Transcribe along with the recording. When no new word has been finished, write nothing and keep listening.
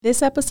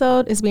This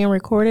episode is being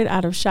recorded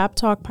out of Shop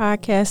Talk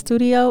Podcast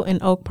Studio in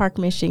Oak Park,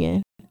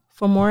 Michigan.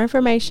 For more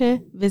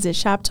information, visit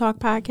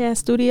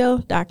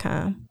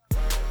shoptalkpodcaststudio.com.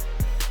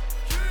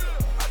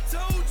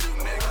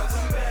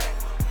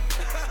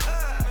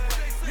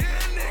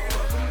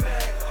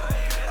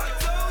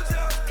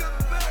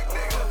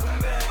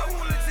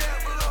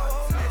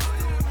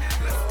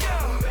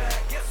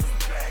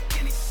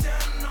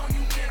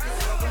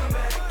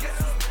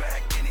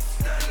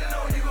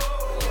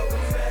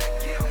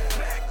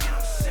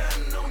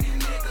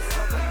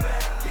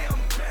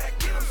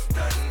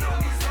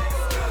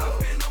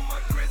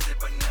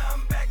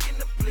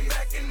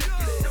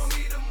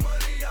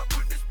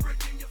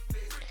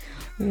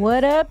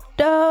 What up,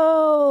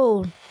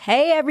 though?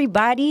 Hey,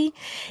 everybody.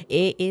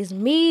 It is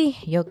me,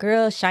 your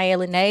girl, Cheyenne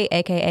Lene,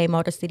 a.k.a.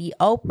 Motor City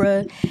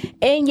Oprah.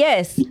 And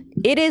yes,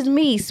 it is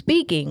me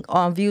speaking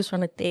on Views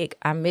from the Thick.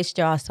 I missed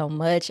y'all so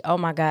much. Oh,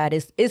 my God.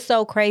 It's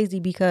so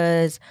crazy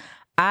because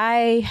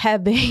I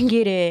have been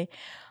getting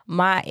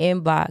my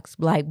inbox,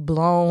 like,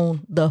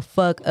 blown the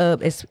fuck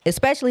up.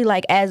 Especially,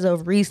 like, as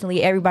of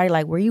recently, everybody,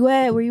 like, where you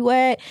at? Where you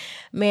at?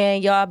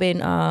 Man, y'all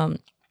been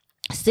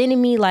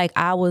sending me like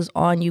I was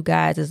on you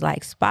guys as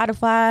like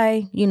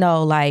Spotify, you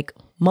know, like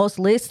most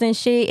lists and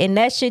shit. And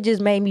that shit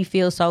just made me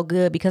feel so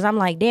good because I'm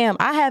like, damn,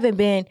 I haven't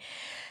been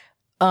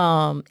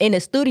in the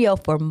studio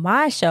for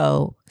my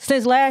show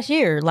since last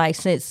year, like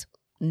since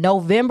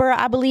November,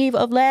 I believe,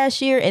 of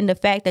last year. And the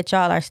fact that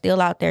y'all are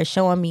still out there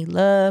showing me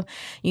love,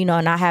 you know,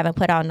 and I haven't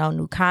put out no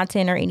new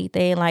content or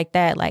anything like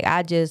that. Like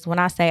when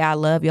I say I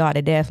love y'all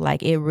to death,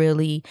 like it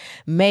really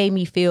made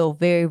me feel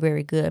very,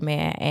 very good,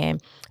 man.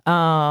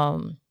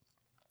 And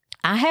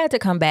I had to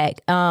come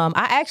back. I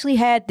actually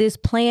had this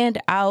planned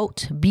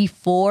out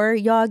before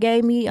y'all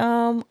gave me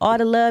all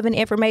the love and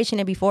information,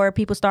 and before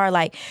people started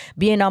like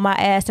being on my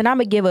ass. And I'm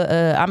gonna give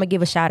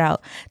a shout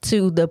out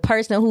to the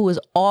person who was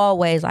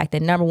always like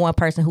the number one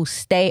person who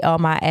stayed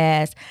on my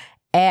ass,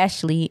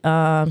 Ashley,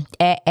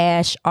 at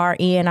Ash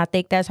RN. I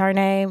think that's her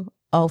name.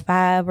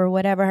 05 or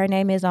whatever her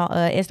name is on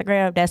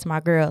Instagram. That's my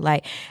girl.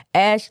 Like,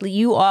 Ashley,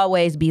 you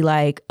always be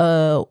like,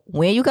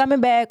 when you coming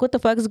back? What the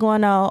fuck is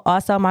going on?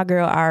 Also, my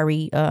girl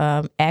Ari,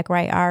 Act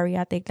Right Ari,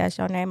 I think that's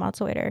your name on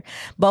Twitter.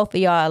 Both of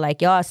y'all,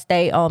 like, y'all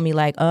stay on me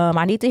like,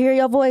 I need to hear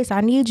your voice.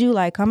 I need you.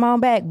 Like, come on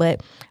back.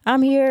 But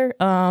I'm here.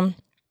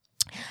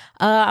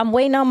 I'm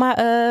waiting on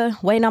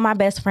my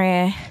best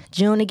friend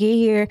June to get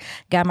here.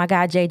 Got my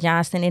guy Jay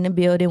Johnson in the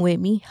building with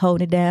me,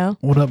 holding it down.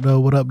 What up,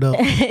 though? What up, though?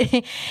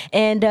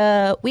 And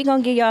we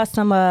gonna give y'all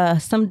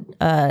some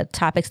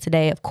topics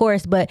today, of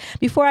course. But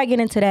before I get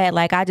into that,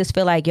 like, I just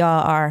feel like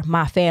y'all are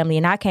my family,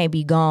 and I can't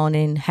be gone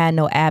and have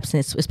no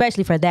absence,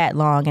 especially for that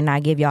long, and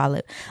not give y'all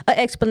an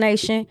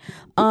explanation.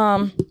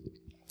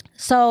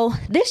 So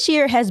this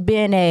year has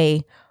been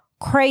a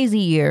crazy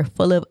year,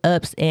 full of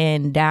ups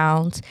and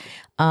downs.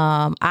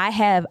 I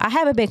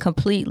haven't been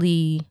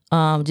completely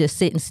just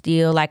sitting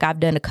still. Like,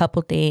 I've done a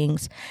couple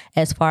things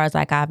as far as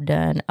like I've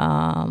done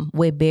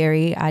with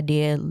Barry. I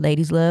did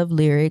Ladies Love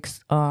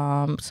Lyrics.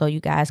 So you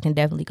guys can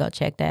definitely go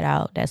check that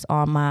out. That's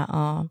on my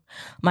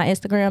my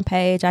Instagram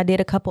page. I did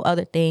a couple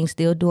other things,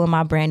 still doing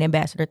my brand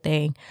ambassador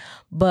thing.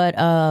 But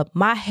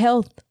my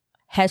health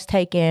has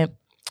taken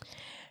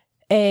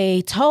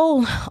a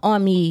toll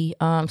on me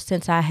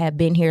since I have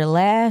been here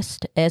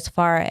last. As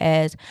far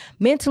as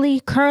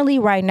mentally, currently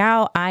right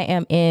now, I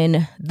am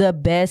in the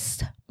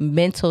best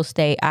mental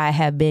state I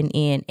have been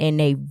in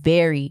a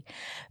very,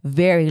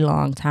 very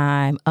long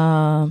time.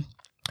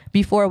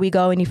 Before we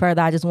go any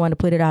further, I just want to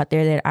put it out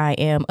there that I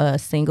am a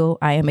single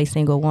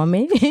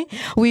woman.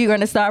 We're going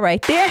to start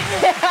right there.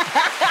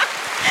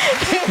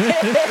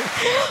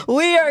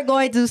 We are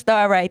going to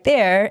start right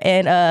there,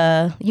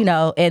 and you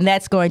know, and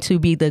that's going to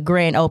be the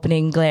grand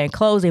opening, grand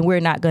closing. We're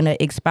not going to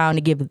expound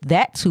and give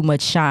that too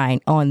much shine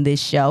on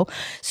this show.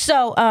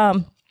 So,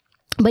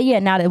 but yeah,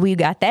 now that we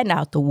got that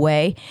out the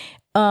way,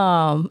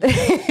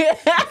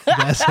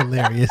 that's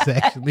hilarious,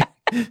 actually.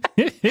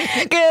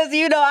 Because,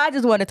 you know, I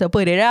just wanted to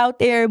put it out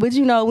there, but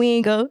you know, we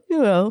ain't go,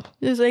 you know,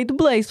 this ain't the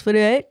place for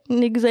that.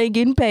 Niggas ain't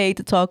getting paid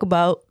to talk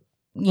about,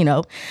 you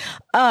know,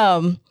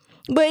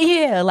 but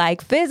yeah,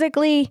 like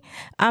physically,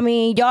 I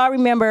mean, y'all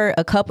remember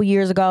a couple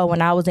years ago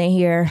when I was in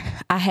here,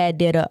 I had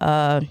did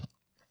a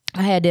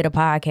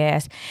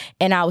podcast,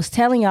 and I was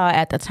telling y'all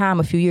at the time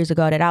a few years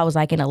ago that I was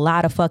like in a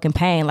lot of fucking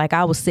pain. Like,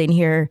 I was sitting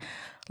here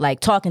like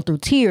talking through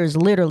tears,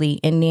 literally.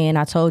 And then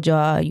I told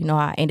y'all, you know,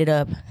 I ended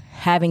up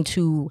having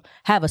to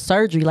have a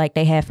surgery. Like,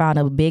 they had found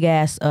a big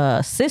ass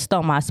cyst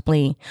on my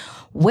spleen.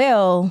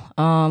 Well,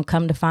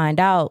 come to find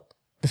out,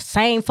 the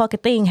same fucking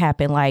thing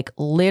happened, like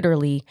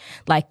literally,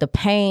 like the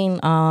pain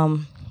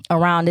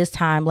around this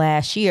time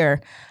last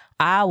year.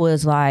 I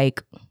was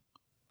like,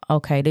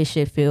 okay, this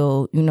shit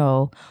feel, you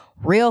know,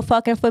 real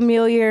fucking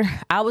familiar.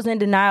 I was in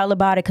denial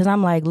about it because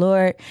I'm like,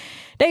 Lord,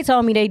 they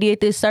told me they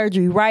did this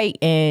surgery right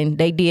and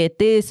they did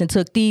this and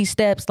took these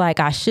steps. Like,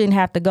 I shouldn't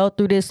have to go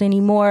through this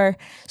anymore.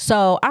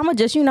 So I'm going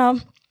to just, you know,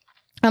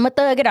 I'm going to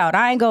thug it out.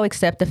 I ain't going to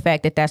accept the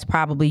fact that that's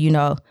probably, you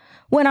know,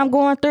 what I'm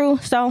going through.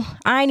 So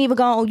I ain't even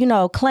going to, you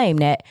know, claim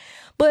that.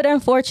 But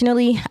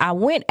unfortunately, I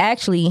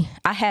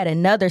had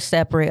another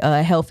separate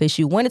health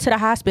issue. Went into the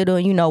hospital,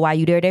 and while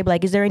you there, they be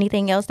like, is there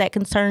anything else that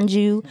concerns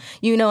you,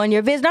 in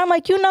your visit? I'm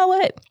like, you know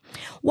what?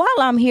 While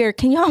I'm here,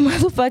 can y'all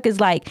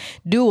motherfuckers like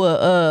do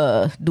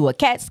a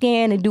CAT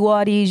scan and do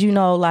all these,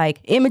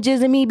 like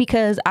images of me,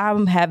 because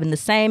I'm having the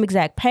same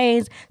exact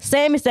pains,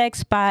 same exact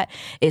spot.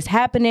 It's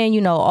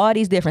happening, all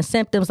these different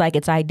symptoms. Like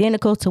it's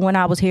identical to when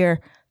I was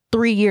here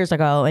 3 years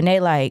ago. And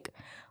they like,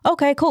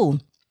 okay, cool.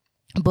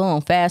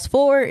 Boom. Fast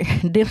forward,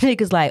 them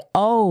niggas like,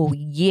 oh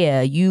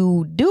yeah,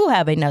 you do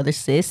have another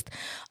cyst.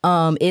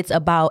 It's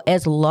about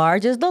as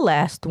large as the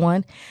last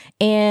one,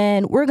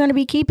 and we're gonna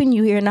be keeping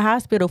you here in the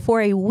hospital for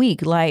a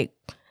week. Like,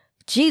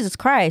 Jesus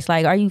Christ,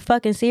 like, are you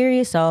fucking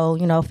serious? So,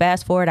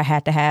 fast forward, I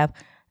had to have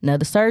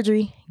another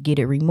surgery, get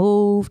it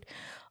removed.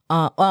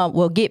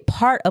 Get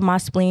part of my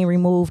spleen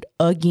removed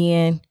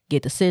again,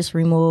 get the cyst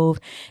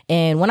removed.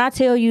 And when I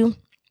tell you,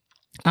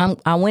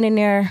 I went in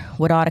there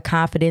with all the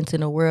confidence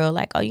in the world,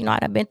 like, oh,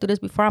 I've been through this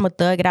before. I'm gonna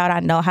thug it out. I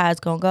know how it's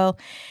gonna go.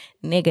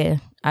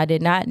 Nigga, I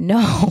did not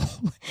know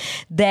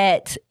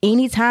that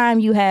anytime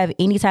you have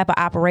any type of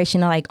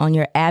operation, like on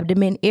your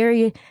abdomen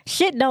area,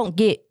 shit don't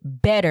get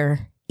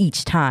better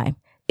each time.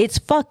 It's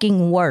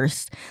fucking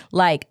worse.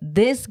 Like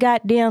this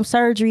goddamn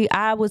surgery,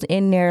 I was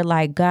in there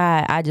like,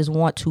 God, I just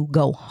want to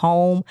go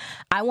home.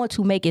 I want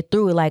to make it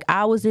through it. Like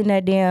I was in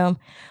that damn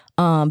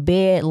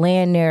bed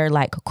laying there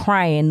like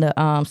crying.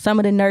 Some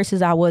of the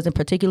nurses I wasn't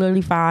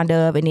particularly fond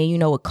of, and then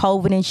with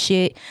COVID and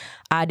shit,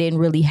 I didn't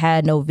really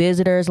had no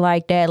visitors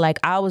like that. Like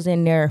I was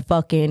in there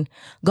fucking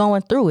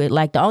going through it.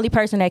 Like the only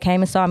person that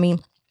came and saw me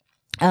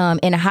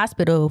in a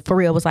hospital for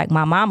real was like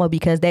my mama,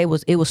 because it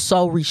was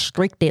so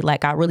restricted.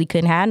 Like I really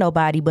couldn't have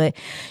nobody. But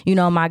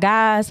my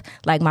guys,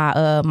 like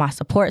my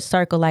support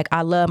circle, like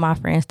I love my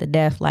friends to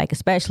death, like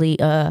especially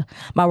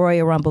my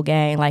Royal Rumble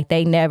gang. Like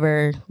they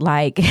never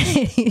like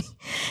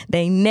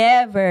they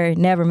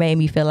never made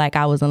me feel like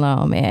I was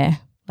alone, man.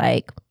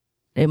 Like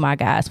they're my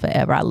guys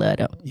forever. I love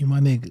them. You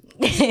my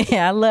nigga.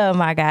 I love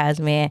my guys,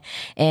 man.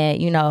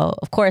 And,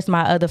 of course,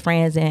 my other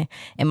friends and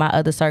my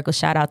other circle,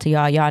 shout out to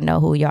y'all. Y'all know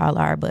who y'all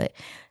are. But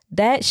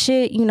that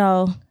shit,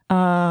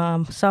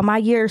 so my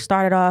year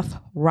started off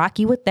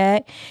rocky with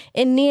that.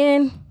 And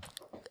then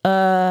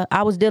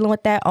I was dealing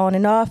with that on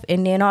and off.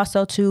 And then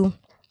also, too,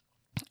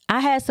 I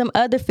had some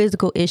other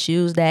physical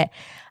issues that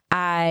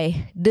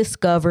I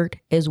discovered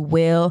as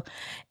well.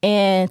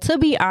 And to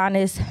be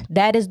honest,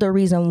 that is the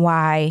reason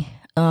why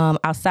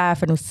outside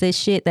from the cis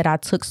shit that I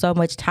took so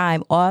much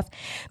time off,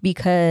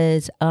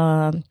 because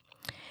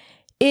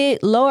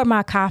it lowered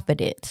my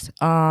confidence.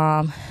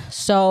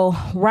 So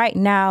right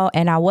now,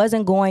 and I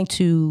wasn't going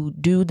to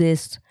do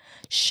this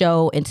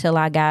show until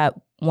I got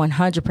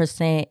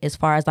 100% as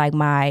far as like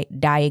my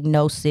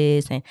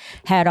diagnosis and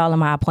had all of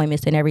my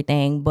appointments and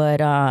everything.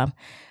 But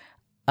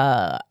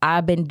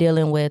I've been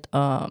dealing with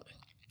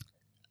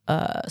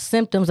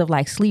symptoms of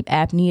like sleep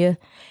apnea,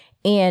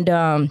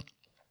 and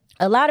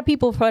a lot of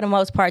people, for the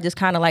most part, just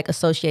kind of like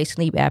associate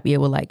sleep apnea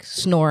with like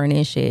snoring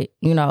and shit,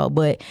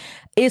 but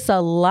it's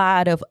a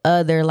lot of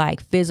other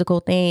like physical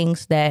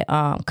things that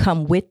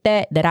come with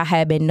that I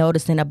had been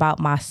noticing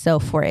about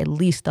myself for at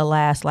least the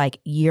last like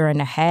year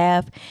and a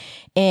half.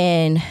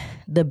 And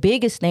the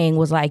biggest thing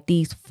was like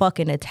these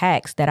fucking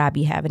attacks that I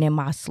be having in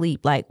my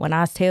sleep. Like when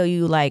I tell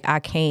you, like,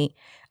 I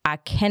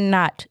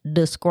cannot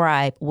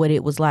describe what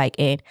it was like.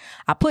 And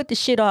I put the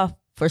shit off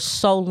for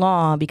so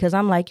long because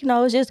I'm like,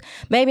 it's just,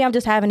 maybe I'm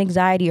just having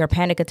anxiety or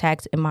panic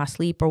attacks in my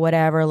sleep or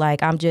whatever.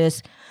 Like I'm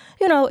just,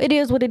 it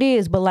is what it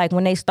is. But like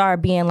when they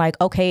start being like,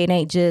 okay, it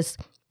ain't just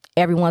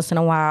every once in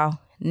a while.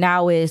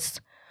 Now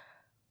it's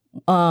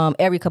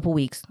every couple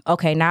weeks.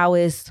 Okay, now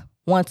it's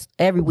once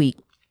every week.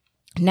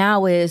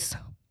 Now it's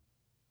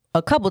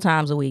a couple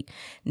times a week.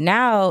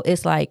 Now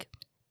it's like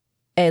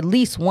at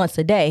least once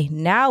a day.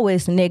 Now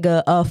it's,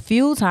 nigga, a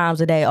few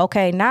times a day.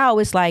 Okay, now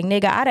it's like,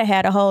 nigga, I done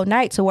had a whole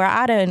night to where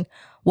I done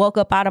woke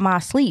up out of my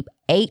sleep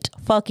 8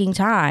 fucking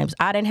times.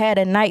 I done had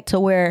a night to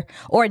where,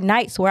 or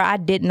nights where I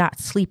did not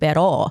sleep at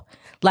all.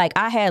 Like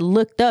I had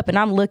looked up and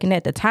I'm looking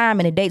at the time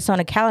and the dates on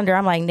the calendar.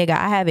 I'm like, nigga,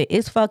 I have it.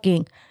 It's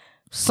fucking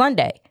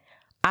Sunday.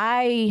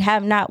 I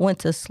have not went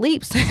to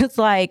sleep since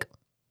like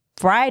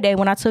Friday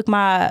when I took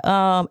my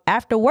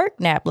after work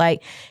nap.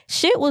 Like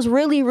shit was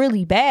really,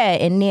 really bad.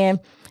 And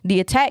then the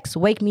attacks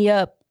wake me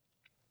up,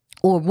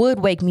 or would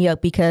wake me up,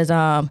 because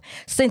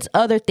since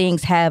other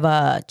things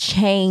have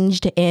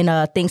changed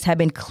and things have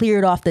been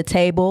cleared off the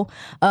table,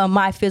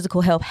 my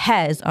physical health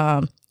has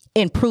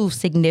improved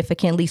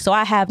significantly. So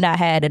I have not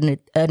had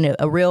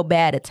a real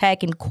bad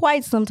attack in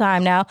quite some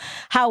time now.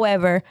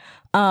 However,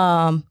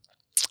 I'm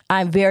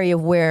very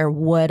aware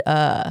what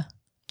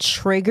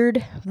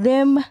triggered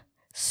them.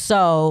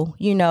 So,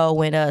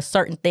 when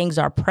certain things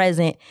are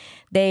present,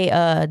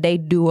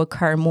 they do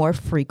occur more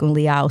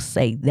frequently. I'll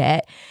say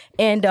that.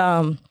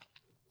 And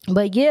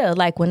but yeah,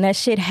 like when that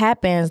shit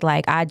happens,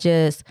 like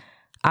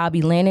I'll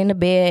be laying in the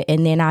bed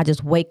and then I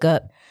just wake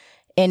up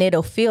and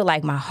it'll feel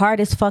like my heart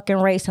is fucking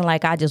racing,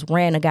 like I just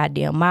ran a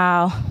goddamn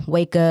mile,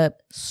 wake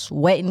up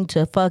sweating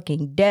to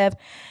fucking death,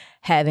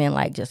 having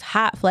like just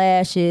hot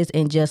flashes,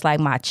 and just like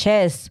my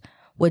chest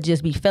would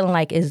just be feeling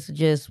like it's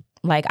just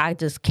like I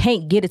just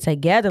can't get it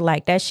together.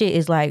 Like that shit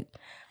is like,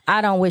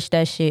 I don't wish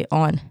that shit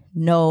on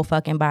no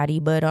fucking body.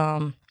 But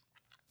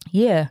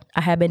yeah,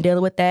 I had been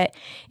dealing with that.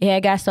 It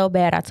had got so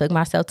bad, I took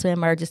myself to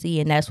emergency,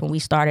 and that's when we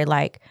started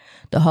like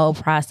the whole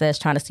process,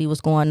 trying to see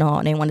what's going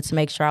on. They wanted to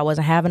make sure I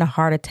wasn't having a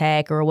heart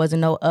attack or it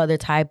wasn't no other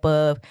type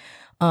of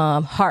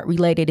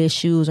heart-related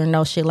issues or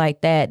no shit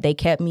like that. They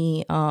kept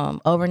me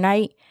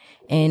overnight,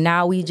 and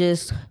now we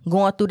just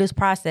going through this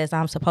process.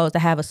 I'm supposed to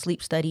have a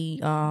sleep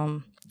study,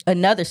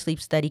 another sleep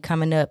study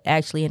coming up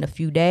actually in a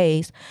few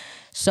days.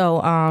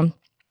 So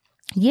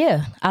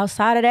yeah,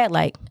 outside of that,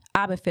 like,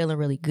 I've been feeling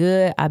really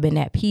good. I've been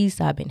at peace.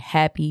 I've been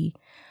happy.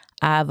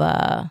 I've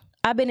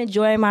been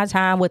enjoying my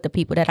time with the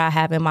people that I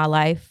have in my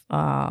life,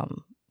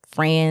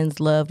 friends,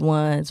 loved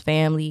ones,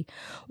 family,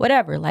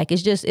 whatever. Like,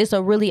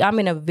 I'm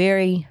in a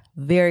very,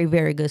 very,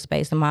 very good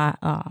space in my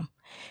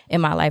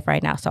life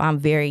right now. So I'm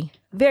very,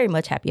 very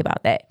much happy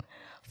about that,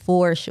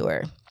 for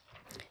sure.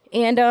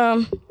 And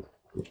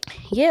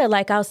yeah,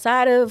 like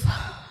outside of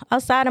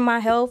my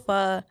health,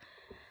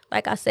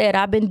 like I said,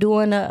 I've been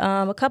doing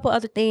a couple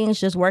other things,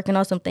 just working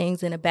on some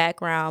things in the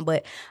background,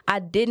 but I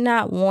did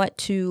not want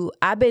to.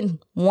 I've been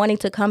wanting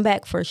to come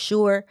back for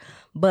sure,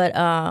 but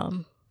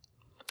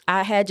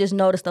I had just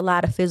noticed a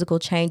lot of physical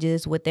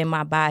changes within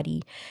my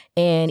body,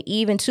 and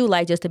even too,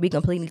 like, just to be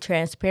completely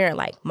transparent,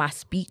 like my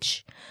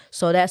speech.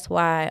 So that's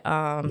why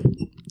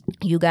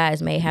you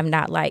guys may have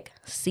not like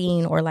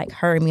seen or like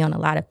heard me on a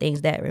lot of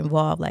things that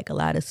involve like a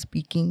lot of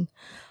speaking.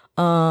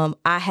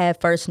 I had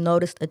first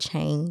noticed a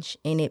change,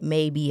 and it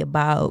may be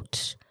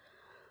about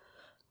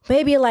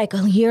maybe like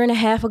a year and a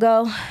half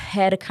ago.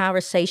 Had a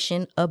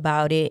conversation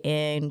about it,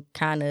 and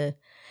kind of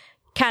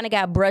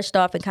got brushed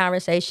off in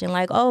conversation,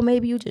 like, oh,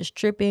 maybe you just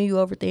tripping, you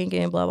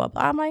overthinking, blah blah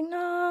blah. I'm like,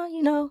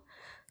 no,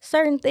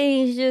 certain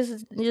things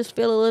just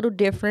feel a little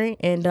different,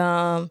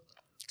 and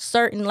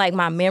certain, like,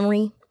 my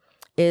memory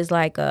is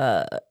like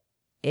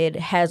it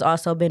has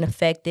also been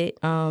affected.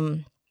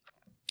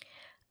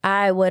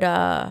 I would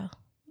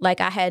like,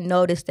 I had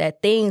noticed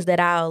that things that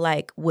I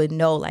like would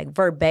know like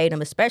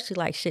verbatim, especially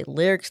like shit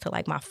lyrics to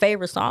like my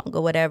favorite song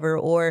or whatever,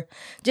 or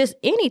just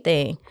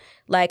anything.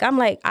 Like, I'm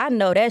like, I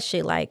know that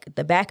shit like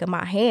the back of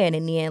my hand,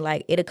 and then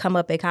like it'll come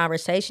up in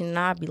conversation, and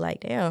I'd be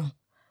like, damn,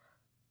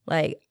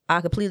 like I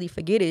completely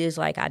forget it. It's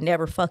like I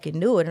never fucking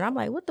knew it, and I'm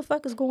like, what the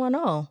fuck is going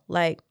on?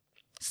 Like,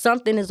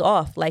 something is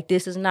off. Like,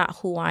 this is not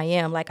who I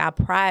am. Like, I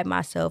pride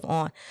myself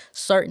on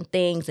certain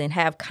things and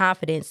have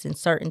confidence in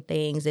certain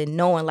things, and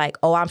knowing like,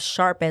 oh, I'm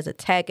sharp as a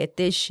tack at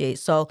this shit.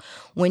 So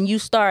when you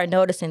start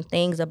noticing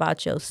things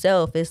about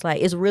yourself, it's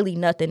like, it's really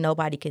nothing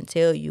nobody can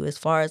tell you as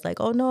far as like,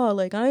 oh no,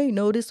 like I ain't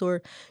noticed,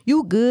 or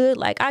you good.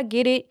 Like, I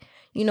get it.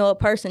 You know, a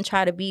person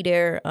try to be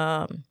there,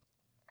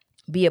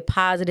 be a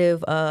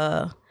positive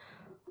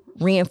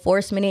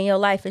reinforcement in your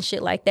life and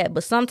shit like that.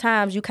 But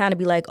sometimes you kind of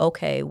be like,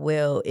 okay,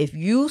 well, if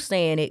you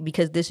saying it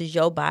because this is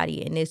your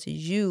body and this is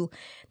you,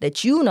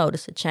 that you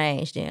notice a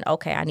change, then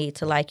okay, I need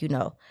to, like, you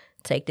know,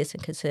 take this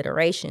in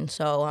consideration.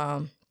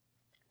 So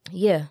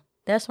yeah,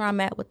 that's where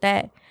I'm at with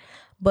that.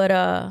 But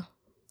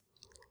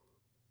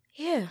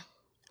yeah,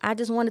 I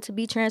just wanted to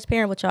be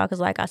transparent with y'all,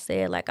 because like I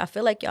said, like, I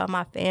feel like y'all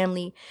my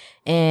family,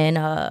 and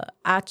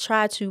I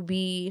try to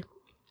be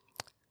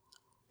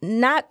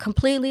not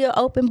completely an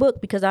open book,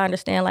 because I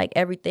understand like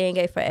everything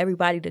ain't for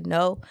everybody to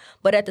know.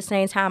 But at the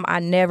same time, I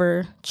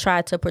never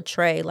try to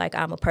portray like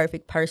I'm a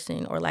perfect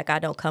person, or like I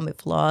don't come with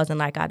flaws, and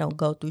like I don't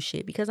go through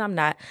shit, because I'm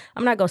not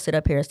gonna sit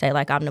up here and say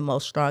like I'm the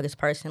most strongest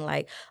person.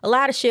 Like, a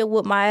lot of shit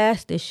whooped my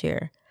ass this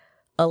year,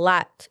 a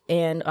lot.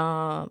 And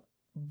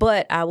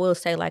but I will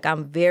say, like,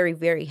 I'm very,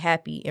 very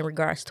happy in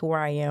regards to where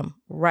I am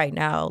right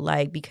now,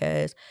 like,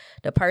 because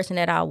the person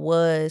that I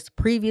was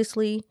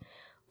previously,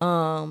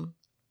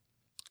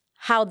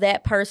 how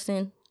that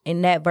person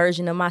and that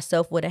version of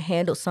myself would have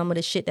handled some of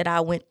the shit that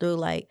I went through,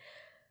 like,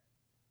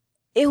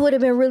 it would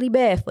have been really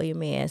bad for your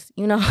mans,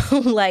 you know?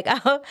 Like,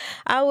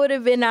 I would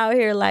have been out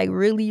here, like,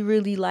 really,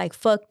 really, like,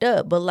 fucked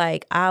up. But,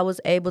 like, I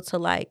was able to,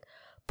 like,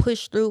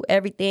 push through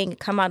everything and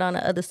come out on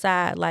the other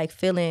side, like,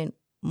 feeling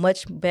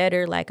much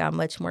better. Like, I'm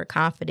much more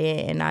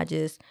confident. And I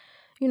just,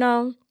 you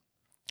know,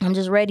 I'm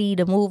just ready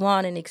to move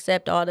on and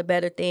accept all the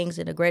better things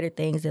and the greater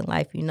things in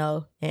life, you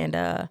know? And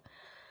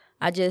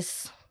I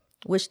just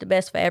wish the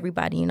best for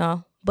everybody, you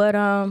know? But,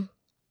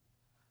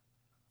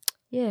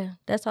 yeah,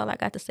 that's all I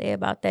got to say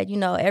about that. You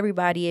know,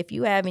 everybody, if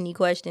you have any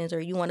questions or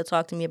you want to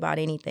talk to me about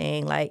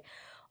anything, like,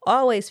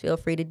 always feel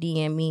free to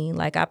DM me.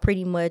 Like, I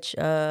pretty much,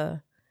 I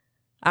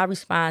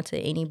respond to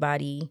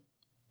anybody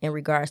in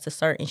regards to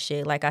certain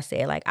shit. Like I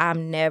said, like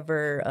I'm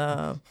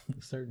never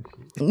Certain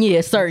shit.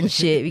 yeah, certain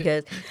shit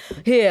because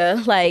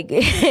like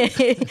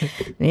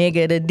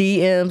nigga, the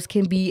DMs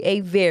can be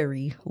a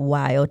very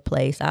wild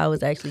place. I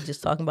was actually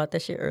just talking about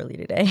that shit earlier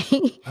today.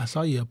 I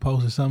saw you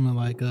post or something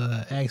like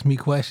ask me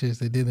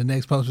questions, and then the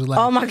next post was like,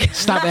 Oh my God.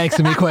 stop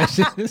asking me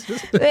questions.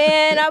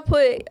 Man, I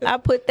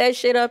put that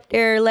shit up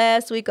there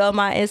last week on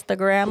my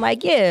Instagram.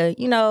 Like, yeah,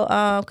 you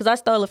know, because I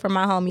stole it from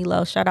my homie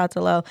Lo. Shout out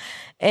to Lo.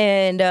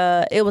 And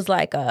it was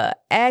like,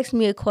 ask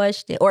me a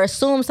question or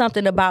assume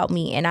something about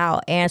me and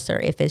I'll answer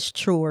if it's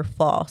true or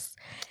false.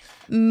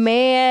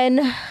 Man,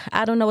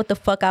 I don't know what the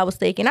fuck I was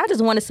thinking. I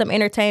just wanted some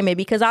entertainment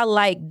because I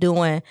like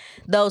doing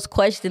those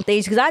question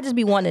things because I just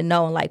be wanting to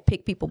know and like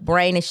pick people's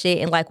brain and shit.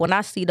 And like when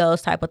I see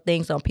those type of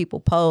things on people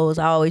post,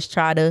 I always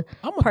try to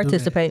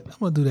participate. I'm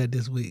gonna do that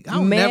this week. I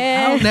don't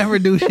never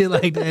do shit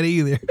like that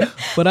either.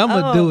 But I'm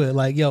gonna do it.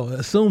 Like, yo,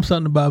 assume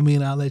something about me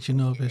and I'll let you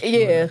know if it's true.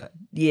 Yeah.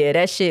 Yeah,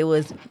 that shit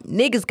was,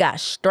 niggas got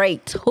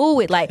straight to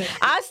it. Like,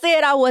 I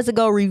said I wasn't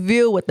gonna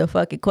reveal what the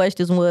fucking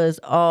questions was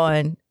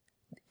on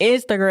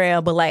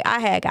Instagram, but like I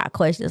had got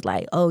questions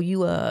like, oh,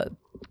 you a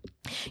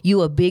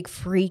big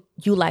freak,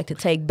 you like to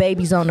take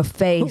babies on the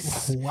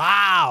face.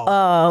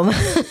 Wow.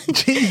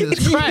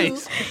 Jesus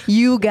Christ.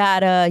 You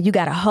got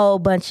a whole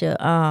bunch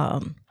of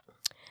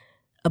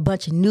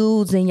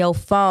nudes in your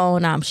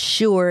phone. I'm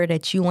sure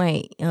that you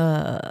ain't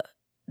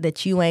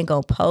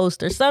gonna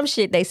post or some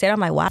shit they said. I'm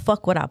like, why the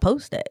fuck would I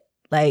post that?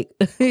 Like,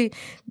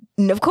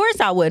 of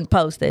course I wouldn't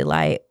post it.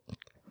 Like,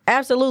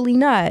 absolutely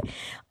not.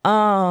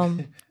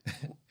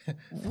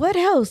 What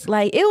else?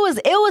 Like, it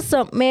was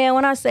some, man,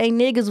 when I say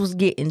niggas was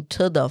getting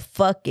to the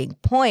fucking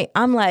point,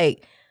 I'm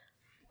like,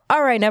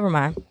 all right, never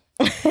mind.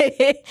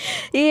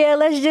 Yeah,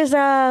 let's just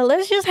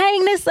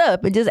hang this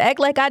up and just act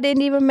like I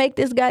didn't even make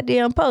this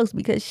goddamn post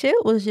because shit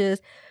was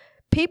just,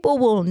 people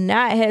will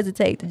not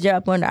hesitate to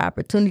jump on the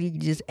opportunity to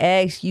just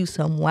ask you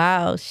some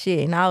wild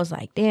shit. And I was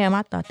like, damn,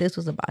 I thought this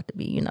was about to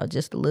be, you know,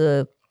 just a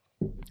little,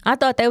 I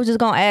thought they was just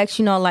gonna ask,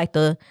 you know, like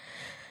the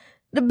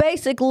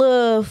basic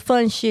little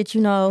fun shit,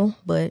 you know,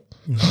 but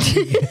you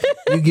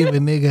give a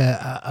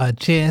nigga a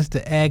chance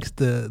to ask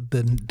the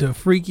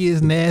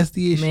freakiest,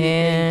 nastiest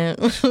man.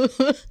 shit.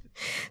 Man.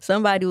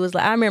 Somebody was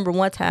like, I remember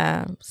one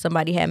time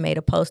somebody had made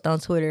a post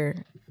on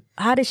Twitter.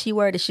 How did she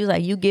word it? She was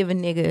like, you give a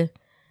nigga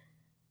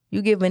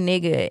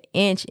an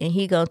inch and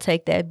he gonna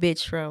take that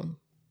bitch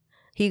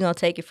he gonna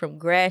take it from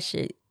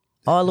Gratiot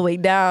all the way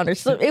down or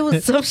something. It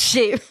was some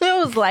shit.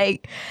 It was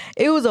like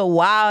they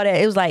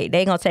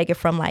gonna take it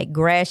from like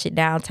Gratiot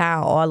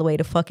downtown all the way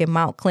to fucking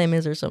Mount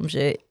Clemens or some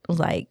shit. It was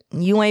like,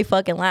 you ain't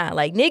fucking lying.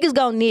 Like, niggas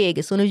gonna nig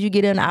as soon as you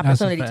get an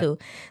opportunity to.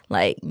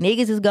 Like,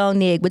 niggas is gonna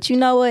nig. But you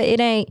know what? It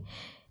ain't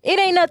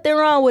nothing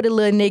wrong with a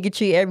little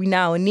niggatry every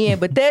now and then.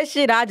 But that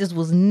shit, I just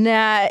was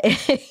not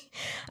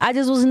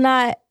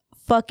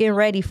fucking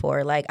ready for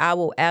it. Like, I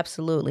will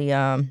absolutely,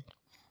 I'll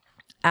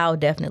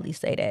definitely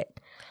say that.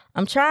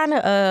 I'm trying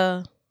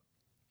to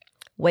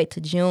wait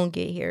till June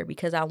get here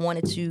because I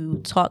wanted to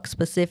talk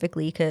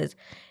specifically because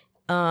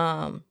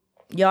y'all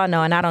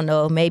know, and I don't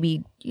know,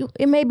 maybe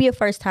it may be a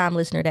first time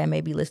listener that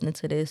may be listening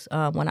to this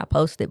when I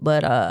post it,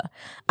 but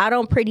I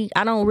don't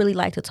really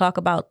like to talk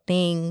about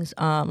things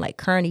like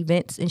current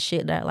events and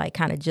shit that like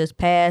kind of just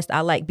passed.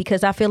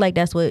 Because I feel like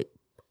that's what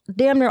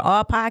damn near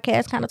all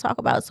podcasts kind of talk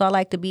about, so I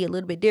like to be a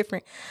little bit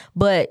different.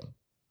 But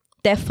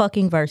that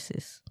fucking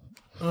Verzuz,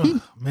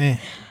 man,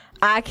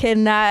 I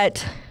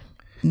cannot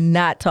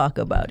not talk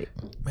about it.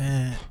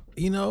 Man,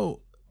 you know,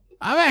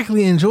 I've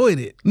actually enjoyed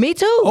it. Me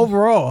too.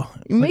 Overall.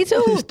 Me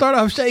too. It started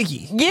off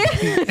shaky. Yeah.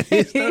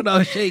 It started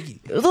off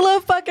shaky. It was a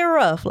little fucking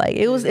rough. Like,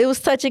 it was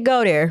touch and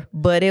go there.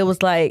 But it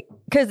was like,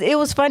 because it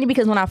was funny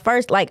because when I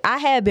first, like, I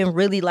had been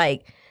really,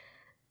 like,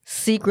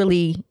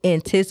 secretly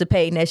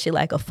anticipating that shit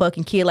like a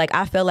fucking kid. Like,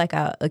 I felt like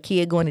a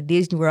kid going to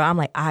Disney World. I'm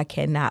like, I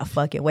cannot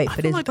fucking wait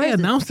for this. Like they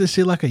announced this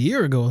shit like a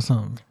year ago or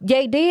something.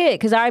 Yeah, they did.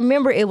 Because I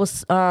remember it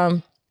was,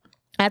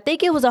 I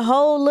think it was a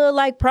whole little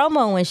like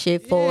promo and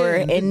shit for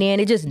it, and then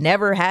it just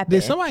never happened.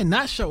 Did somebody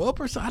not show up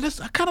or something?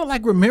 I kind of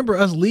like remember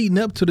us leading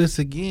up to this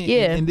again,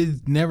 and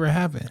it never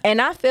happened. And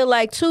I feel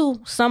like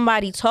too,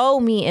 somebody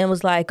told me and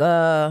was like,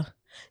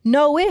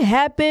 no, it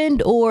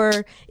happened,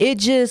 or it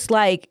just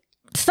like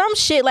some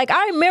shit. Like,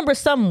 I remember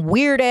some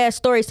weird ass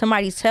story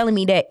somebody's telling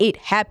me that it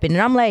happened,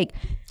 and I'm like,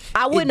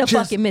 I wouldn't have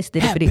fucking missed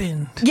it.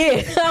 Happened.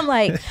 Yeah, I'm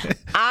like,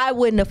 I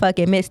wouldn't have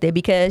fucking missed it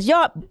because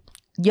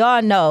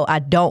y'all know I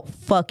don't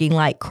fucking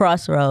like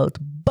Crossroads,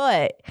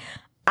 but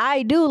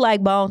I do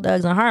like Bone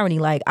Thugs and Harmony.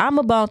 Like, I'm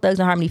a Bone Thugs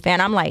and Harmony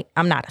fan. I'm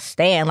not a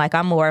stan. Like,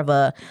 I'm more of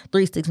a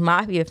 3 6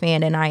 Mafia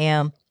fan than I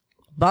am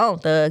Bone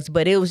Thugs.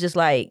 But it was just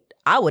like,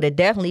 I would have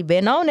definitely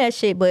been on that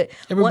shit. But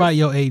everybody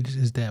your age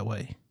is that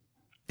way.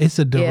 It's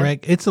a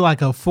direct, it's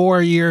like a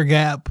 4-year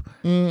gap.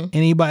 Mm-hmm.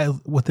 Anybody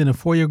within a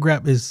 4-year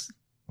gap is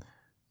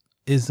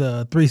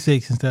 3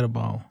 6 instead of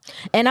Bone.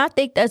 And I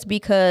think that's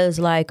because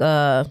like,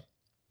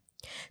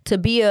 to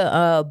be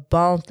a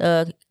Bone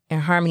Thug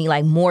and harmony,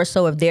 like more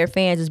so of their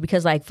fans, is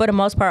because like for the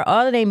most part,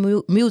 all of their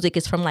music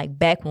is from like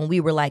back when we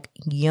were like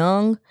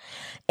young.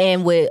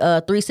 And with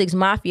 3 6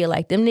 Mafia,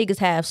 like them niggas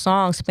have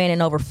songs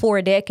spanning over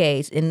 4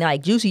 decades, and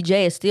like Juicy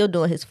J is still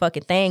doing his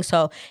fucking thing.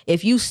 So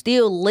if you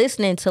still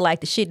listening to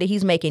like the shit that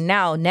he's making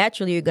now,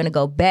 naturally you're gonna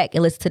go back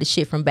and listen to the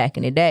shit from back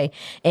in the day.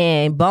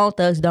 And Bone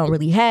Thugs don't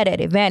really have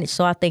that advantage,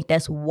 so I think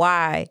that's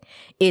why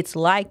it's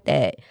like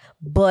that.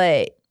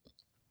 But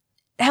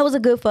that was a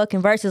good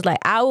fucking verses. Like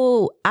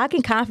I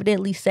can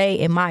confidently say,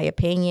 in my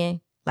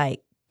opinion,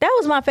 like that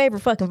was my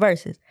favorite fucking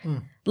verses.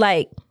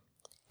 Like.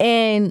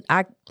 And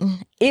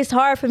it's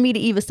hard for me to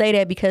even say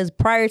that because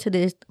prior to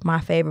this, my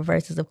favorite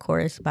verses, of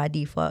course, by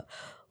default,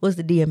 was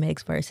the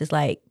DMX verses.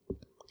 Like,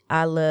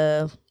 I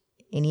love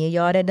any of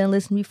y'all that done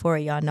listened before.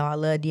 Y'all know I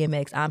love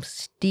DMX.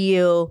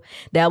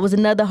 That was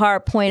another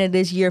hard point of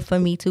this year for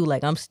me too.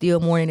 Like, I'm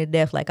still mourning to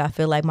death. Like, I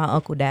feel like my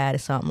uncle died or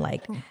something.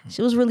 Like,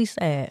 she was really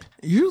sad.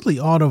 Usually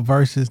all the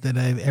verses that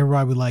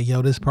everybody be like,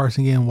 yo, this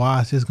person getting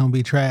washed, it's going to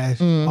be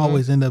trash,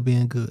 always end up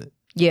being good.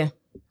 Yeah.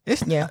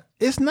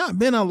 It's not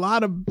been a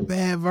lot of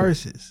bad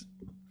verses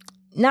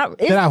that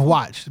I've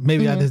watched.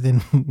 Maybe I just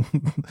didn't.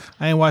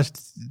 I ain't watched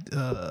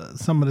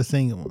some of the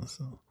singing ones.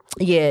 So.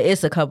 Yeah,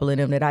 it's a couple of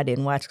them that I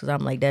didn't watch because I'm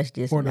like, that's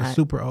just or not. the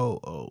super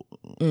old.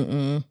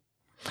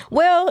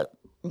 Well,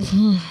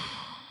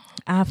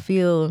 I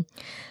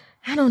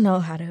don't know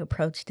how to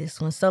approach this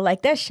one. So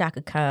like that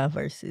Chaka Khan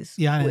versus.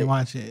 Yeah, I didn't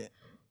watch it.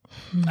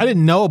 I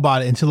didn't know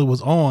about it until it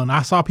was on.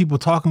 I saw people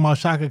talking about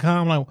Chaka Khan.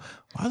 I'm like,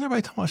 why is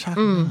everybody talking about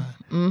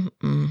Chaka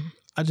Khan?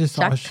 I just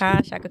saw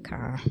Chaka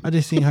Khan. I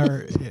just seen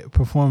her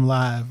perform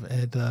live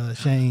at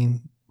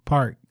Shane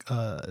Park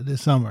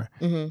this summer.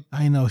 I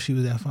didn't know she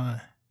was that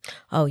fine.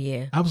 Oh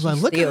yeah, I was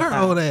like, look at her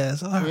old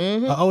ass,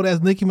 her old ass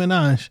Nicki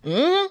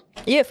Minaj.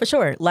 Yeah, for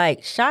sure.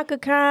 Like Chaka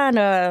Khan,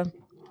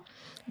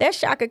 that's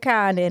Chaka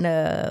Khan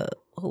and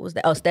who was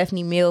that? Oh,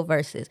 Stephanie Mills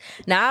versus.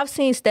 Now I've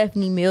seen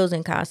Stephanie Mills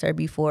in concert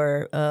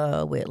before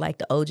with like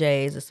the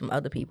OJs and some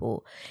other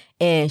people,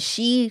 and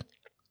she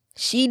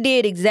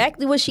did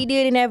exactly what she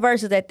did in that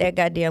versus at that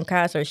goddamn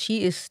concert.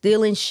 She is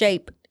still in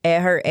shape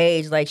at her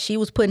age. Like she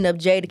was putting up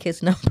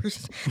Jadakiss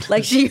numbers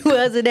like she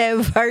was in that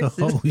versus.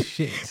 Oh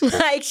shit!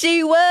 Like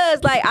she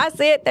was. Like I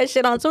said that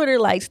shit on Twitter.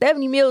 Like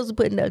Stephanie Mills was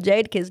putting up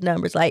Jadakiss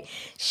numbers. Like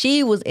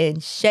she was in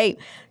shape.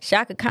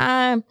 Chaka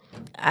Khan,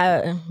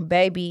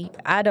 baby,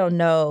 I don't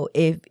know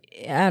if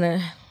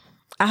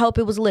I hope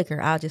it was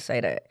liquor. I'll just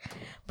say that.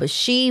 But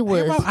she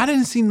was. I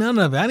didn't see none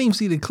of it. I didn't even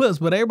see the clips,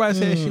 but everybody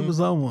said she was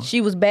on one. She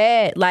was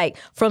bad. Like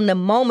from the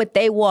moment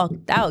they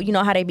walked out, you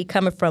know how they be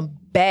coming from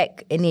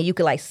back, and then you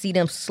could like see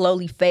them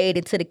slowly fade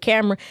into the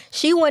camera.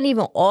 She wasn't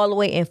even all the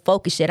way in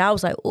focus yet. I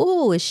was like,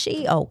 ooh, is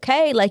she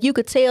okay? Like you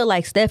could tell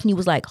like Stephanie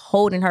was like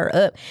holding her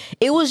up.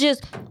 It was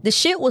just, the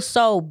shit was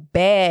so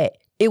bad,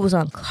 it was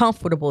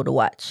uncomfortable to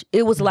watch.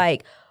 It was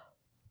like,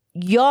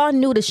 y'all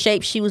knew the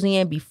shape she was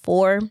in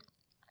before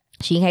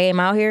she came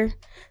out here,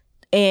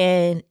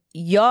 and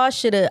y'all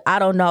should have, I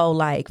don't know,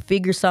 like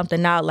figure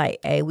something out like,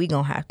 hey, we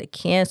gonna have to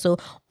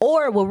cancel.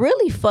 Or what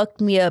really fucked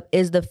me up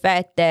is the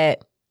fact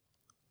that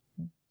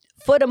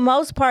for the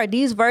most part,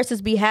 these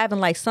verses be having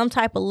like some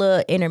type of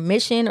little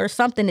intermission or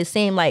something that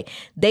seemed like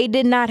they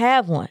did not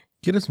have one.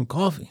 Get her some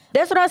coffee.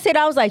 That's what I said.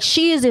 I was like,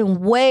 she is in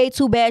way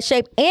too bad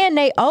shape, and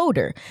they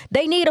older.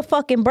 They need a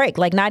fucking break.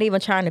 Like, not even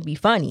trying to be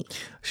funny.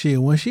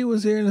 Shit, when she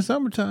was here in the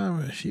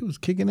summertime, she was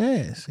kicking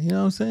ass. You know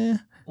what I'm saying?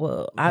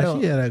 Well, I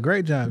don't. She had a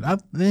great job.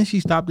 Then she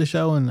stopped the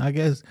show, and I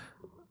guess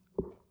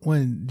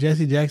when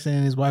Jesse Jackson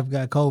and his wife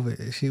got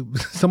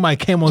COVID, somebody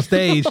came on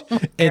stage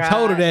and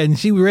told her that, and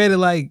she read it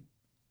like,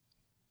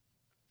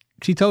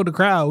 she told the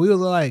crowd. We was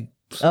like,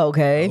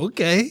 okay.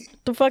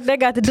 The fuck that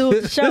got to do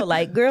with the show?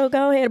 Like, girl,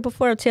 go ahead and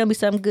perform. Tell me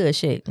something good.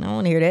 Shit, I don't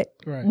want to hear that.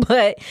 Right.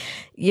 But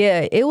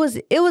yeah, it was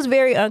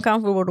very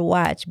uncomfortable to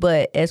watch.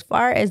 But as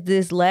far as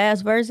this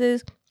last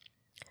verses,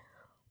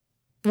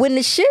 when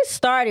the shit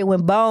started,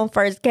 when Bone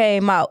first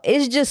came out,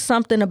 it's just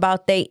something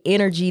about their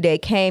energy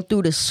that came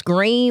through the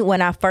screen.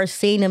 When I first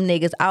seen them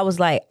niggas, I was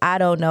like, I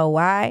don't know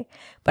why,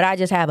 but I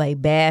just have a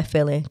bad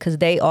feeling because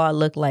they all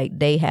look like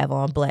they have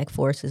on black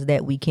forces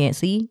that we can't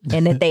see,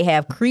 and that they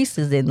have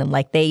creases in them.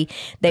 Like they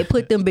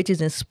put them bitches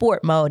in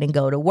sport mode and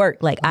go to work.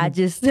 Like I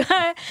just,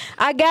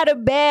 I got a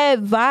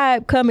bad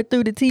vibe coming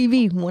through the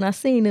TV when I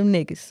seen them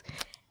niggas.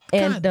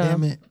 And God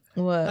damn it.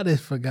 What? I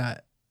just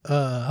forgot.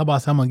 How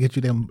about I'm gonna get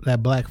you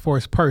that Black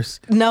Force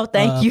purse? No,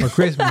 thank you for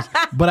Christmas.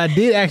 But I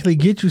did actually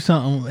get you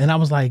something, and I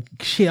was like,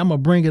 shit, I'm gonna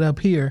bring it up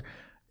here,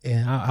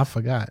 and I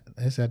forgot.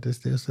 It's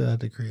still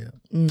at the crib.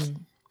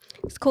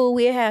 It's cool.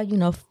 We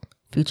have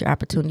future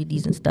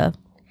opportunities and stuff,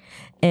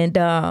 and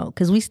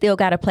because we still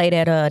gotta play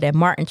that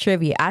Martin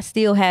trivia. I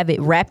still have it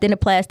wrapped in the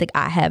plastic.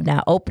 I have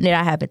not opened it.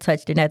 I haven't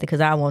touched it, nothing,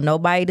 because I don't want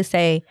nobody to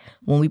say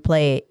when we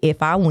play it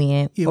if I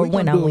win or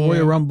when I win.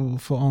 Royal Rumble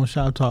on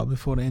Shop Talk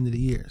before the end of the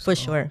year. So.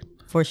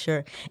 For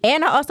sure.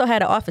 And I also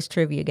had an Office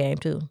trivia game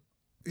too.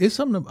 It's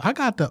something. I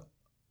got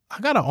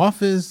an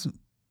Office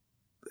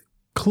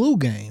Clue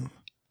game.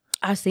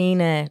 I seen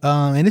that.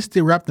 And it's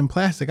still wrapped in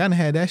plastic. I done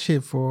had that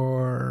shit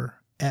for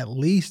at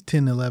least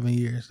 10, 11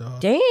 years. So.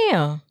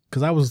 Damn.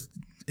 Because I was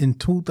in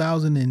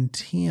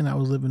 2010. I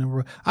was living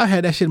in. I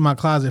had that shit in my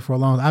closet for a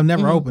long time. I've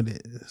never opened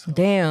it. So.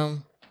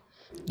 Damn.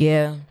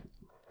 Yeah.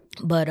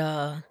 But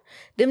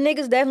them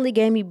niggas definitely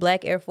gave me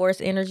Black Air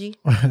Force energy.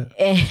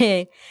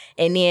 and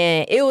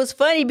then it was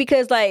funny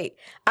because like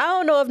I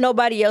don't know if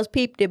nobody else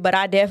peeped it, but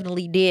I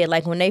definitely did.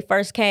 Like when they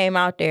first came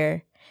out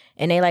there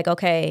and they like,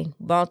 okay,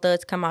 Bone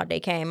Thugs come out, they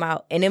came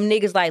out. And them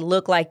niggas like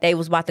looked like they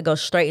was about to go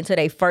straight into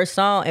their first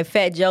song, and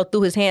Fat Joe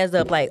threw his hands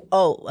up like,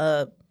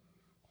 go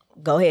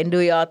ahead and do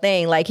y'all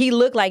thing. Like he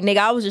looked like, nigga,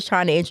 I was just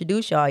trying to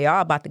introduce y'all.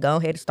 Y'all about to go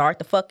ahead and start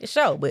the fucking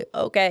show. But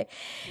okay.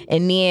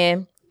 And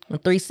then when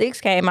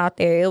 3-6 came out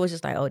there, it was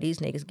just like, oh, these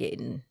niggas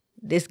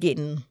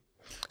getting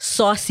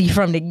saucy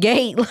from the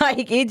gate.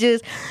 Like it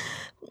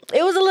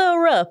was a little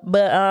rough,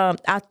 but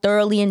I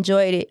thoroughly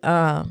enjoyed it.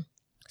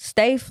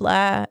 Stay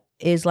Fly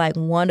is like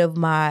one of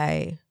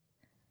my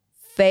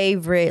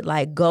favorite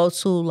like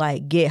go-to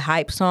like get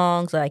hype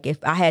songs. Like if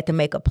I had to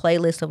make a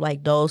playlist of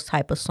like those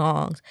type of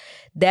songs,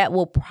 that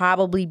will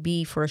probably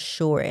be for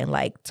sure in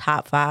like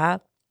top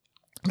 5.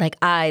 Like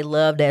I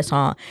love that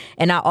song.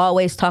 And I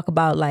always talk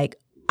about like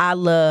I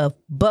love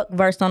Buck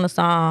verse on the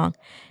song,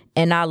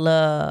 and I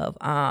love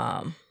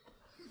A-Ball,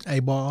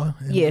 MJG.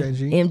 Yeah,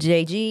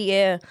 MJG,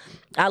 yeah.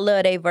 I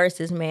love they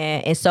verses,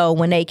 man. And so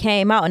when they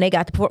came out and they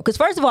got to perform, because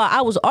first of all, I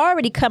was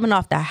already coming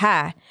off the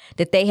high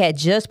that they had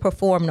just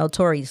performed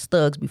Notorious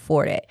Thugs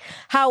before that.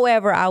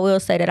 However, I will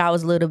say that I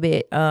was a little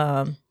bit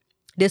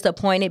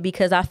disappointed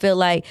because I feel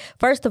like,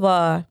 first of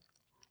all,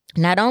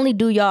 not only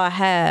do y'all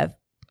have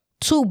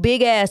 2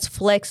 big ass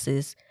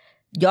flexes,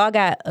 y'all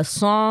got a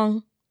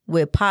song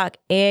with Pac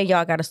and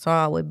y'all got a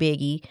song with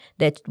Biggie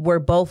that were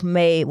both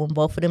made when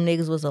both of them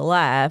niggas was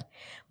alive.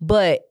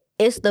 But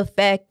it's the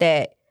fact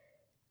that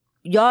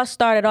y'all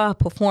started off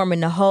performing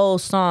the whole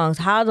songs.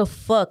 How the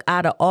fuck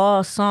out of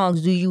all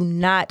songs do you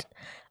not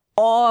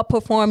all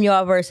perform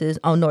y'all verses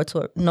on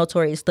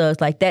Notorious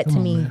Thugs like that? Come to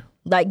on, me, man.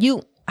 Like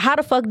you, how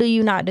the fuck do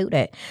you not do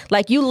that?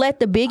 Like you let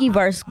the Biggie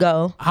verse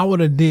go.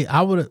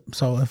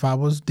 So if I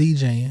was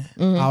DJing,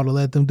 I would have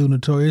let them do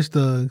Notorious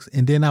Thugs,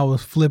 and then I would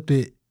flipped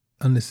it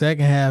on the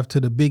second half to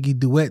the Biggie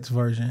duets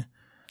version.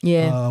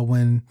 Yeah.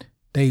 When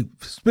they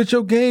spit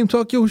your game,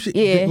 talk your shit.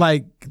 Yeah.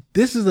 Like,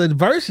 this is a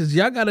verses.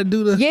 Y'all got to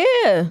do the...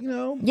 Yeah. You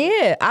know?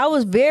 Yeah. I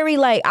was very,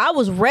 like, I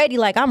was ready.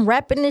 Like, I'm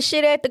rapping this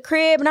shit at the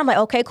crib. And I'm like,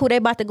 okay, cool. They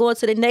about to go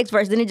into the next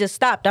verse. Then it just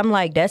stopped. I'm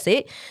like, that's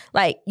it?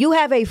 Like, you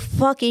have a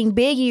fucking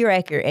Biggie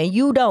record and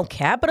you don't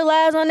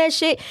capitalize on that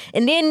shit.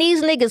 And then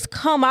these niggas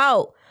come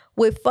out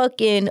with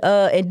fucking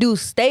and do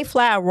Stay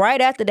Fly right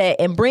after that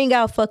and bring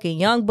out fucking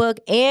Young Buck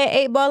and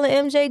 8-Ball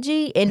and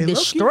MJG and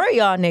destroy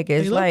y'all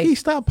niggas. Like he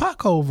stopped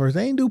Pac Hovers.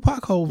 They ain't do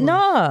Pac Hovers.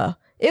 Nah.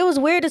 It was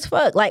weird as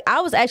fuck. Like I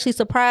was actually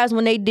surprised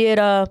when they did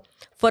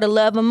For the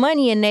Love of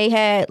Money and they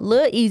had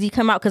Lil Easy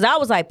come out, because I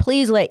was like,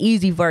 please let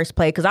Easy verse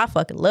play because I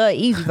fucking love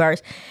Easy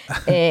verse.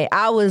 And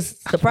I was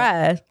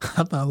surprised.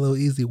 I thought Lil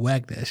Easy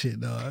whacked that shit,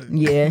 dog.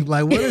 Yeah.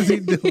 Like what is he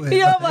doing?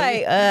 You're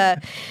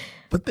like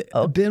But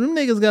them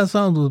niggas got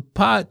songs with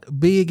Pac,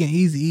 Big, and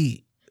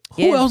Eazy-E.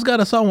 Who else got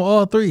a song with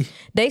all 3?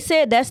 They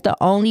said that's the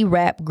only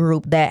rap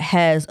group that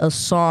has a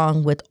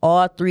song with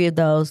all 3 of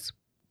those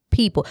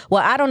people.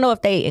 Well, I don't know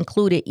if they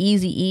included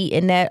Eazy-E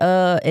in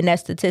that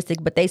statistic,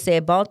 but they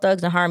said Bone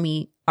Thugs and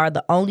Harmony are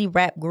the only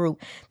rap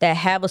group that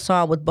have a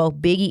song with both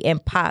Biggie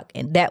and Pac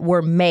and that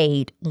were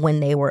made when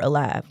they were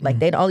alive. Like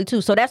they're the only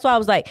 2. So that's why I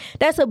was like,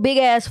 that's a big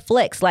ass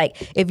flex.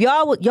 Like if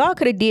y'all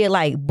could have did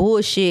like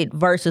bullshit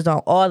verses on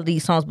all of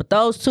these songs, but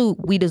those 2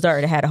 we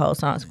deserve to have the whole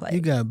songs played. You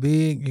got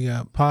Big, you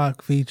got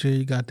Pac feature,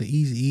 you got the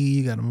Eazy-E,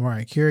 you got the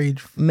Mariah Carey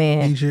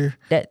feature.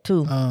 That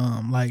too.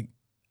 Like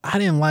I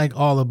didn't like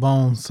all the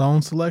Bone's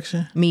song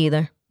selection. Me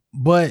either.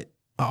 But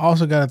I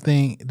also got to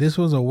think this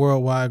was a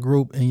worldwide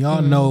group, and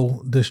y'all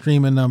know the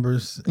streaming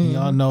numbers, and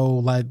y'all know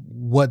like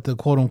what the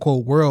quote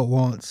unquote world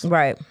wants.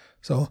 Right.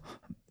 So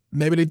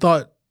maybe they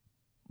thought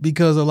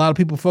because a lot of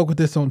people fuck with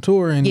this on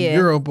tour in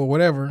Europe or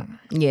whatever.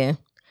 Yeah.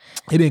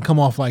 It didn't come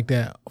off like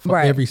that for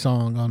every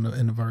song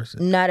in the verses.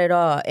 Not at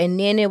all. And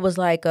then it was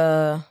like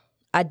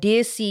I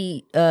did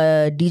see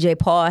DJ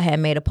Paul had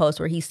made a post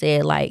where he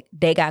said like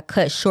they got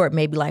cut short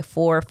maybe like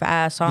 4 or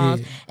 5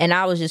 songs. Yeah. And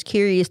I was just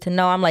curious to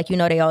know. I'm like,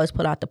 they always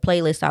put out the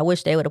playlist. I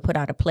wish they would have put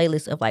out a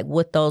playlist of like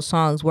what those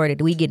songs were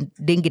that we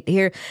didn't get to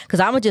hear.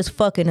 Because I'm going to just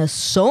fucking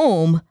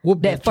assume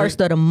that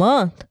first of the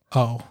month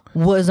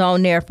was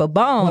on there for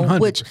Bone.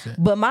 100%.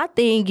 But my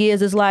thing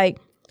is like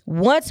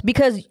once,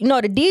 because the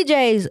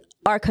DJs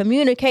are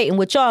communicating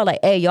with y'all like,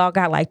 hey, y'all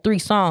got like 3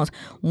 songs.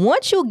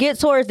 Once you get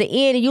towards the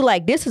end and you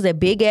like, this is a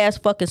big ass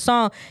fucking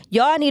song,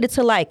 y'all needed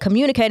to like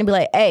communicate and be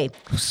like, hey,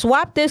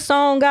 swap this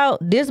song out,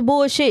 this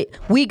bullshit,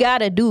 we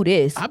gotta do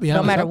this. I'll be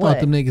honest, no matter what. I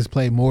thought them niggas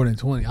played more than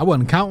 20. I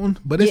wasn't counting,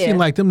 but it seemed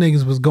like them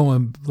niggas was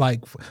going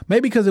like,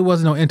 maybe because it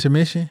wasn't no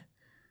intermission.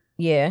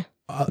 Yeah.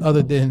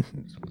 Other than.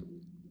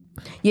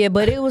 Yeah,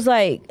 but it was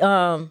like,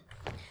 that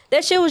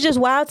shit was just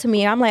wild to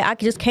me. I'm like, I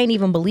just can't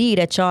even believe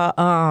that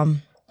y'all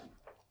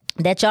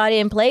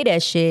didn't play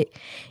that shit.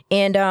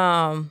 And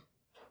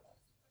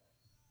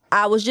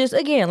I was just,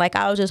 again, like,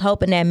 I was just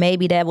hoping that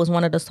maybe that was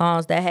one of the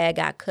songs that had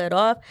got cut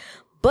off.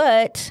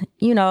 But,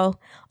 you know,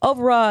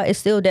 overall, it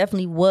still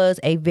definitely was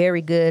a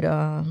very good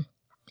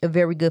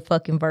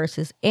fucking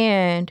verses.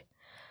 And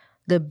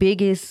the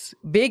biggest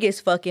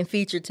fucking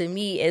feature to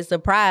me is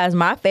surprise,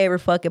 my favorite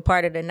fucking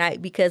part of the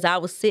night, because I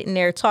was sitting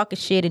there talking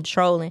shit and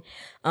trolling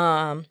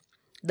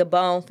the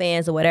Bone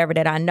fans or whatever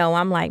that I know.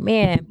 I'm like,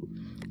 man,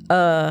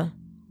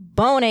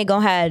 Bone ain't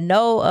gonna have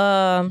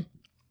no,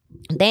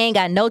 they ain't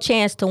got no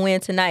chance to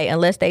win tonight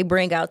unless they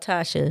bring out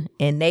Tasha,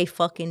 and they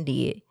fucking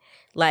did.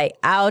 Like,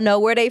 I don't know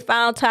where they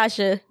found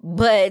Tasha,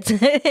 but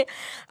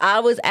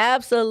I was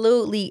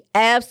absolutely,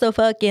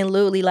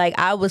 like,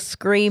 I was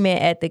screaming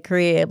at the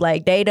crib.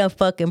 Like, they done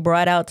fucking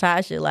brought out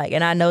Tasha. Like,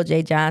 and I know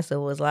Jay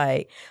Johnson was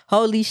like,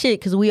 holy shit,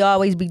 because we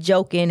always be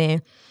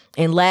joking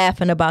and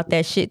laughing about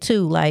that shit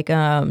too. Like,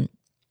 dog,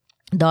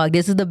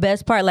 this is the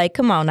best part. Like,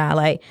 come on now.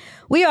 Like,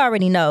 we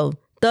already know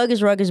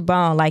Thuggish Ruggish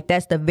Bone. Like,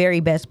 that's the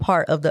very best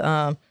part of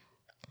the,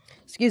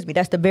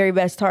 that's the very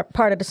best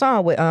part of the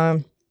song with,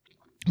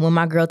 when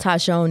my girl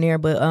Tasha on there.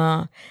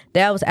 But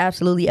that was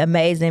absolutely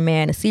amazing,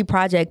 man. To see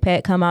Project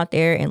Pat come out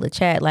there and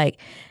LeChat, like,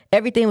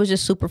 everything was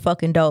just super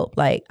fucking dope.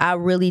 Like, I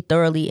really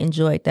thoroughly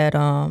enjoyed that.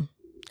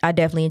 I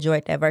definitely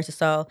enjoyed that versus.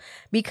 So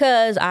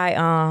because I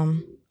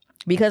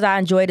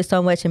enjoyed it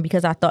so much and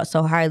because I thought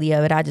so highly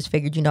of it, I just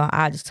figured, you know,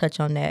 I'll just touch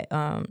on that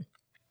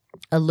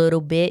a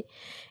little bit.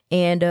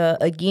 And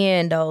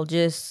again, though,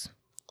 just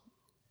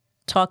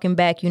talking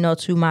back, you know,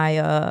 to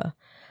my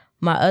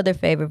my other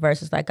favorite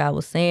verses, like I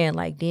was saying,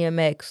 like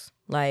DMX,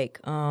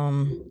 like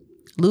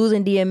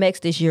losing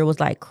DMX this year was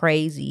like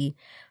crazy.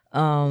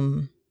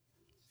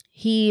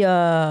 He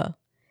had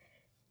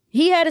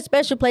a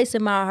special place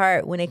in my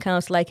heart when it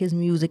comes to like his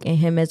music and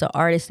him as an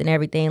artist and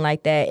everything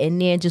like that.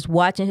 And then just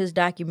watching his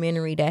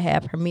documentary that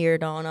had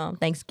premiered on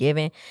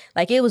Thanksgiving,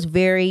 like, it was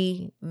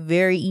very,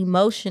 very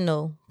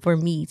emotional for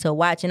me to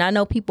watch. And I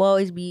know people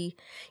always be,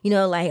 you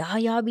know, like, oh,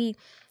 y'all be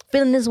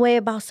feeling this way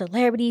about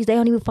celebrities, they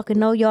don't even fucking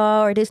know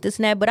y'all, or this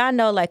and that. But I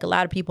know, like, a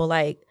lot of people,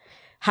 like,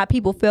 how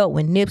people felt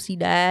when Nipsey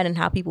died and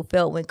how people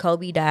felt when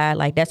Kobe died.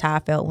 Like, that's how I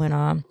felt when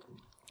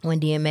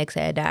DMX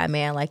had died,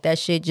 man. Like, that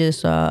shit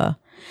just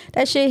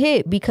that shit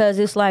hit, because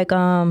it's like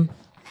the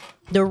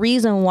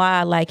reason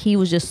why, like, he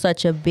was just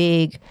such a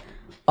big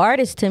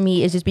artist to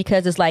me is just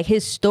because it's like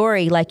his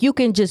story, like, you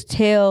can just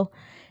tell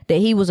that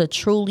he was a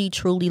truly,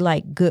 truly,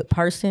 like, good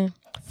person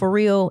for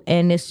real.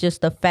 And it's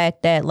just the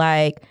fact that,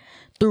 like,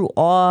 through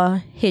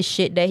all his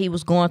shit that he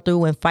was going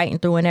through and fighting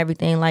through and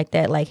everything like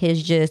that, like,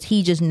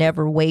 he just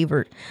never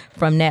wavered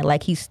from that.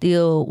 Like, he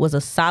still was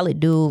a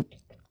solid dude,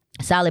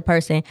 solid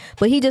person,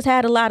 but he just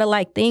had a lot of,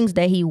 like, things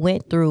that he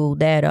went through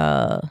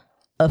that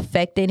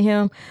affected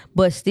him,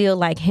 but still,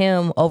 like,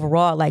 him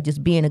overall, like,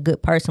 just being a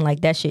good person,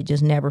 like, that shit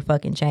just never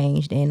fucking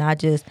changed. And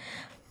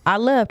I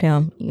loved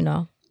him, you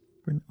know.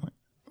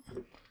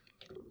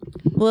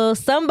 Well,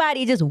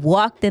 somebody just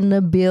walked in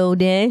the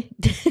building.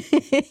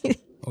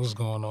 What's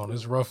going on?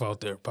 It's rough out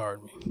there,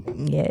 pardon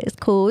me. Yeah, it's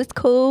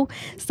cool.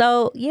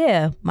 So,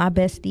 yeah, my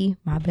bestie,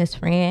 my best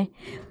friend,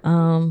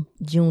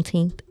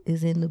 Juneteenth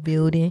is in the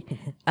building.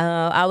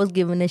 I was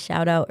giving a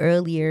shout out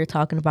earlier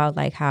talking about,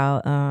 like,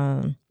 how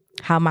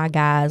my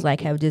guys, like,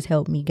 have just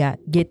helped me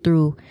get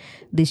through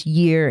this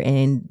year,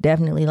 and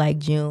definitely, like,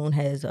 June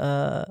has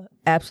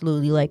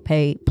absolutely, like,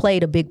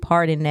 played a big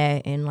part in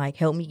that, and, like,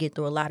 helped me get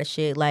through a lot of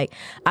shit. Like,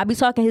 I be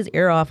talking his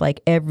ear off,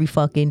 like, every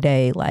fucking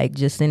day, like,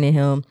 just sending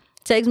him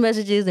text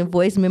messages and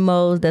voice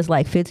memos that's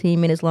like 15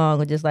 minutes long,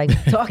 or just like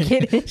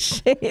talking and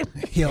shit.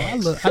 Yo,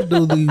 I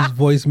do these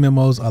voice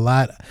memos a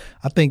lot.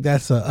 I think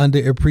that's an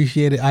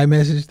underappreciated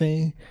iMessage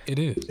thing. It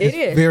is. It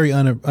is very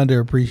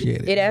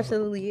underappreciated. It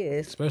absolutely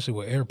is. Especially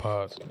with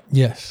AirPods.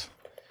 Yes.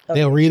 Okay.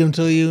 They'll read them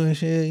to you and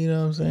shit, you know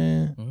what I'm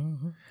saying?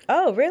 Mm-hmm.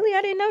 Oh, really?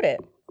 I didn't know that.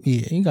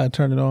 Yeah, you got to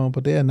turn it on,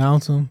 but they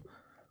announce them.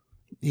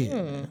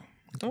 Yeah.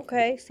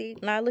 Okay, see,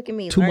 now look at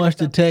me. Too much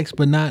to text,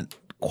 but not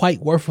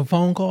quite worth a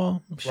phone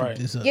call. Right.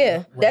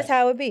 Yeah, that's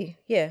how it be.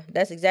 Yeah,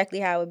 that's exactly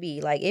how it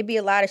be. Like, it'd be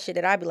a lot of shit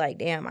that I'd be like,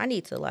 damn, I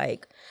need to,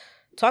 like,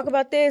 talk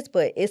about this,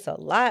 but it's a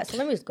lot. So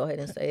let me just go ahead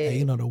and say it. Hey,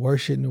 you know the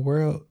worst shit in the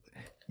world?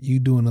 He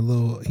doing a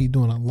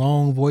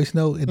long voice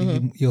note, and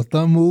then your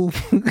thumb move.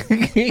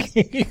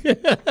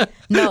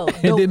 No,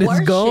 and then it's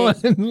gone.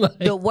 Like,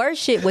 the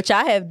worst shit, which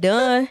I have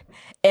done,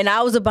 and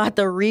I was about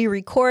to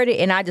re-record it,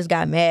 and I just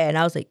got mad, and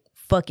I was like,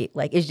 fuck it.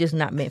 Like, it's just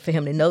not meant for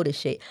him to know this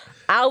shit.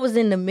 I was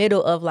in the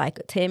middle of, like,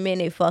 a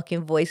 10-minute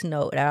fucking voice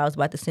note that I was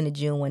about to send to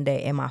June one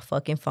day, and my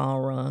fucking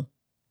phone rung.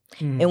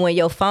 And when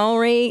your phone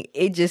ring,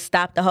 it just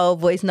stopped the whole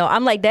voice note.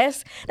 I'm like,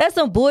 that's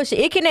some bullshit.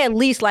 It can at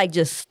least, like,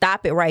 just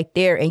stop it right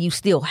there, and you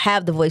still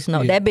have the voice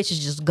note. Yeah. That bitch is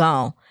just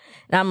gone.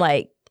 And I'm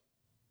like,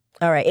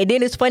 all right. And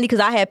then it's funny because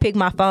I had picked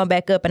my phone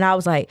back up, and I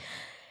was like,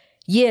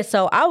 yeah,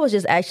 so I was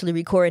just actually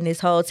recording this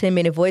whole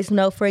 10-minute voice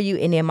note for you,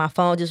 and then my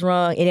phone just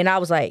rung. And then I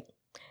was like,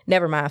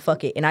 never mind,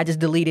 fuck it. And I just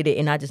deleted it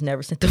and I just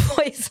never sent the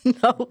voice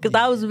note because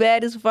I was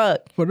mad as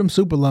fuck. For them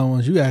super long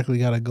ones, you actually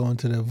got to go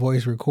into the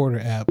voice recorder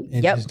app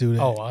and just do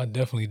that. Oh, I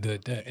definitely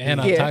did that. And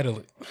I titled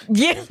it.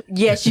 Yeah.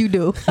 Yes, you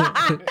do.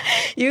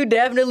 You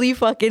definitely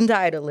fucking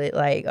title it.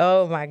 Like,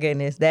 oh my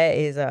goodness. That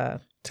is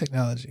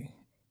Technology.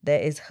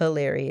 That is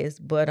hilarious.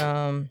 But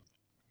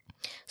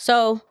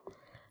so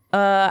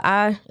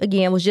I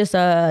again was just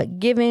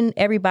giving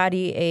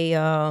everybody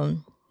a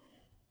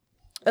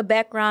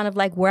background of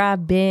like where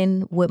I've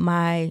been, what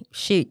my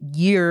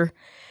year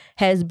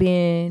has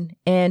been,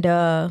 and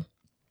a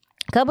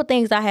couple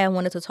things I had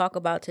wanted to talk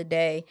about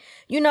today.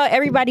 You know,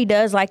 everybody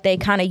does like they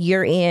kind of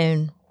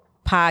year-end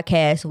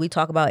podcast, and we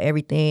talk about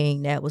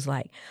everything that was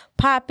like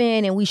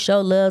popping, and we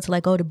show love to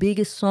like, oh, the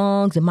biggest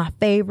songs and my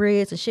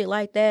favorites and shit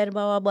like that, and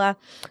blah, blah,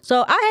 blah.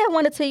 So I had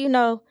wanted to, you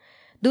know,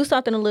 do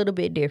something a little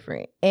bit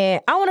different. And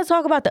I want to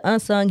talk about the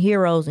unsung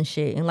heroes and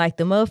shit, and like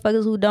the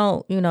motherfuckers who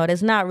don't, you know,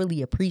 that's not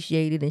really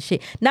appreciated and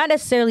shit. Not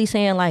necessarily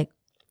saying like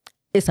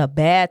it's a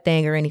bad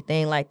thing or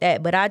anything like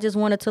that, but I just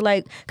wanted to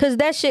like, cause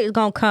that shit is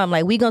gonna come.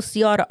 Like we gonna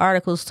see all the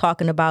articles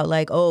talking about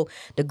like, oh,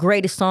 the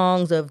greatest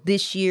songs of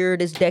this year,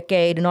 this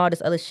decade, and all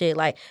this other shit.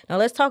 Like, now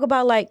let's talk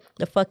about like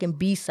the fucking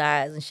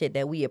B-sides and shit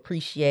that we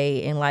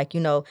appreciate, and like, you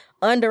know,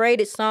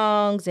 underrated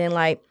songs, and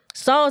like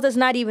songs that's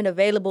not even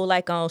available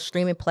like on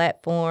streaming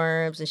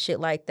platforms and shit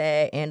like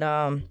that.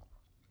 And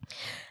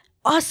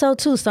also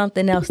too,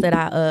 something else that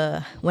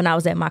I when I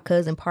was at my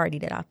cousin party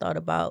that I thought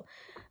about.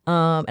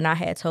 And I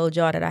had told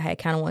y'all that I had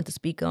kind of wanted to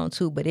speak on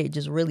too, but it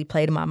just really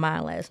played in my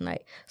mind last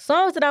night.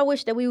 Songs that I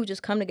wish that we would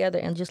just come together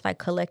and just like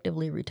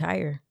collectively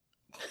retire.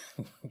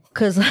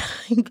 Cause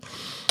like,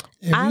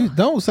 you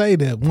don't say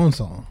that one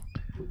song.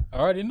 I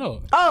already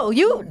know. Oh,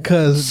 you?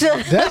 Cause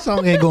that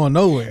song ain't going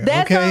nowhere.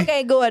 That okay? song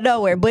ain't going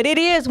nowhere, but it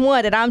is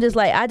one that I'm just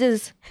like,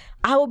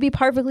 I would be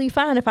perfectly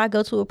fine if I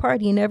go to a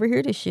party and never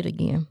hear this shit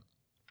again.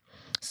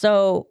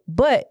 So,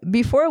 but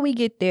before we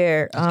get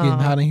there, it's getting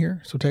hot in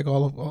here, so take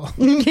all.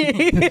 I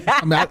mean,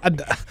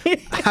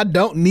 I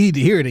don't need to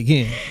hear it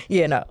again.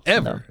 Yeah, no,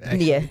 ever. No.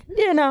 Yeah,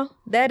 you know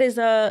that is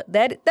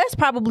that's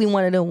probably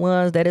one of the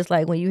ones that is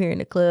like when you hear in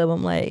the club,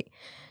 I'm like,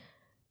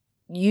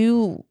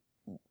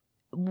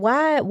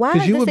 why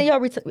is this in your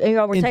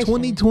rotation? In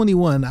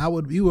 2021,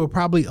 you would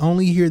probably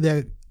only hear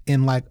that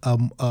in like a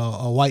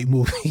white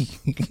movie.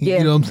 Yeah.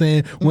 You know what I'm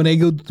saying? When they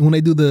do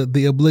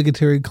the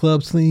obligatory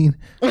club scene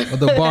or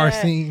the bar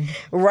scene.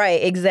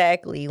 Right,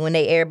 exactly. When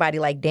everybody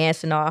like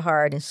dancing all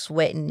hard and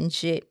sweating and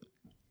shit.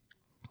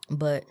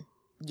 But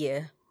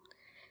yeah.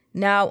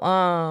 Now,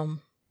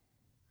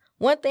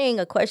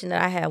 a question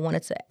that I had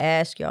wanted to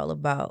ask y'all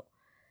about,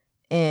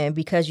 and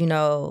because you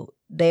know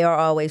they are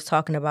always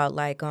talking about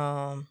like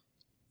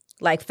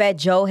Fat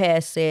Joe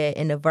has said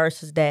in the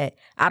verses that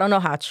I don't know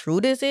how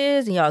true this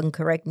is, and y'all can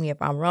correct me if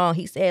I'm wrong.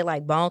 He said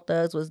like Bone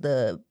Thugs was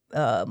the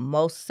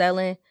most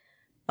selling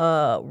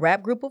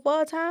rap group of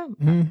all time.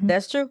 Mm-hmm.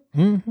 That's true?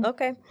 Mm-hmm.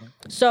 Okay.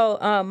 So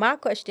my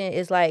question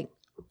is like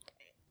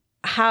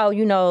how,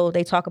 you know,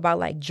 they talk about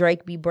like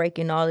Drake be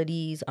breaking all of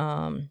these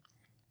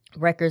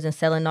records and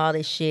selling all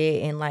this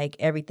shit and like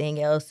everything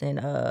else,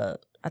 and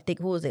I think,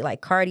 who was it?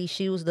 Like Cardi,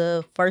 she was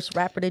the first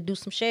rapper to do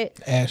some shit.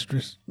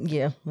 Asterisk.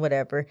 Yeah,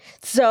 whatever.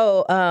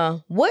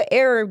 So, what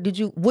era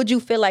would you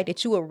feel like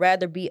that you would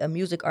rather be a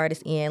music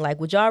artist in? Like,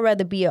 would y'all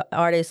rather be an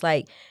artist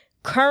like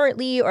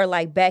currently or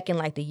like back in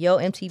like the Yo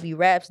MTV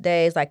Raps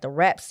days, like the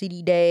Rap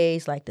City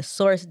days, like the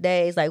Source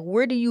days? Like,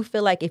 where do you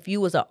feel like if you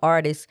was an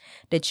artist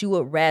that you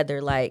would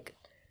rather like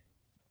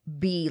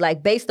be,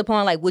 like based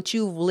upon like what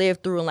you've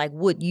lived through and like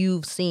what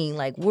you've seen,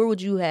 like where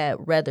would you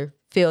rather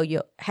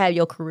have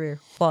your career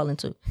fall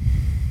into?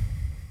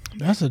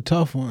 That's a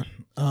tough one.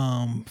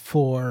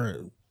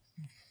 For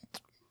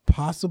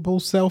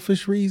possible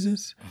selfish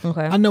reasons.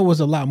 Okay. I know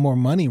it's a lot more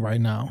money right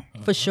now.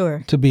 For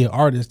sure. To be an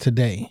artist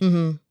today.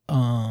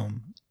 Mm-hmm.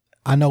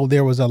 I know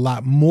there was a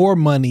lot more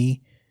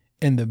money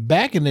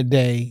back in the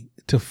day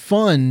to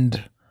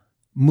fund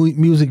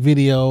music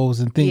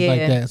videos and things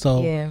like that.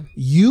 So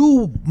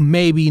you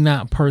maybe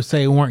not per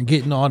se weren't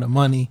getting all the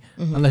money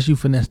unless you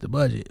finessed the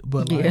budget.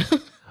 But like,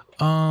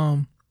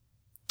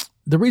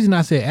 the reason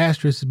I say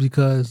asterisk is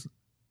because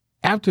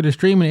after the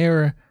streaming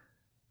era,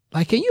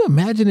 like, can you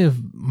imagine if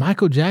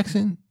Michael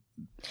Jackson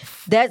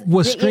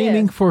was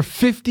streaming for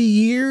 50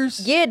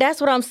 years? Yeah, that's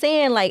what I'm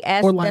saying. Like,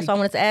 that's why I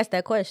wanted to ask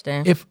that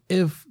question.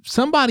 If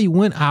somebody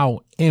went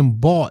out and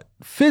bought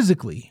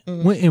physically,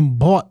 went and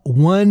bought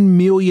 1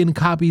 million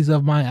copies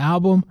of my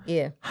album,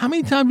 how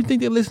many times do you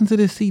think they listen to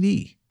this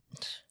CD?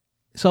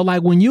 So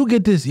like when you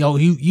get this,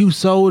 you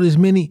sold as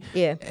many,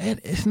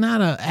 it's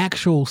not an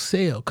actual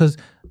sale, because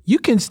you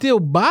can still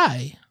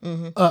buy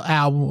an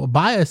album or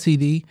buy a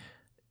CD.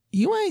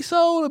 You ain't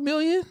sold 1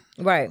 million.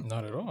 Right.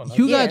 Not at all.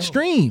 You got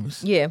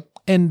streams. Yeah.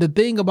 And the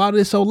thing about it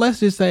is, so let's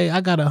just say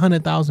I got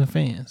 100,000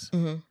 fans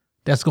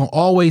that's going to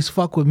always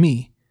fuck with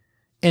me.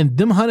 And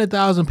them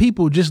 100,000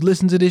 people just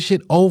listen to this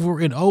shit over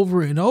and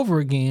over and over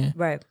again.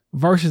 Right.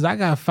 Versus I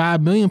got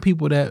 5 million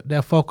people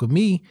that fuck with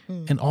me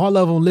and all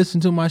of them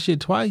listen to my shit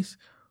twice.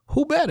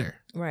 Who better?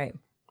 Right.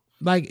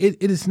 like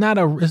it is not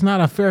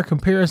a fair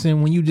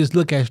comparison when you just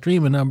look at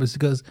streaming numbers,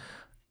 because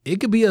it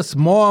could be a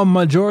small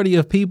majority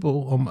of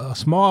people, a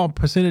small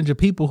percentage of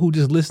people who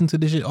just listen to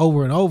this shit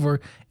over and over,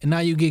 and now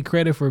you get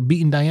credit for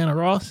beating Diana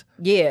Ross.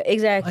 Yeah,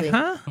 exactly.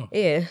 Like, huh?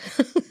 Yeah.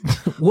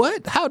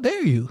 What? How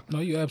dare you? No,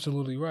 you're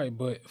absolutely right.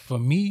 But for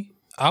me,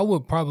 I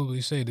would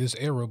probably say this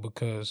era,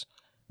 because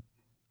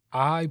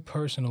I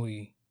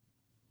personally,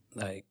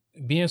 like,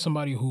 being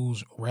somebody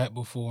who's rapped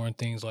before and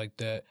things like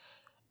that,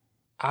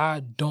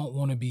 I don't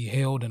want to be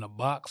held in a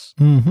box.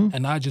 Mm-hmm.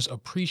 And I just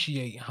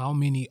appreciate how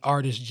many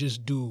artists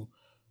just do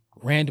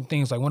random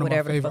things. Like, one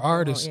Whatever of my the favorite fuck they want,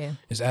 artists yeah.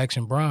 is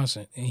Action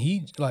Bronson. And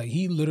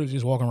he literally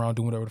just walking around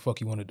doing whatever the fuck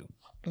he want to do.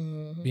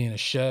 Mm-hmm. Being a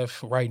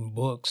chef, writing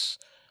books.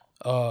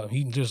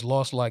 He just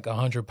lost like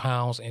 100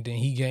 pounds, and then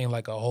he gained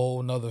like a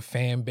whole nother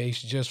fan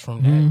base just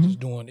from that, just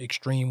doing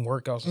extreme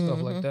workouts and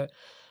stuff like that.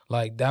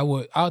 Like,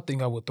 I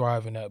think I would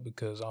thrive in that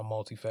because I'm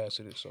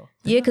multifaceted. So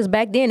Yeah, because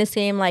back then it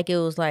seemed like it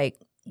was like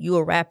you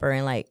a rapper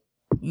and like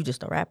you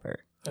just a rapper.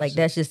 Like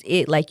that's just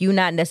it. Like you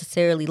not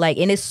necessarily like,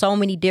 and it's so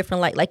many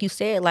different like you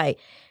said, like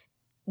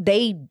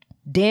they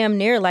damn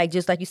near like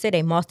just like you said,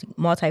 they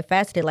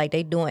multifaceted. Like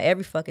they doing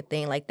every fucking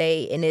thing. Like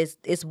and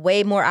it's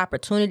way more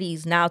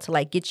opportunities now to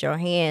like get your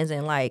hands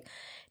in like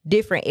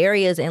different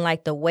areas, and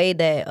like the way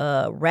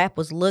that rap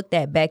was looked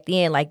at back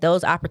then, like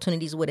those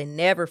opportunities would have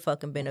never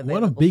fucking been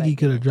available. What if Biggie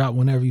could have dropped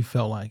whenever you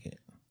felt like it?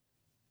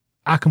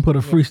 I can put a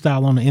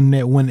freestyle on the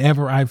internet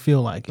whenever I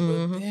feel like it.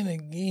 But then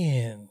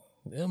again,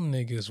 them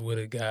niggas would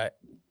have got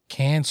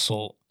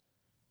canceled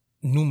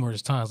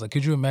numerous times. Like,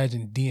 could you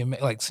imagine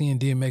DMX, like seeing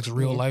DMX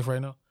real life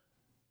right now?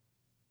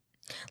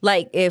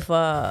 Like if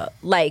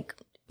like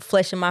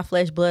Flesh of My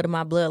Flesh, Blood of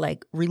My Blood,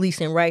 like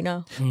releasing right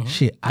now.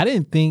 Shit, I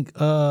didn't think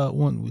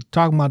when we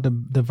talking about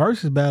the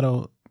versus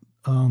battle,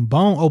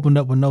 Bone opened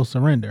up with No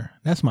Surrender.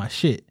 That's my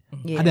shit.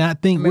 Yeah. I did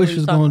not think Remember Wish you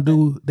was talking gonna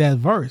do that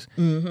verse.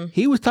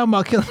 He was talking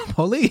about killing the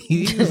police.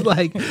 He was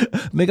like,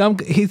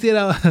 nigga, he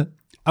said,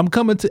 I'm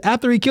coming to,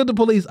 after he killed the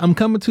police, I'm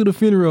coming to the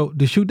funeral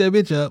to shoot that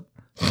bitch up.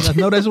 And I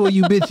know that's where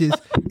you bitches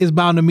is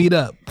bound to meet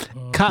up.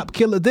 Cop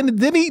killer. Then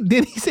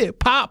he said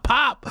pop,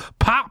 pop,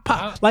 pop,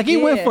 pop. Like he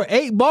went for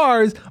 8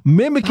 bars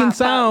mimicking Pop, pop,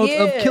 sounds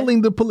of yeah.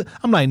 killing the police.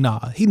 I'm like,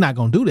 nah, he's not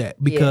gonna do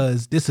that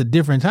because this a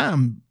different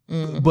time.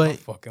 But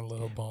Fucking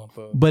little bump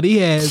up. but he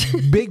has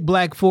big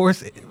black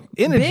force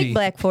energy. Big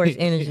Black Force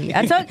energy.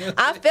 I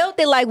felt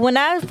it like when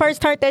I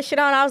first turned that shit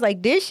on, I was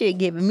like, this shit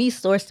giving me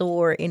Source of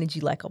War energy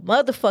like a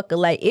motherfucker.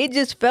 Like it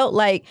just felt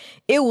like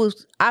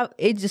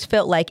it just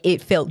felt like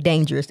it felt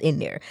dangerous in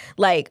there.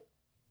 Like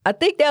I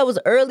think that was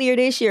earlier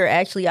this year,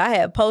 actually. I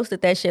had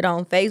posted that shit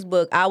on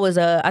Facebook.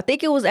 I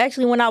think it was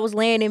actually when I was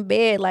laying in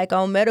bed, like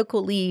on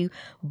medical leave,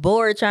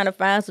 bored trying to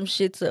find some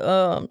shit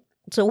to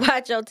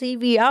watch on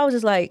TV. I was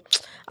just like,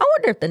 I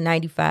wonder if the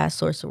 95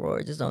 Source of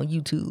Roars is on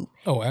YouTube.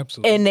 Oh,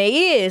 absolutely. And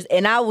they is.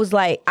 And I was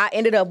like, I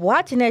ended up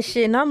watching that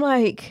shit and I'm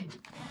like,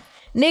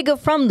 nigga,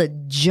 from the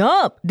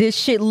jump, this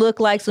shit looked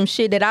like some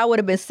shit that I would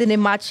have been sitting in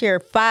my chair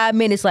 5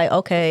 minutes like,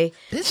 okay.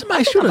 Did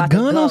somebody shoot a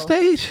gun on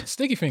stage?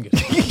 Sticky fingers.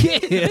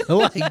 Yeah,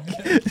 like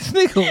this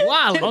nigga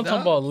wild. I'm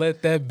talking about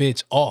let that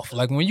bitch off.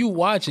 Like when you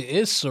watch it,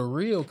 it's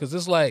surreal because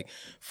it's like,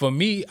 for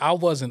me, I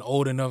wasn't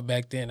old enough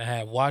back then to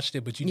have watched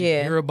it, but you just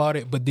hear about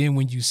it. But then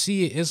when you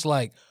see it, it's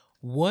like,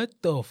 what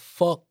the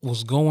fuck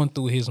was going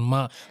through his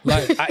mind?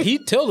 Like he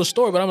tell the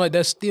story, but I'm like,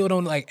 that still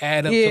don't like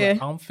add up to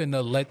like, I'm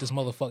finna let this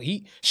motherfucker.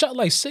 He shot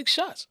like 6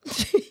 shots.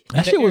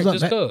 That shit was on.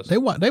 just cause.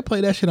 They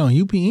play that shit on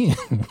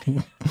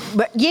UPN.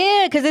 But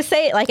yeah, because it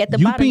say like at the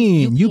bottom.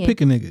 UPN, you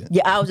pick a nigga.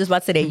 Yeah, I was just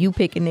about to say that. You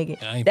pick a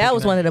nigga. I ain't That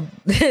was picking one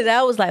of the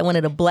that was like one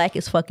of the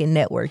blackest fucking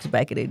networks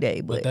back in the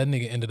day. But But that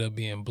nigga ended up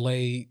being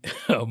Blade,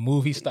 a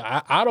movie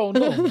star. I don't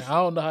know, man. I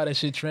don't know how that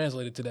shit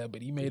translated to that,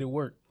 but he made it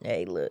work.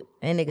 hey, look,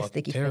 that nigga Fucking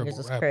Sticky terrible Fingers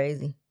is rapper.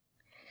 crazy.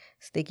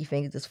 Sticky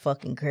Fingers is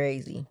fucking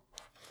crazy.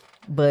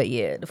 But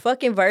yeah, the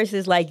fucking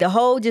verses, like the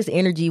whole just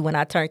energy when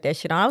I turned that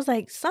shit on, I was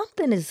like,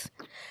 something is.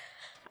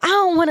 I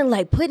don't want to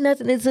like put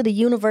nothing into the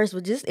universe,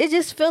 but it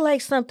just feel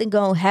like something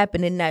gonna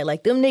happen tonight.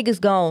 Like them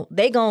niggas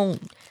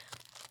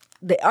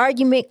the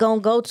argument gonna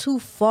go too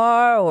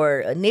far, or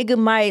a nigga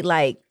might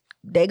like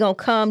they gonna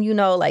come,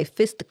 like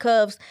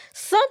fisticuffs.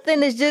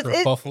 Something is just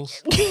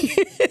Kerfuffles.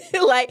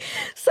 like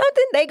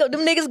something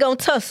them niggas gonna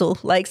tussle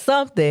like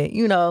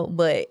something,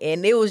 But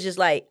and it was just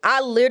like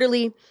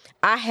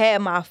I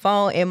had my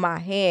phone in my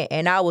hand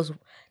and I was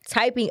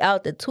typing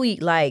out the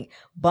tweet like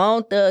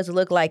Bone Thugs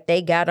look like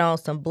they got on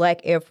some black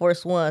Air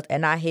Force Ones,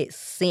 and I hit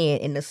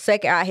send. And the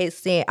second I hit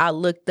send, I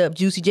looked up.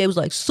 Juicy J was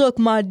like, "Suck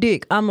my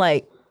dick." I'm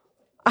like,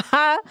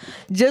 I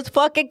just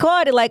fucking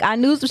caught it. Like I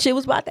knew some shit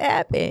was about to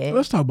happen.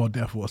 Let's talk about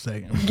that for a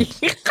second.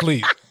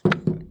 Please.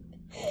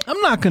 I'm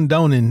not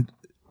condoning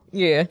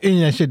Yeah.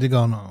 any of that shit that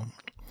going on,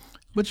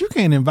 but you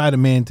can't invite a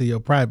man to your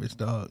privates,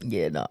 dog.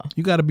 Yeah, no.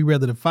 You got to be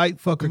ready to fight,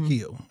 fuck, or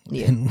kill.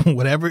 Yeah. And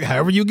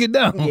however you get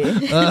down.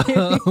 Yeah.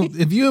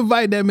 If you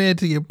invite that man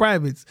to your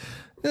privates,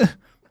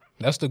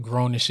 That's the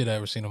grownest shit I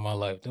ever seen in my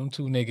life. Them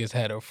two niggas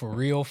had a for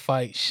real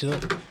fight,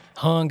 shook,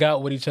 hung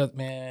out with each other,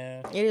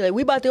 man. Yeah, like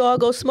we about to all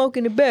go smoke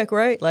in the back,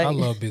 right? Like I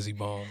love Bizzy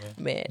Bone, man.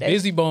 Man,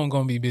 Bizzy Bone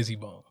gonna be Bizzy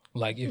Bone.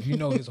 Like if you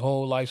know his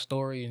whole life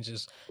story and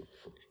just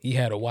he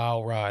had a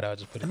wild ride, I'll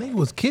just put it. I think he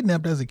was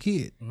kidnapped as a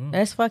kid.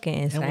 That's fucking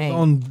And insane. was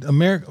on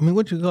America. I mean,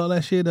 what you call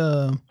that shit?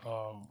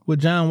 With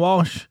John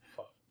Walsh.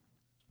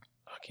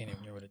 I can't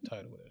even remember the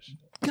title of that shit.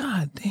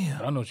 God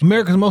damn. I know what you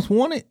America's Most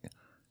Wanted.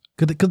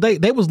 Cause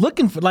they was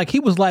looking for, like, he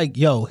was like,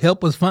 yo,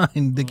 help us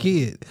find the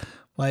kid.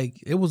 Like,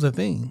 it was a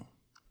thing.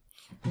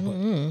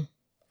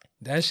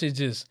 That shit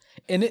just,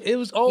 and it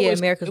was always,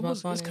 America's it was,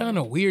 Most Wanted. it's kind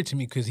of weird to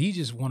me because he's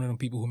just one of them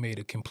people who made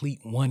a complete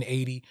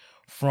 180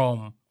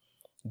 from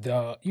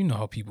the, you know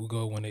how people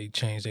go when they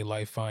change their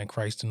life, find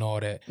Christ and all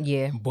that.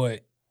 Yeah.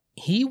 But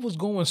he was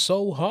going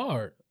so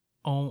hard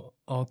on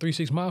 3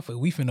 6 Mafia.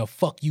 We finna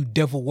fuck you,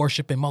 devil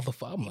worshiping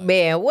motherfucker. I'm like,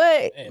 Man,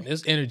 what? man,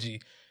 this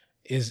energy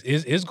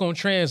is gonna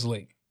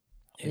translate.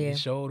 And Yeah. it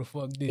sure the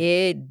fuck did.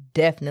 It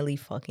definitely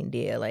fucking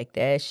did. Like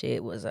that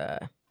shit was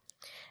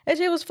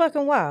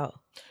fucking wild.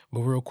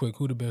 But real quick,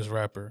 who the best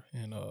rapper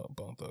in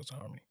Bone Thugs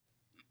Harmony?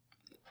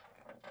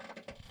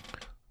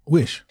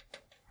 Wish.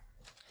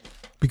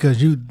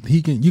 Because you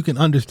can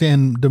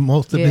understand the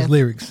most of his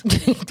lyrics.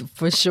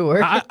 For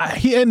sure.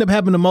 He ended up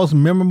having the most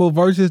memorable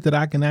verses that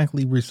I can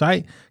actually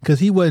recite because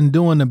he wasn't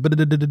doing the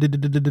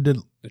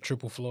The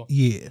triple flow.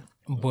 yeah.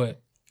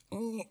 But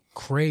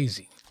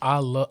crazy. I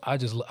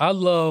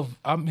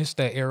miss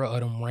that era of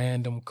them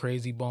random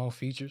Crazy Bone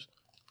features.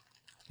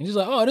 And just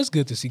like, oh, that's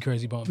good to see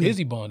Crazy Bone.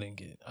 Bizzy Bone didn't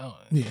get it.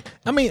 Yeah.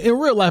 I mean, in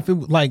real life, it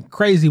was like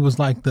Crazy was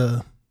like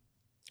the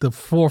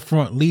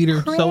forefront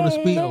leader, so to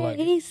speak.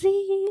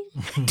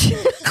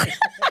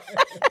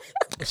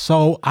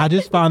 So I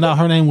just found out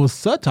her name was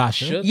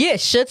Satasha. Yeah,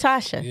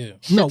 Shatasha.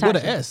 Yeah. No, with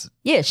an S.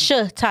 Yeah,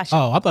 Shatasha.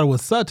 Oh, I thought it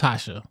was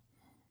Satasha.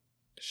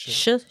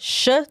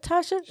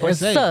 Shatasha? Or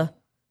S-A. Sa?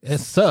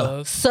 It's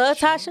Sa.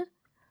 Satasha?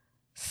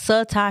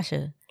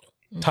 Satasha.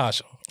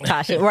 Tasha.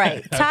 Tasha,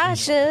 right.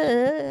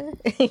 Tasha.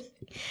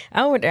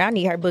 I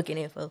need her booking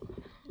info.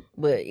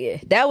 But yeah,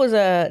 that was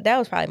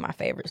probably my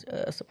favorite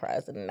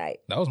surprise of the night.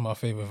 That was my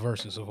favorite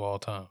verses of all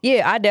time.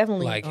 Yeah, I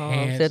definitely Like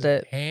said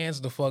that.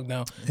 hands the fuck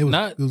down. It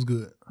was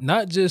good.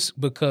 Not just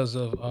because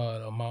of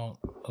the amount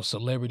of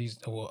celebrities,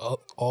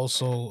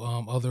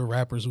 also other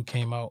rappers who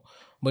came out,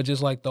 but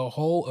just like the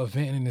whole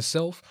event in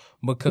itself.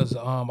 Because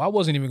I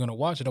wasn't even gonna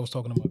watch it. I was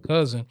talking to my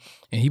cousin,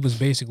 and he was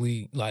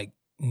basically like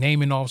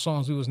naming off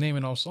songs. We was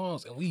naming off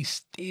songs, and we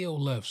still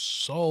left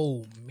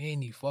so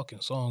many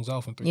fucking songs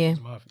out from 3 Yeah.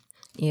 6 Mafia.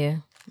 Yeah,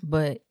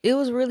 but it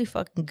was really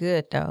fucking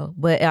good though.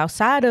 But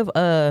outside of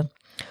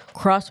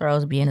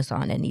Crossroads being a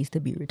song that needs to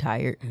be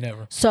retired.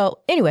 Never. So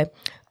anyway,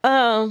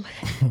 the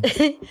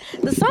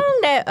song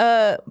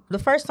that the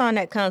first song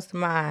that comes to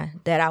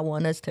mind that I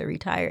want us to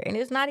retire, and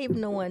it's not even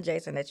the one,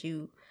 Jason, that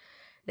you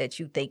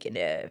thinking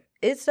of.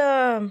 It's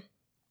I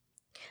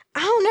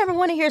don't ever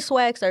want to hear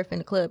Swag Surf in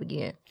the club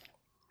again.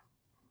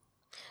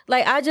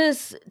 Like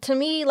to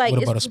me, like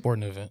What about a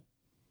sporting event?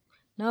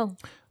 No.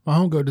 My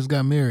homegirl just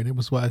got married. It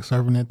was Swag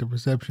Surfing at the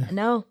reception.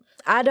 No,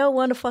 I don't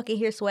want to fucking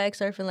hear Swag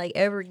Surfing like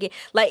ever again.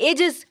 Like it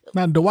just.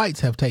 Now the Whites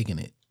have taken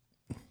it.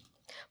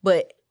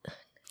 But.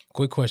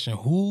 Quick question: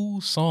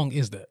 whose song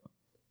is that?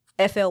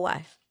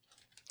 FLY.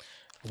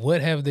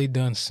 What have they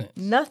done since?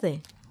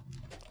 Nothing.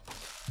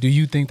 Do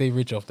you think they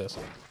rich off that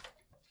song?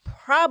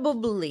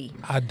 Probably.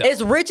 I don't.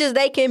 As rich as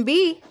they can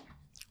be.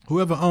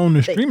 Whoever owned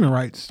the streaming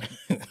rights,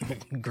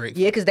 Great.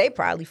 Yeah, because they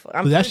probably.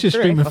 that's just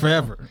streaming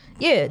forever.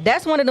 Yeah,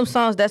 that's one of them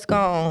songs that's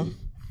gone.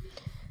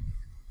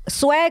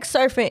 Swag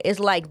Surfing is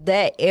like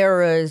that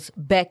era's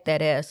back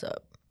that ass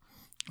up.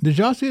 Did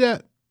y'all see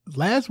that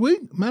last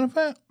week? Matter of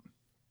fact,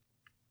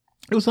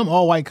 it was some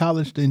all-white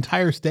college. The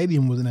entire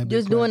stadium was in that.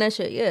 Just doing that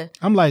shit, yeah.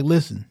 I'm like,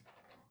 listen,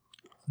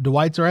 the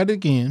Whites are at it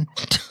again.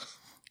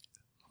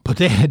 But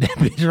they had that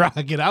bitch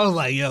rocking. I was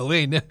like, yo,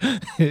 wait.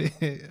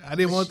 I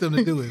didn't want them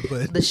to do it,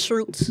 but The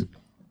Shroots.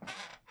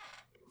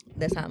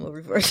 That's how I'm going to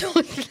reverse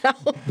it now.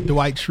 the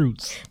White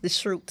Shroots. The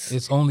Shroots.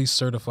 It's only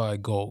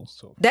certified gold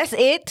That's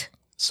it?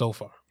 so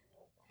far.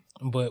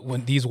 But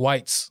when these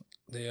whites,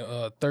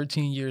 they're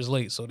 13 years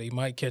late, so they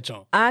might catch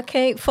on. I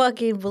can't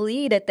fucking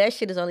believe that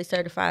shit is only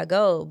certified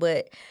gold.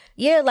 But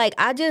yeah, like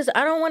I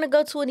don't want to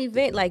go to an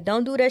event. Like,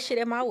 don't do that shit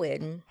at my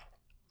wedding.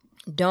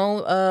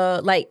 Don't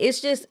like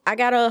it's just I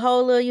got a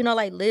whole little,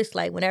 like list.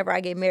 Like whenever I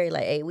get married,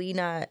 like, hey, we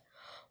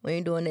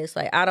ain't doing this.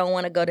 Like I don't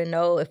want to go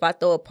to if I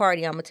throw a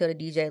party, I'm gonna tell the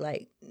DJ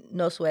like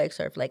no Swag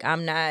Surf. Like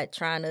I'm not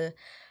trying to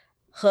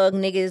hug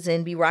niggas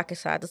and be rocking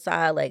side to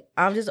side. Like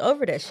I'm just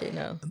over that shit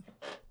now.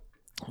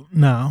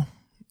 Now,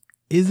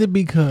 is it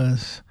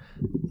because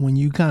when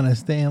you kind of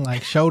stand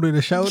like shoulder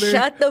to shoulder?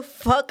 Shut the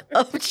fuck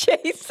up,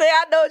 Jason.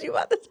 I know what you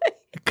about to say.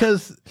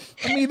 Because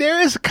I mean, there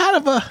is kind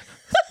of a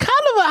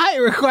height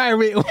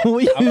requirement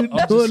when you I'm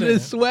doing just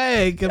this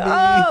swag. I mean,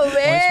 Oh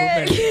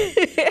man.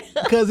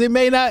 because it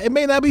may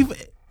not be.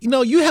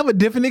 you have a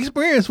different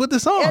experience with the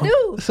song. I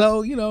do.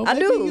 So, I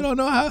do. You don't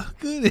know how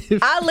good it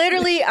is. I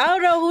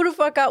don't know who the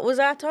fuck was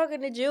I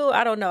talking to June?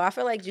 I don't know. I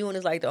feel like June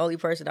is like the only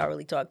person I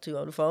really talk to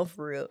on the phone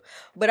for real.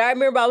 But I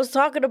remember I was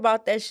talking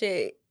about that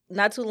shit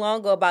not too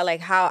long ago about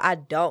like how I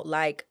don't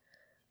like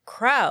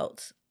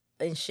crowds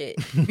and shit.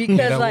 Because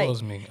that like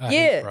was me. I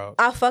hate crowds.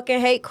 I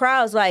fucking hate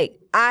crowds. Like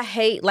I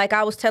hate, like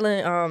I was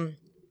telling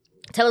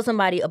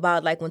somebody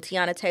about like when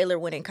Tiana Taylor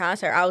went in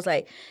concert, I was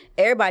like,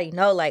 everybody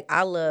know like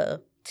I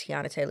love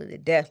Tiana Taylor to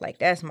death. Like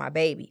that's my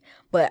baby.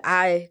 But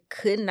I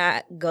could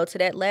not go to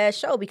that last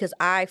show because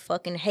I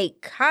fucking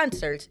hate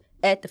concerts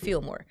at the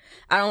Fillmore.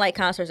 I don't like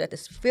concerts at the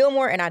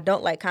Fillmore, and I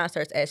don't like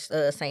concerts at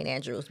St.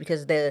 Andrews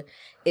because there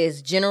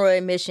is general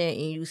admission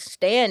and you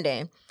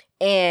standing,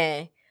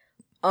 and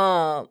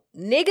niggas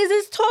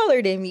is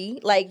taller than me.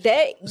 Like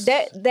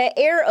that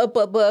air up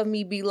above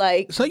me be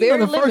like so very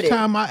the limited. first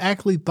time I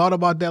actually thought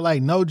about that,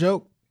 like no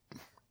joke,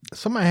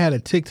 somebody had a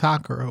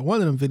TikTok or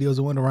one of them videos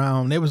that went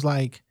around. They was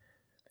like,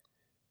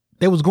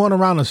 they was going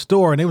around a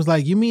store and they was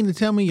like, you mean to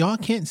tell me y'all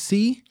can't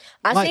see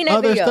I seen that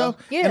other video. stuff?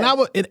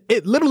 Yeah. And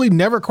it literally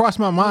never crossed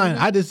my mind.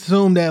 I just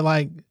assumed that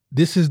like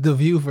this is the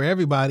view for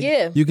everybody.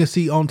 Yeah. You can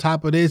see on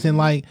top of this and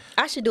like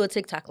I should do a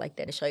TikTok like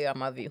that to show y'all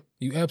my view.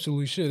 You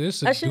absolutely should.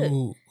 This is a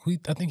dude.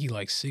 I think he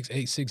like 6'8",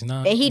 6'9".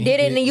 And he did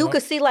it, and you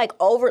could see like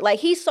over, like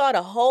he saw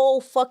the whole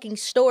fucking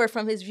store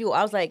from his view.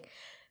 I was like,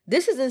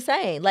 this is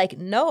insane. Like,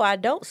 no, I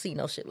don't see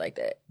no shit like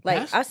that.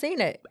 Like, I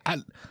seen it.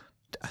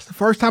 that's the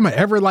first time I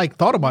ever like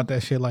thought about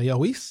that shit. Like, yo,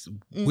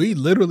 we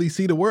literally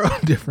see the world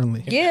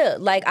differently. Yeah,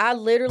 like I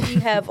literally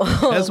have.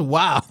 That's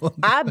wild.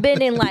 I've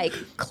been in like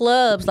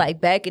clubs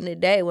like back in the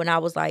day when I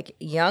was like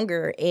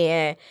younger,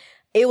 and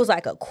it was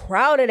like a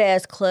crowded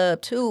ass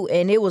club too,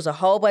 and it was a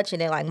whole bunch.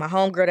 And then like my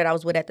homegirl that I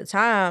was with at the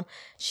time,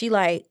 she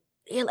like,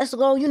 yeah, let's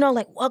go,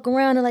 like walk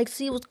around and like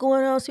see what's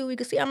going on, see what we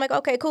can see. I'm like,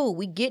 okay, cool.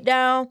 We get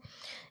down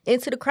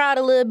into the crowd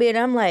a little bit,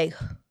 and I'm like,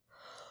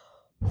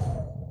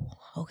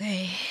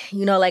 okay,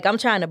 like I'm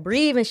trying to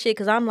breathe and shit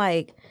because I'm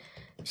like,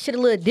 shit a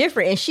little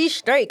different. And she's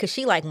straight because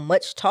she like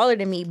much taller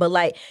than me, but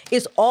like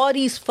it's all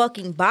these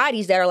fucking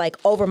bodies that are like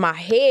over my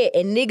head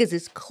and niggas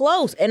is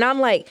close. And I'm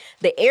like,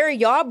 the air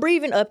y'all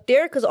breathing up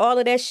there, because all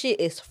of that shit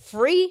is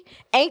free,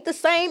 ain't the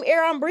same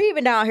air I'm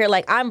breathing down here.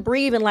 Like I'm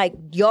breathing like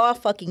y'all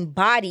fucking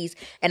bodies,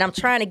 and I'm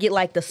trying to get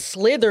like the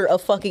slither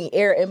of fucking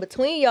air in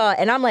between y'all.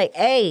 And I'm like,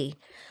 hey,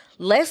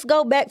 let's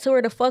go back to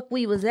where the fuck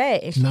we was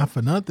at. And Not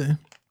for nothing.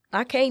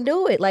 I can't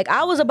do it. Like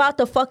I was about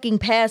to fucking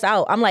pass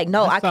out. I'm like,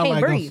 no, I can't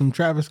like breathe. On some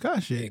Travis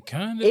Scott shit. It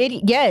kind of.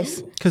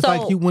 Yes. Because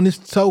like when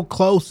it's so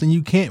close and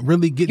you can't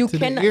really get to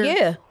the ear.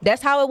 Yeah,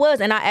 that's how it was.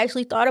 And I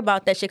actually thought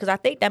about that shit because I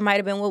think that might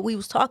have been what we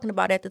was talking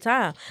about at the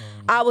time.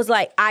 I was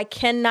like, I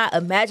cannot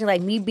imagine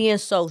like me being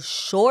so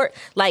short.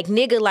 Like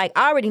nigga, like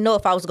I already know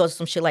if I was to go to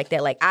some shit like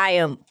that, like I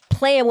am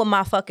playing with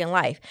my fucking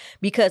life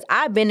because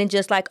I've been in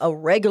just like a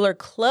regular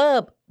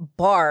club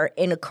bar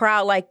in a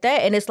crowd like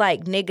that, and it's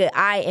like, nigga,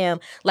 I am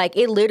like,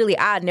 it literally,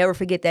 I'll never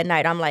forget that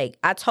night. I'm like,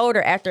 I told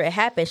her after it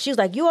happened, she was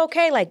like, you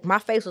okay? Like my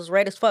face was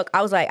red as fuck.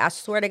 I was like, I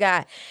swear to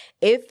God,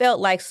 it felt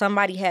like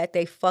somebody had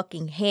their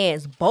fucking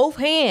hands, both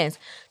hands,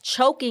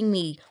 choking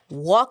me,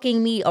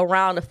 walking me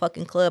around the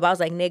fucking club. I was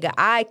like, nigga,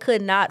 I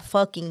could not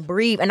fucking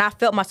breathe. And I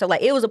felt myself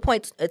like, it was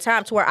a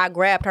time to where I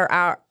grabbed her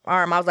arm.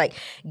 I was like,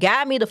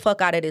 guide me the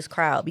fuck out of this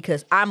crowd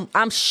because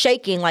I'm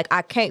shaking like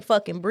I can't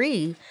fucking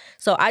breathe.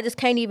 So I just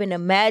can't even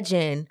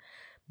imagine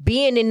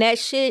being in that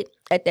shit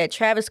at that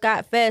Travis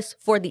Scott fest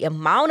for the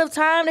amount of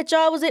time that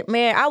y'all was in.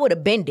 Man, I would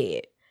have been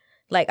dead.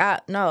 Like,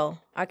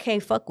 I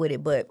can't fuck with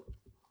it, but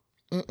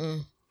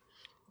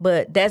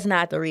But that's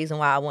not the reason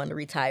why I want to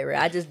retire.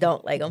 I just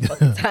don't like, I'm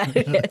fucking tired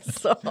of that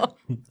song.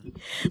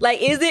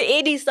 Like, is there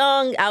any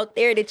song out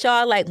there that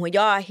y'all like, when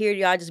y'all hear,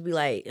 y'all just be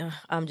like,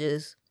 I'm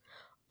just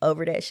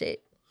over that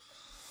shit?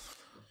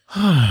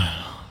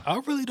 I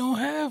really don't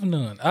have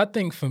none. I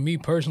think for me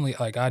personally,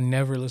 like I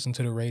never listen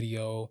to the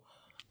radio.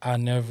 I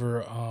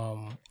never,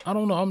 I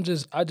don't know.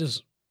 I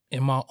just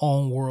in my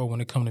own world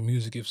when it comes to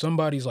music. If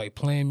somebody's like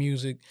playing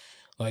music,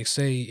 like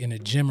say in a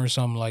gym or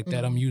something like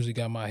that, I'm usually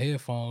got my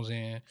headphones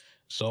in.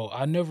 So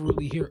I never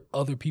really hear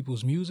other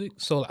people's music.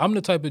 So I'm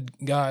the type of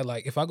guy,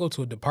 like if I go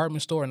to a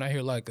department store and I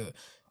hear like a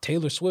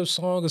Taylor Swift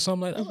song or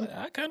something like that, I'm like,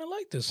 I kind of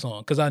like this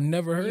song because I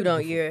never heard it. You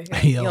don't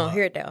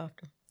hear it that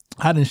often.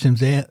 I done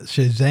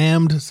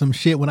Shazammed some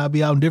shit when I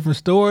be out in different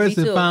stores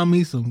and found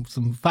me some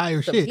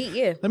fire shit. Heat,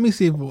 yeah. Let me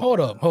see if... Hold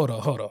up.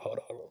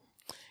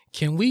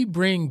 Can we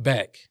bring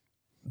back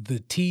the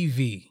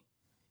TV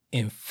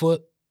in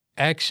foot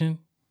action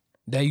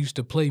that used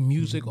to play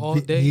music all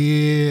day?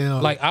 Yeah.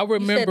 Like I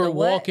remember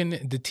walking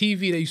the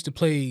TV that used to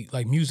play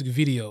like music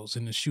videos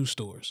in the shoe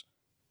stores.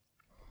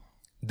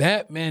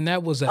 That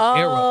was an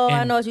era. Oh,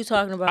 I know what you're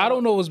talking about. I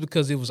don't know if it's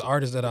because it was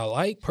artists that I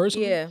like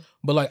personally. Yeah.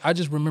 But like I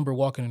just remember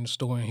walking in the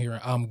store and hearing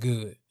 "I'm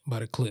Good" by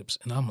the Clips,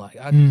 and I'm like,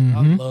 I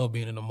love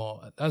being in the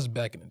mall. That's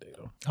back in the day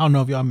though. I don't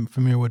know if y'all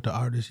familiar with the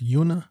artist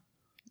Yuna.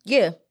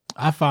 Yeah.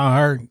 I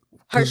found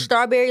her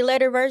Strawberry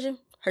Letter version.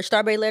 Her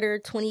Strawberry Letter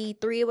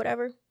 23 or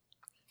whatever.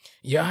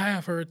 Yeah, I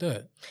have heard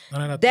that.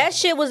 That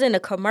shit was in a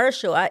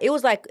commercial. It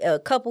was like a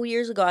couple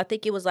years ago. I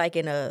think it was like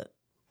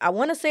I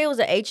want to say it was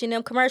an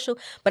H&M commercial,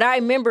 but I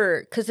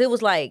remember because it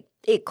was like,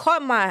 it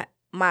caught my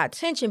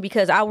attention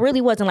because I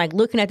really wasn't like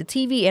looking at the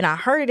TV and I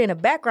heard it in the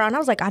background. I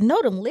was like, I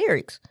know them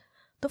lyrics.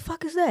 The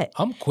fuck is that?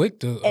 I'm quick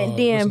to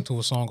listen to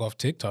a song off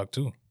TikTok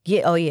too.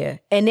 Yeah, oh yeah.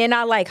 And then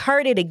I like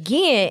heard it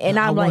again and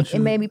I'm like, it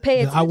made me pay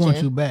attention. I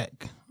Want You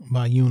Back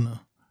by Yuna.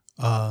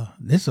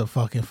 This is a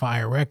fucking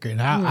fire record.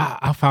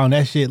 I found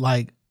that shit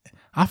like,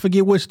 I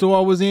forget which store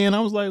I was in. I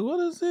was like, what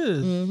is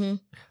this? Mm-hmm.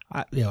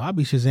 I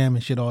be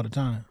Shazamming shit all the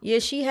time. Yeah,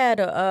 she had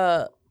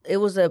it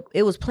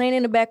was playing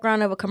in the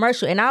background of a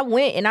commercial, and I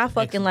went and I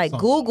fucking like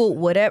Googled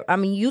whatever,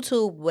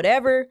 YouTube,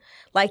 whatever,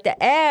 like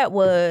the ad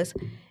was,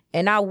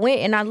 and I went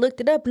and I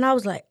looked it up, and I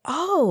was like,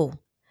 oh,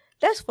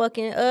 that's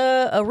fucking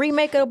a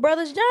remake of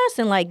Brothers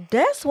Johnson. Like,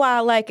 that's why I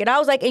like it. I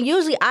was like, and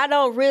usually I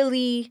don't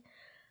really.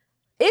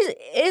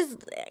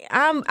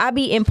 I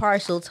be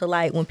impartial to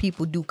like when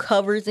people do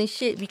covers and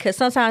shit because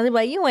sometimes they're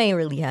like, you ain't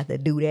really have to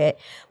do that.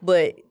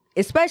 But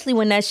especially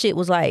when that shit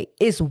was like,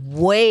 it's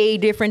way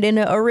different than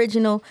the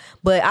original.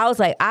 But I was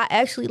like, I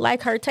actually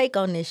like her take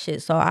on this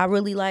shit. So I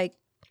really I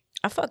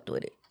fucked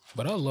with it.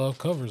 But I love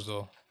covers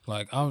though.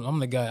 Like I'm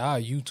the guy,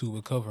 I YouTube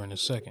a cover in a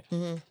second.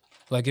 Mm-hmm.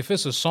 Like if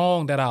it's a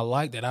song that I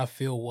like that I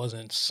feel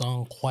wasn't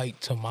sung quite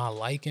to my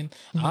liking,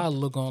 I'll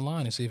look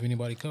online and see if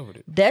anybody covered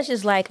it. That's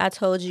just like I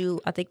told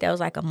you, I think that was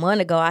like a month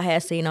ago, I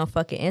had seen on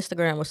fucking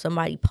Instagram where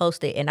somebody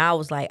posted and I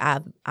was like,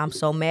 I'm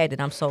so mad that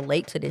I'm so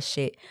late to this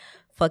shit.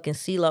 Fucking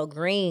CeeLo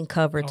Green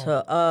cover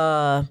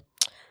to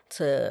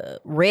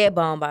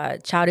Redbone by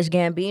Childish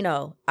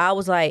Gambino. I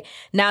was like,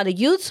 now the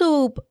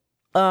YouTube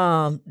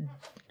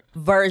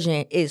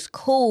version is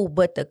cool,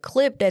 but the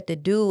clip that the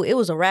dude, it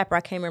was a rapper,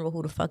 I can't remember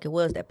who the fuck it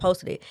was that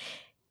posted it.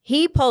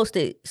 He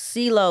posted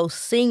CeeLo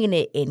singing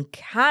it in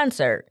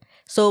concert.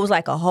 So it was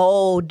like a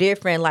whole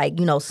different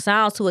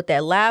sound to it,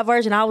 that live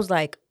version. I was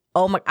like,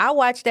 oh my, I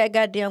watched that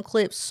goddamn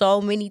clip so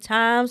many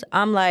times.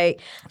 I'm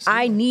like,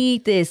 I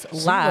need this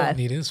live. CeeLo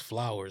need his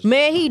flowers.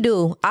 Man, he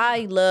do.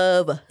 I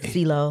love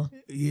CeeLo.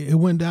 It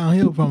went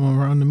downhill from him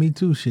around the Me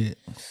Too shit.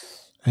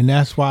 And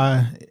that's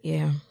why,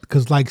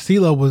 because like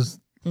CeeLo was,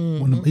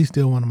 he's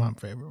still one of my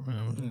favorite.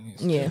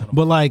 Yeah.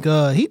 But like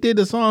he did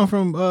the song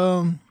from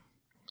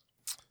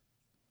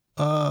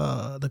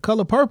The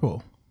Color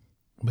Purple.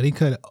 But he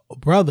cut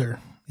Brother.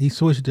 He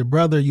switched to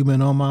Brother, You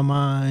Been On My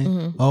Mind.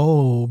 Mm-hmm.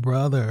 Oh,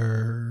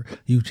 brother,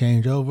 you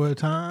change over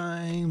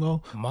time.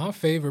 Oh. My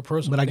favorite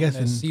personal thing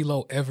that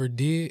CeeLo ever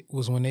did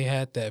was when they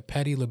had that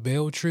Patti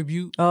LaBelle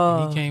tribute.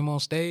 And he came on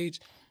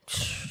stage.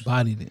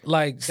 Bodied it.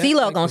 Like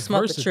CeeLo gonna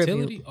smoke a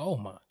tribute. Oh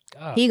my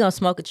God. He gonna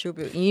smoke a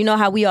tribute. And you know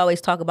how we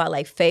always talk about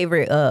like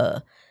favorite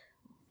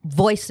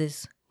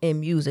voices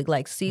in music.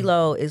 Like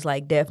CeeLo is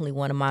like definitely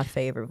one of my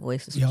favorite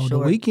voices. Yo, for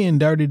sure. The Weeknd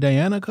Dirty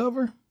Diana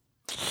cover.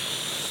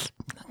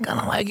 I kind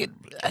of like it.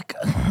 I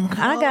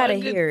gotta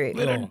hear it.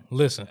 Yo,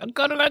 listen. I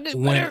kind of like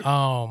it better.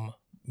 When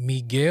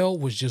Miguel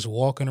was just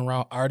walking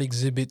around art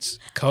exhibits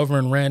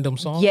covering random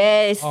songs.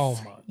 Yes. Oh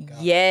my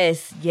God.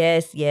 Yes.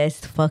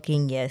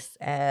 Fucking yes.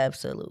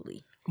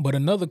 Absolutely. But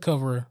another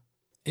cover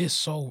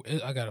is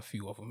I got a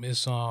few of them.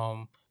 It's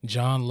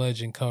John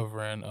Legend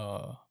covering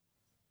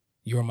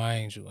You're My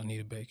Angel,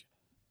 Anita Baker.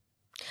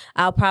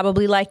 I'll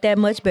probably like that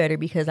much better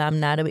because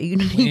I'm not a We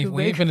ain't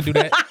finna do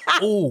that.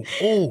 Oh,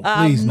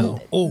 please no.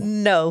 Oh.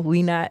 No,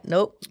 we not.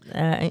 Nope.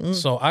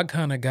 So I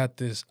kind of got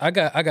this. I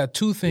got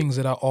two things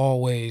that I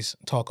always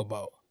talk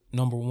about.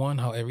 Number one,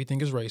 how everything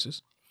is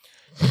racist.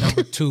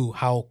 Number two,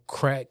 how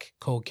crack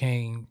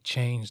cocaine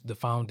changed the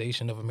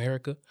foundation of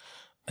America.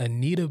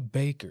 Anita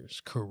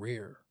Baker's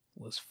career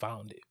was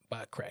founded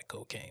by crack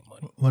cocaine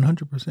money.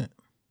 100%.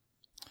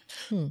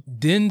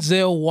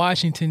 Denzel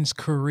Washington's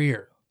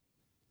career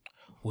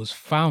was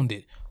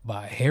founded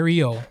by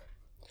Harry O.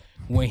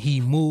 when he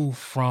moved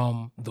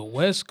from the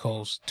West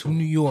Coast to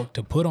New York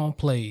to put on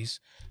plays.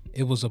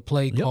 It was a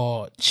play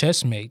called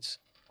Chessmates,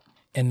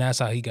 and that's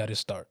how he got his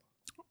start.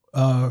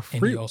 And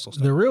he also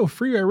started. The real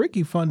Freeway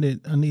Ricky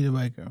funded Anita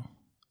Baker.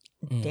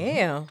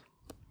 Damn.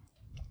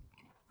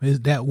 Is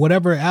that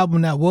whatever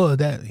album that was,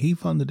 that he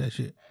funded that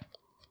shit.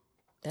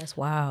 That's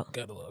wild.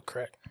 Got a little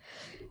crack.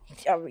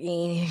 I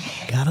mean,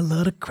 gotta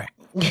love the crack.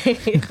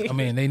 I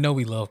mean, they know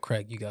we love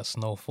crack. You got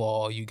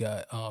Snowfall. You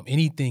got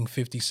anything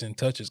 50 Cent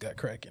touches got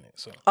crack in it.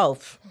 So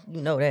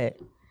you know that.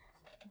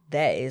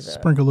 That is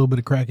sprinkle a little bit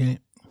of crack in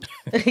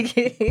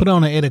it. Put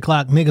on at 8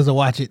 o'clock. Niggas will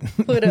watch it.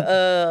 Put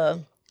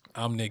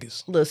I'm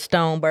niggas. Little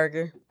stone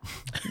burger.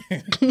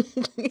 That's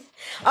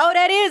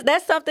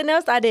something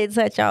else I didn't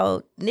touch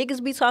on.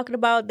 Niggas be talking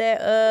about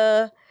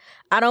that.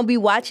 I don't be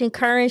watching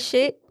current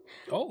shit.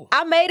 Oh.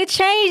 I made a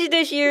change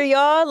this year,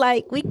 y'all.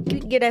 Like, we can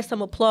get that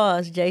some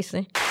applause,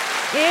 Jason.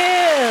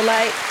 Yeah,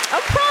 like,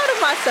 I'm proud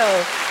of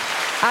myself.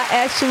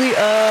 I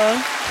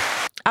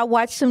I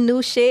watched some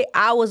new shit.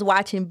 I was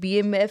watching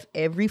BMF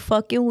every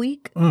fucking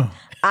week.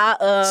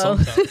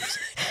 Sometimes.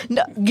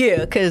 No, yeah,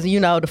 because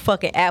the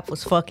fucking app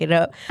was fucking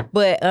up.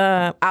 But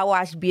I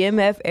watched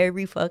BMF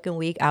every fucking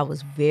week. I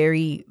was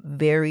very,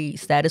 very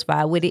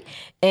satisfied with it.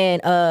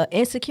 And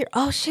Insecure.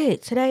 Oh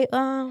shit! Today's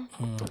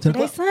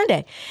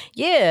Sunday.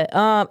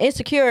 Yeah.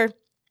 Insecure.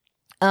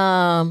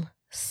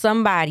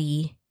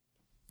 Somebody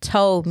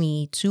told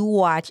me to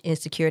watch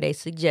Insecure. They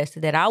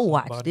suggested that I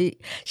watched it.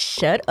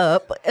 Shut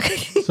up.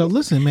 So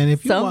listen, man.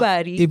 If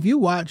you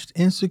watched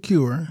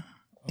Insecure,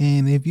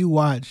 and if you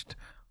watched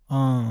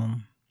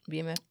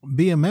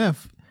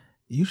BMF,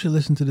 you should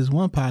listen to this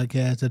one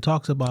podcast that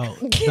talks about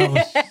those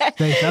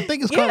stations. I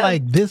think it's called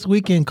like This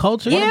Week in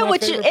Culture. Yeah,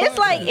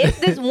 it's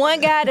this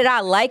one guy that I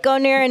like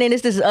on there, and then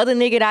it's this other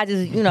nigga that I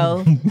just,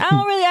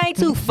 I ain't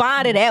too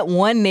fond of that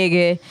one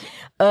nigga.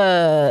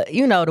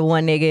 The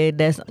one nigga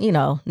that's,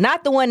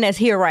 not the one that's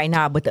here right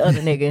now, but the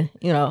other nigga,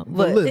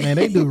 But look, man,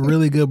 they do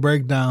really good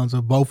breakdowns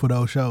of both of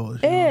those shows.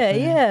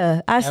 Yeah,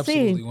 I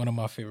Absolutely see. one of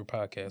my favorite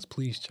podcasts.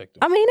 Please check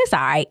them. I mean, it's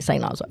all right. Say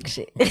no talking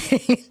shit.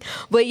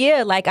 But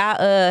yeah, like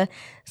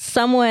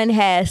someone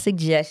has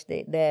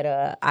suggested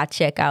that I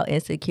check out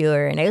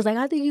Insecure, and they was like,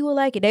 I think you will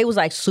like it. They was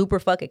like super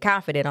fucking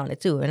confident on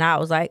it too, and I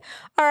was like,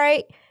 all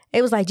right.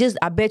 It was like,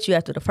 I bet you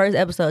after the first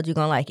episode you're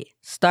gonna like it.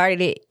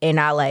 Started it, and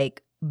I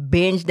like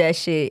binged that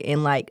shit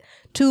in like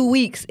 2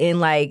 weeks, and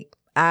like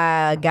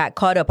I got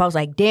caught up. I was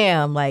like,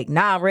 damn, like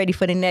now I'm ready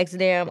for the next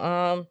damn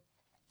the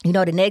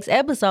next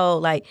episode.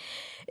 Like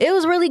it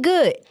was really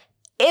good.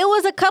 It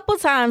was a couple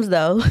times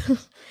though.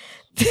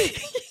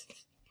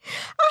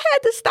 I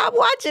had to stop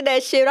watching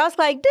that shit. I was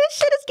like, this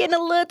shit is getting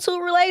a little too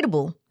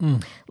relatable.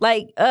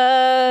 Like,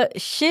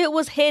 shit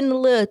was hitting a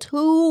little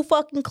too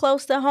fucking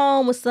close to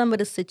home with some of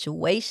the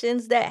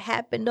situations that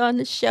happened on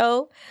the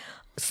show.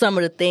 Some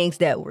of the things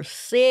that were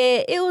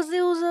said, it was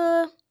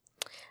a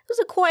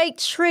quite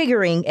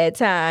triggering at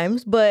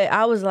times, but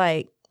I was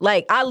like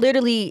I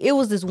literally, it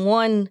was this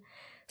one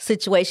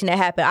situation that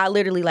happened. I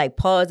literally like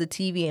paused the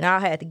TV and I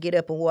had to get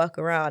up and walk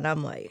around.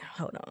 I'm like,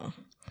 hold on,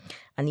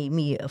 I need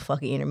me a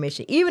fucking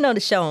intermission, even though the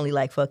show only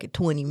like fucking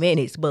 20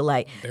 minutes, but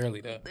like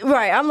barely that.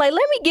 Right, I'm like,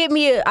 let me get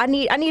me I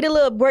need a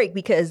little break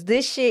because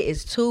this shit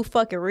is too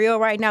fucking real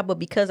right now. But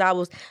because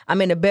I'm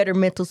in a better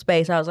mental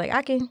space, I was like,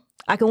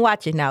 I can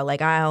watch it now.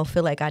 Like, I don't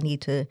feel like I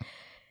need to,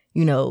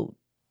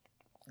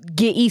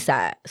 get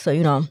Eastside.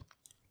 So,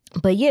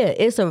 but yeah,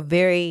 it's a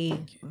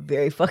very,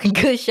 very fucking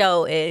good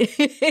show. And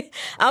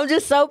I'm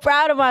just so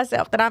proud of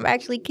myself that I'm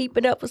actually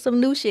keeping up with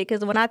some new shit.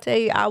 Because when I tell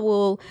you, I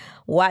will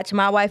watch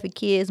My Wife and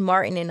Kids,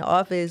 Martin in the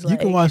Office. You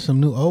can watch some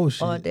new old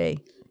shit all day.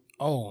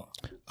 Oh.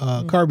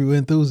 Curb Your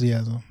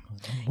Enthusiasm.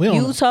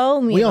 You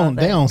told me.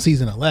 They on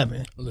season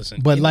 11.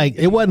 Listen, but like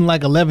it wasn't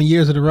like 11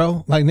 years in a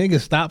row. Like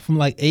niggas stopped from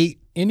like 8.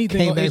 Anything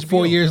came on back HBO.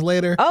 4 years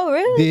later. Oh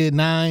really? Did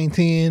 9,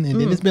 10, and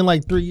then it's been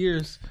like 3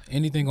 years.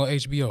 Anything on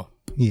HBO.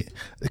 Yeah,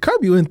 the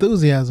Curb Your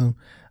Enthusiasm.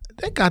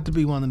 That got to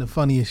be one of the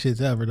funniest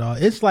shits ever,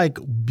 dog. It's like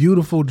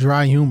beautiful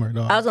dry humor,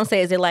 dog. I was gonna say,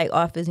 is it like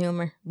Office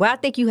humor? Well, I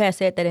think you had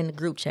said that in the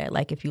group chat.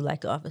 Like if you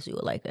like The Office, you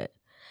would like that.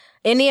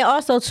 And then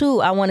also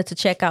too, I wanted to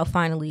check out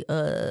finally.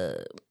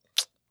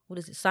 What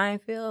is it?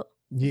 Seinfeld.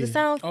 Yeah.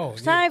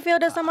 Seinfeld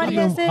that somebody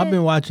has said? I've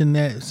been watching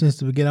that since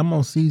the beginning. I'm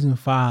on season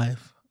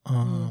 5.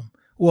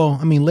 Well,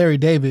 I mean, Larry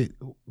David,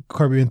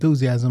 Curb Your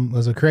Enthusiasm,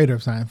 was a creator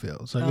of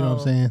Seinfeld. So, you know what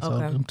I'm saying? So,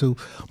 them two.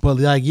 But,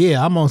 like,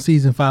 yeah, I'm on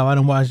season 5. I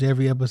done watched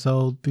every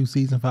episode through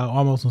season 5,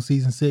 almost on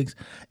season 6.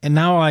 And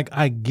now, like,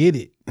 I get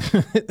it.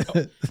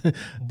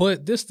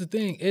 But this the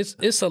thing.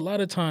 It's a lot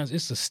of times,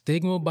 it's a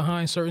stigma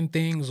behind certain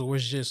things, or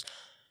it's just,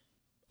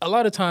 a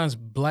lot of times,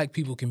 black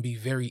people can be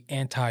very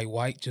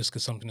anti-white just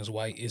because something is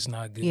white. It's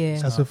not good. Yeah.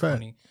 That's a fact.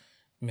 Funny.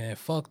 Man,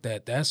 fuck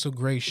that. That's a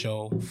great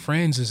show.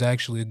 Friends is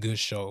actually a good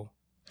show.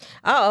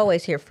 I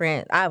always hear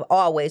Friends. I've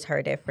always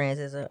heard that Friends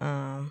is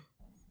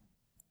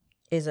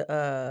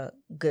a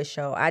good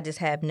show. I just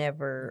have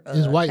never.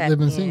 Is white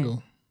living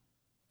single?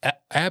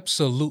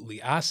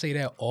 Absolutely, I say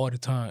that all the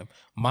time.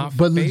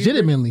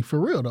 Legitimately, for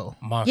real though.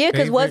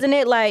 Because wasn't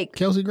it like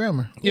Kelsey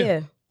Grammer?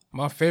 Yeah.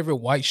 My favorite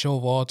white show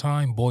of all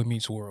time, Boy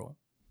Meets World.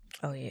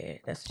 Oh yeah,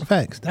 that's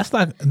facts. That's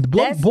like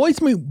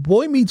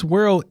Boy Meets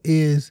World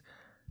is.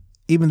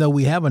 Even though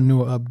we have a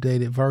newer,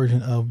 updated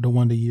version of the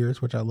Wonder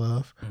Years, which I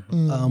love,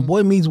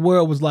 Boy Meets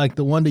World was like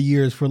the Wonder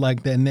Years for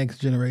like that next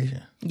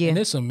generation. Yeah, and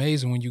it's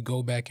amazing when you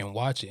go back and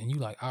watch it, and you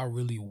like, I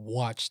really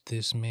watched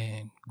this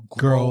man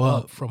grow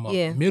up from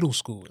a middle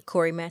schooler.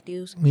 Corey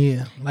Matthews.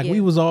 Yeah,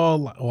 we was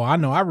all. Well, I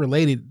know I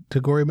related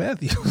to Corey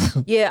Matthews.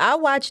 Yeah, I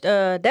watched.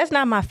 That's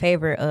not my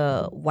favorite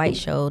white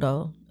show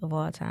though of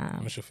all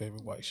time. What's your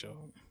favorite white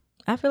show?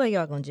 I feel like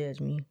y'all gonna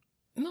judge me.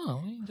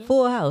 No,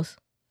 Full House.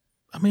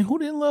 I mean, who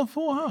didn't love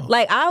Full House?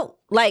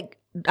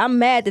 I'm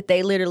mad that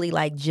they literally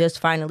like just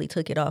finally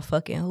took it off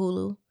fucking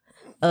Hulu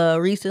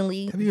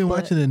recently. Have you been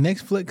watching the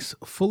Netflix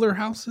Fuller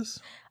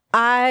Houses?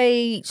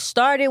 I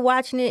started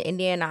watching it and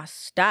then I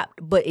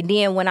stopped. But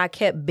then when I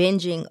kept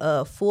binging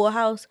Full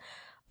House,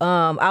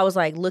 I was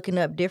like looking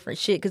up different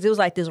shit because it was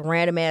like this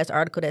random ass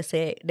article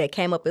that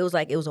came up. It was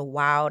like it was a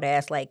wild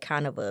ass like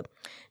kind of a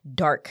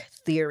dark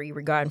theory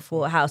regarding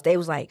Full House. They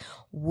was like,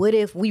 what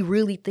if we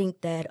really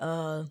think that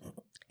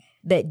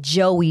that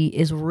Joey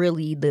is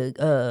really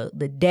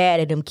the dad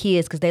of them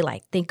kids? Because they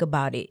like think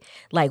about it,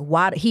 like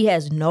why he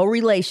has no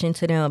relation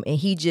to them and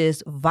he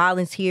just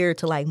volunteered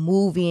to like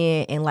move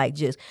in and like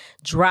just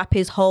drop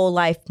his whole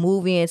life,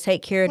 move in,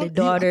 take care of the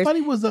daughters. I thought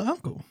he was the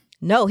uncle.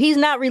 No, he's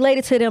not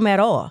related to them at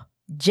all.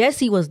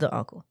 Jesse was the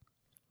uncle.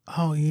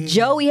 Oh, yeah.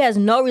 Joey has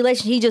no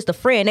relation. He's just a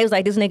friend. They was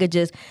like, this nigga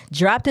just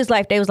dropped his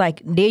life. They was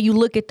like, there you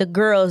look at the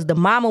girls. The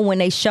mama, when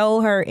they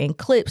show her in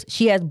clips,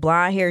 she has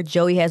blonde hair.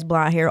 Joey has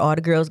blonde hair. All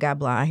the girls got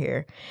blonde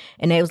hair.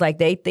 And they was like,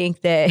 they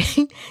think that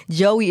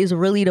Joey is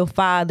really the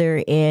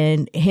father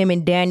and him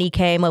and Danny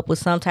came up with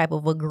some type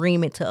of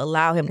agreement to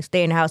allow him to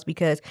stay in the house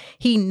because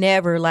he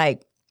never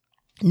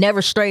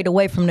strayed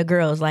away from the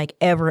girls like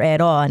ever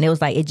at all. And it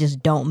was like, it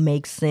just don't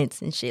make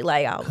sense and shit.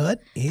 Like, cut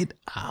it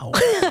out.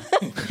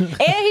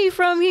 And he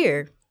from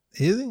here.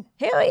 Is he?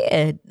 Hell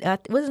yeah.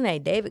 What's his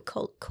name? David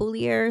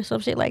Coulier or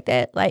some shit like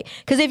that. Like,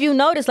 because if you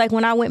notice, like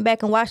when I went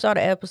back and watched all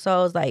the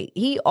episodes, like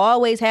he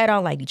always had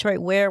on like Detroit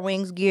Red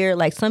Wings gear,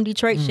 like some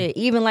Detroit shit.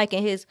 Even like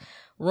in his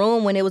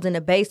room when it was in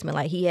the basement,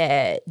 like he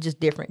had just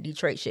different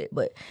Detroit shit.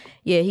 But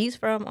yeah, he's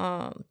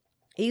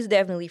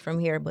definitely from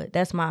here, but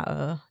that's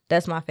my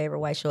favorite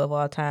white show of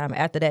all time.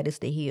 After that, it's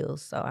The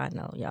Hills. So I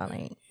know y'all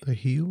ain't. The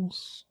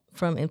Hills?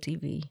 From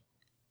MTV.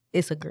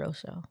 It's a girl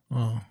show.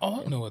 Oh,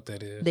 I know what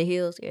that is. The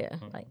Hills, yeah.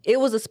 Like it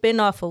was a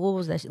spinoff of what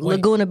was that shit?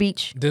 Laguna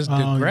Beach. Does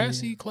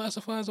Degrassi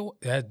classify as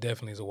that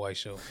definitely is a white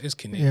show. It's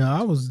Canadian.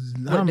 Yeah,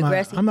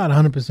 I'm not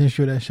 100%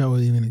 sure that show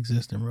even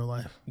exists in real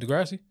life.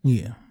 Degrassi?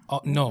 Yeah.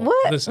 No.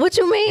 What? Listen, what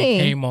you mean?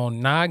 It came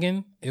on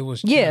Noggin. It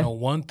was channel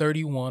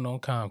 131 on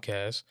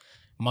Comcast.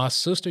 My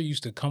sister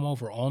used to come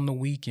over on the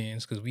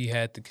weekends because we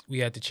had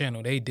the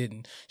channel. They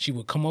didn't. She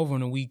would come over on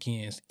the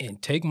weekends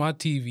and take my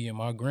TV, and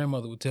my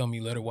grandmother would tell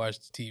me, let her watch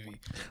the TV.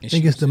 I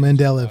think it's the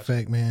Mandela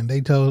effect, man. They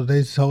told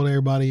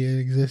everybody it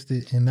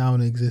existed, and now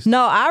it exists.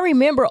 No, I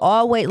remember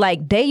always,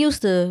 like,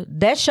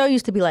 that show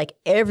used to be, like,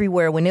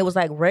 everywhere when it was,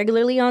 like,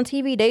 regularly on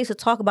TV. They used to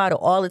talk about it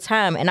all the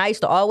time, and I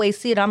used to always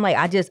see it. I'm like,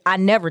 I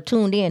never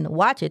tuned in to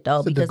watch it, though.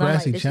 It's because a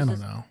Degrassi I'm like, channel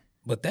now.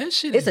 But that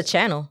shit it's a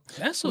channel.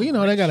 That's they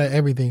got an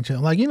everything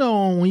channel. Like,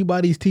 when you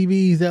buy these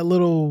TVs, that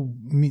little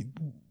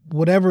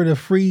whatever the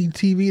free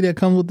TV that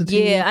comes with the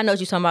TV. Yeah, I know what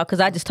you're talking about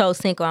because I just told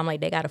Cinco, I'm like,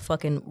 they got a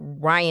fucking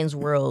Ryan's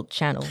World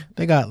channel.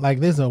 They got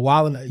like there's a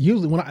Wild.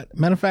 Usually,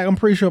 matter of fact, I'm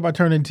pretty sure if I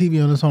turn the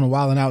TV on, it's on a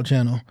Wild 'N Out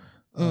channel.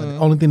 The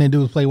only thing they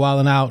do is play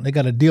Wild 'N Out. They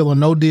got a Deal or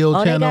No Deal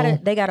channel.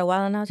 They got a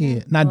Wild 'N Out channel.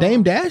 Yeah. Now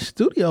Dame Dash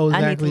Studio is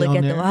actually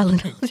on there. I need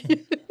to look at the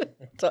Wild 'N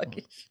Out.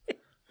 Talking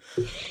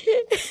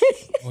shit.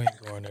 We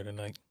ain't going there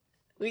tonight.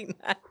 We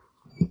not.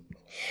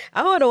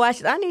 I want to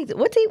watch it.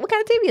 What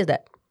kind of TV is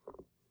that?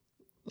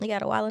 They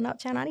got a Wild 'N Out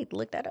channel. I need to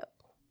look that up.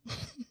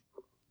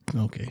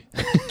 Okay.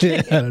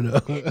 I don't know.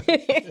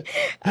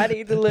 I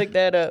need to look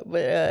that up.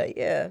 But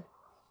yeah.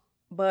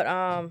 But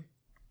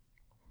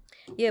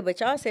yeah,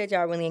 but y'all said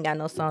y'all really ain't got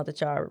no songs that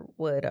y'all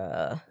would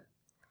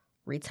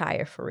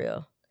retire for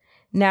real.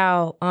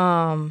 Now,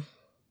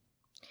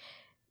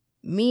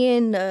 me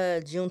and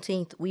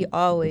Juneteenth, we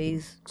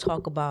always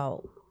talk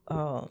about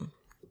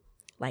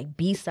like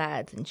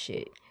B-sides and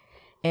shit.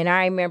 And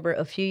I remember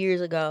a few years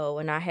ago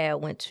when I had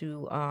went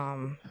to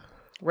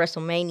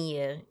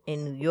WrestleMania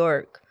in New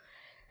York,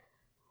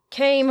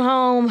 came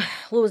home,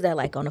 what was that,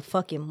 like on a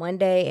fucking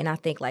Monday? And I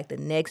think like the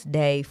next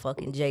day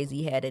fucking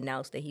Jay-Z had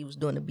announced that he was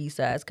doing a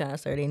B-sides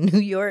concert in New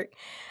York.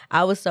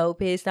 I was so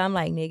pissed. I'm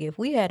like, nigga, if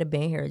we had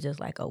been here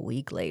just like a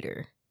week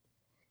later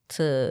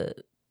to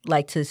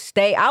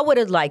stay, I would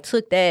have like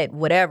took that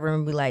whatever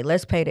and be like,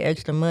 let's pay the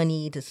extra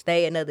money to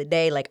stay another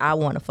day. Like, I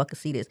want to fucking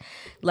see this.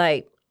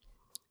 Like,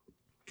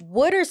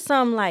 what are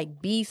some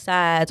like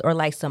B-sides or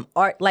like some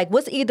art, like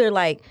what's either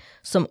like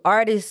some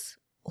artists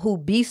who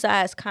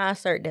B-sides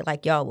concert that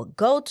like y'all would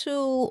go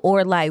to,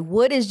 or like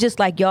what is just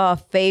like y'all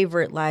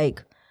favorite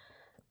like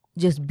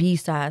just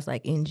B-sides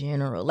like in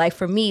general? Like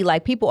for me,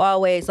 like people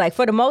always like,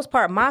 for the most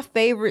part, my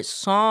favorite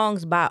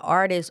songs by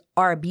artists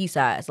are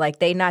B-sides. Like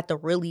they not the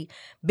really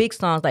big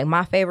songs. Like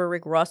my favorite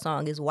Rick Ross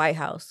song is White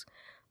House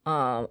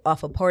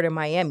off of Port of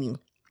Miami.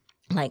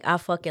 Like I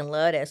fucking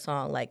love that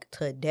song like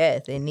to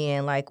death. And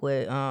then like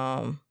with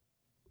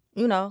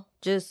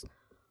just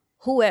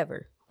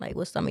whoever. Like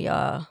what's some of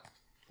y'all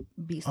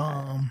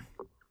B-sides?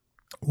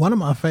 One of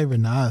my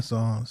favorite Nas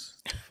songs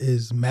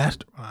is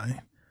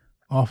Mastermind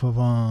off of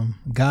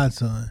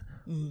Godson.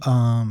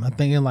 I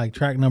think in like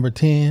track number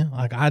 10.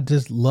 Like I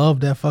just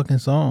love that fucking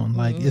song.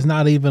 Like it's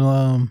not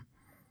even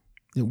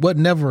it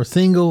wasn't never a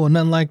single or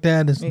nothing like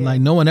that. It's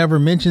like no one ever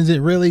mentions it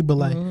really, but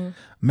like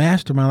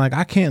Mastermind, like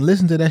I can't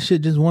listen to that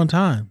shit just one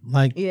time.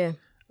 Like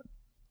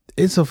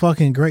it's a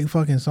fucking great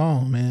fucking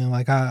song, man.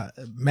 Like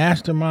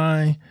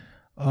Mastermind,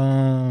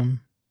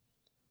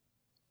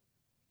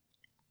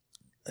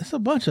 it's a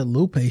bunch of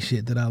Lupe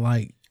shit that I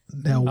like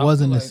that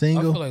wasn't a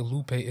single. I feel like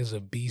Lupe is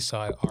a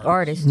B-side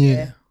artist.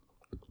 Yeah.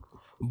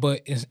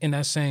 But in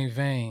that same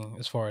vein,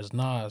 as far as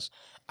Nas,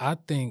 I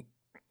think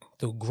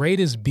the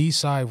greatest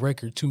B-side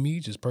record to me,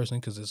 just personally,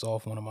 because it's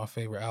off one of my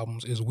favorite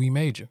albums, is We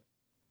Major.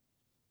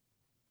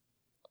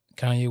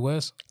 Kanye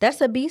West.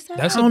 That's a B-side?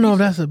 I don't know if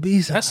that's a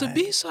B-side. That's a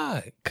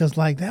B-side. Because,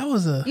 like, that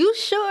was a... You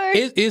sure?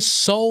 It's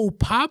so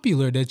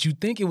popular that you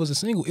think it was a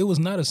single. It was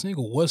not a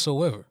single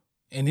whatsoever.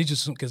 And it's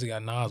just because it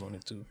got Nas on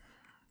it, too.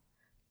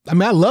 I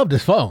mean, I love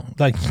this phone.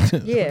 Like,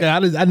 yeah.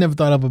 I never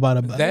thought of about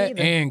it. That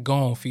and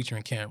Gone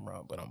featuring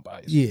Cameron, but I'm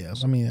biased. Yeah,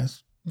 I mean,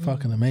 that's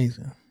fucking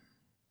amazing.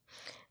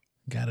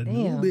 Got a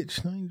new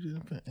bitch. No, you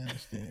just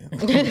understand.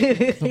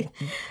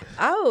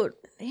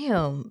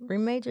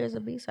 Remajor is a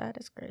B-side.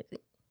 That's crazy.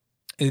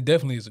 It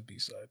definitely is a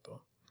B-side,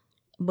 though.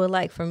 But,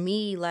 like, for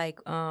me, like,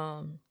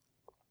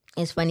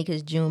 it's funny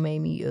because June made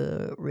me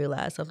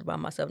realize something about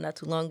myself not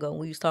too long ago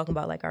when we was talking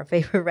about, like, our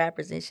favorite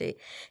rappers and shit.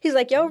 He's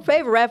like, your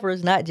favorite rapper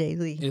is not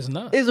Jay-Z. It's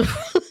not.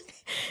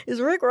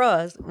 It's Rick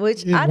Ross,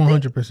 which it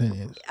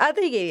 100% is. I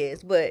think it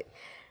is, but...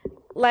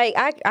 Like,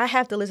 I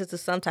have to listen to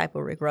some type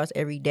of Rick Ross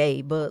every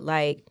day, but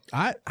like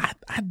I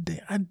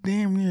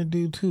damn near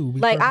do too.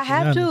 Like I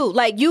have to.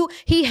 Like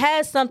he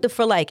has something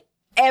for like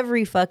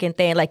every fucking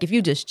thing. Like if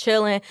you just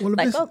chilling,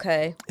 like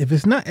okay. If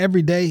it's not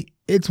every day,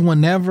 it's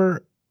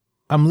whenever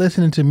I'm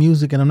listening to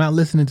music and I'm not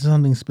listening to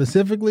something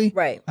specifically.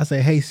 Right. I say,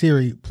 hey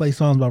Siri, play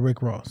songs by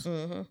Rick Ross.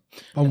 Mm-hmm.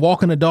 I'm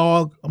walking the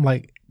dog. I'm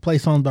like, play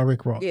songs by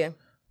Rick Ross. Yeah.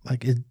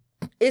 Like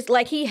it's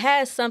like he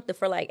has something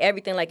for like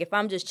everything. Like if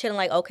I'm just chilling,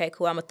 like, okay,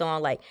 cool, I'm gonna throw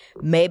on like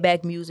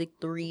Maybach Music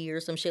 3 or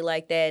some shit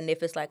like that. And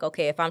if it's like,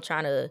 okay, if I'm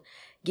trying to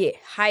get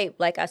hype,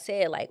 like I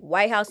said, like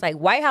White House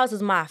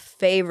is my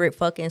favorite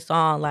fucking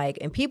song. Like,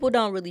 and people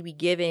don't really be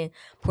giving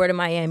Port of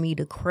Miami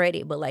the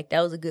credit, but like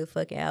that was a good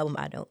fucking album.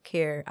 I don't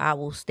care. I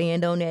will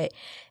stand on that.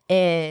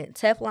 And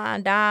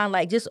Teflon Don,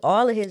 like just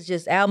all of his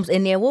just albums.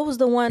 And then what was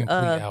the one?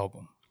 Complete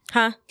album.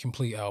 Huh?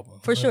 Complete album.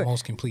 For sure.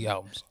 Most complete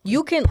albums.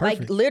 You can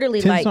perfect. Like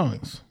literally 10 like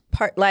songs.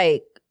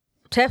 Like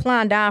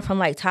Teflon Don from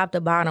like top to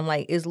bottom,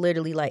 like is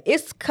literally like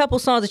it's a couple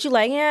songs that you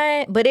like,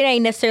 yeah, but it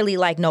ain't necessarily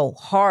like no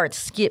hard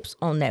skips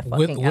on that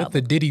fucking album. With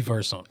the Diddy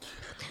verse on it.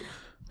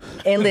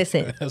 And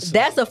listen,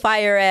 that's a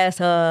fire ass.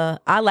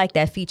 I like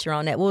that feature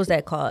on that. What was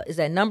that called? Is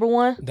that number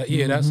one?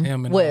 Yeah, that's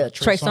him and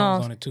Trey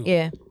Songz on it too.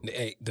 Yeah.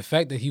 The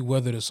fact that he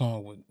weathered a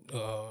song with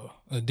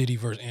a Diddy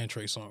verse and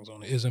Trey Songz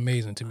on it is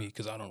amazing to me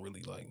because I don't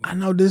really like. I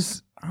know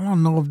this. I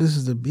don't know if this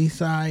is a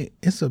B-side.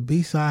 It's a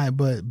B-side,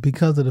 but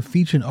because of the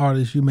featured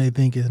artist, you may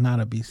think it's not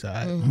a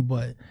B-side. Mm-hmm.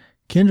 But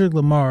Kendrick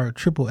Lamar,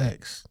 Triple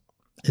X,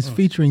 is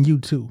featuring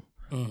U2.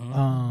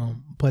 Mm-hmm.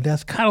 But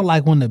that's kind of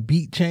like when the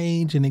beat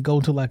change and it go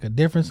to like a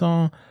different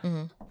song.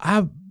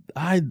 Mm-hmm.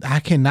 I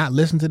cannot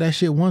listen to that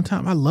shit one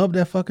time. I love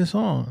that fucking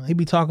song. He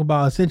be talking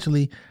about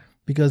essentially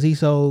because he's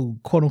so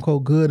quote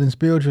unquote good and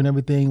spiritual and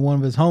everything. One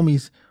of his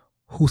homies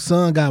whose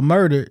son got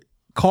murdered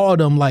called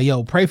him like,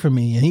 "Yo, pray for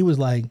me," and he was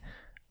like,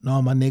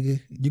 "No, my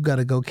nigga, you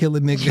gotta go kill a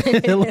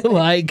nigga."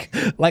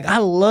 like I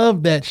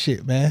love that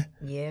shit, man.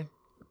 Yeah.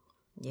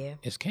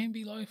 Is Can't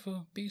Be Life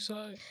a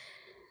B-side?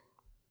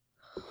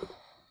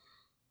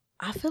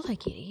 I feel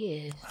like it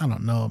is. I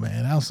don't know,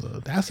 man. That's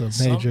a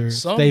major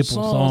staple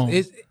song.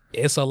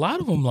 It's a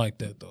lot of them like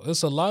that though.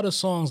 It's a lot of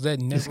songs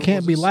that never. This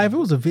Can't Be Life. It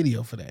was a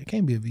video for that. It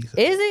can't be a B-side.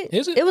 Is it?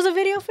 Is it? It was a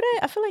video for that?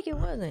 I feel like it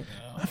wasn't.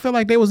 I feel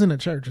like they was in a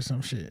church or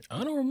some shit.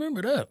 I don't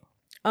remember that.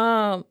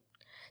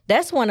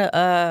 That's one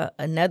of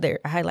another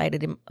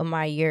highlighted in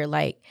my year.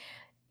 Like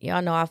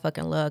y'all know I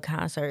fucking love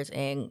concerts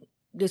and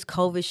this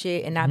COVID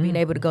shit and not being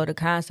able to go to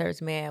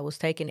concerts, man, was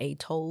taking a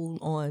toll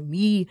on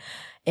me.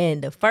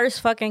 And the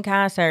first fucking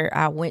concert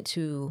I went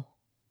to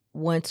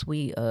once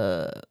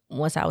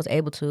I was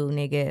able to,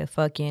 nigga,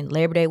 fucking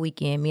Labor Day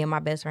weekend, me and my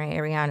best friend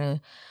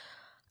Ariana,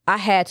 I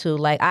had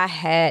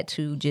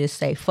to just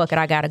say, fuck it,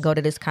 I gotta go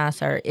to this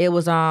concert. It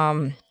was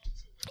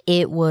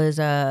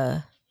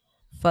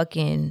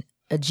fucking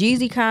a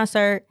Jeezy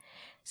concert,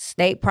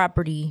 State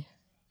Property,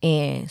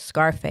 and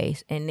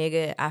Scarface. And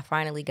nigga, I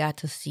finally got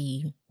to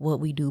see What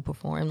We Do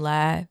perform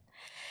live.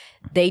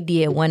 They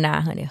did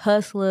 1-900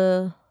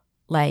 Hustler.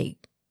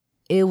 Like,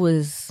 that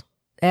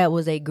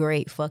was a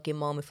great fucking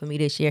moment for me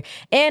this year.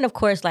 And of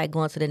course, like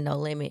going to the No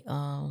Limit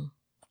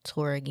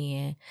tour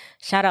again.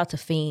 Shout out to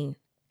Fiend.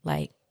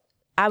 Like,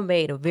 I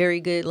made a very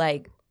good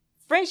like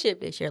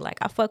friendship this year. Like,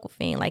 I fuck with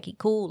Fiend. Like, he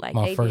cool. Like,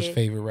 my first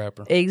favorite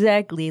rapper.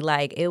 Exactly.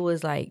 Like, it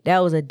was like,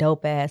 that was a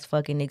dope ass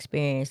fucking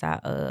experience.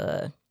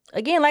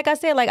 Again, like I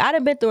said, like I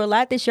done been through a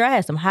lot this year. I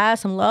had some highs,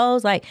 some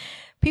lows. Like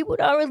people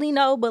don't really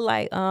know, but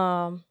like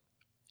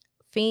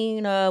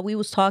Fiend, we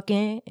was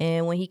talking,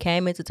 and when he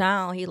came into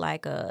town, he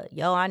like,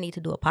 yo, I need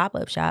to do a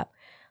pop-up shop.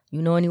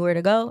 You know anywhere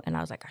to go? And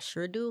I was like, I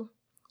sure do.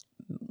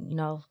 You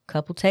know,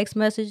 couple text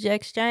messages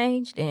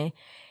exchanged, and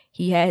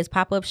he had his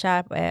pop-up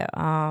shop at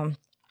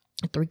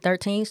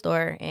 313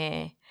 store,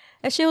 and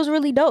that shit was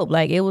really dope.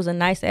 Like, it was a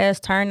nice ass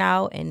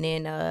turnout. And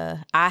then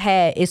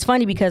it's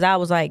funny because I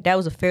was like, that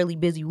was a fairly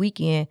busy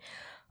weekend.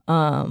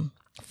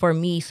 for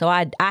me. So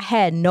I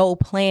had no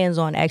plans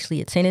on actually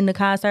attending the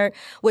concert,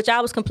 which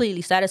I was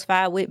completely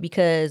satisfied with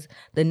because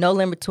the No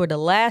Limit Tour the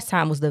last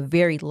time was the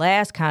very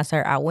last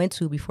concert I went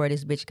to before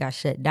this bitch got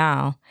shut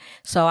down.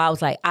 So I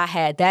was like, I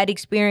had that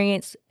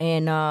experience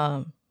and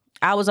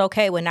I was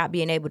okay with not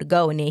being able to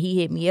go. And then he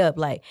hit me up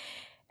like,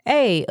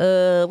 hey,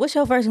 what's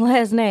your first and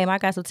last name? I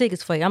got some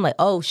tickets for you. I'm like,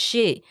 oh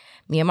shit.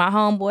 Me and my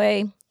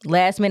homeboy,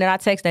 last minute I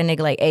text that nigga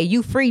like, hey,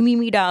 you free meet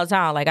me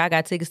downtown. Like I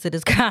got tickets to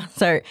this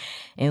concert.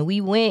 And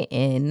we went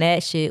and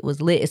that shit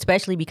was lit,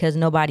 especially because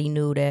nobody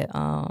knew that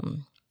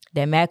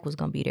that Mac was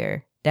gonna be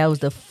there. That was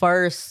the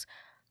first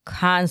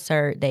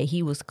concert that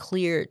he was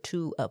cleared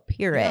to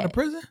appear at. Out of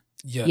prison?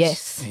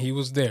 Yes. He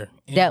was there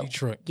in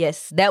Detroit.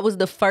 Yes. That was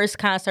the first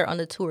concert on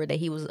the tour that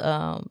he was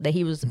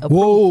approved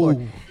Whoa.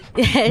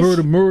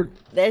 for. Murder.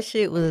 That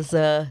shit was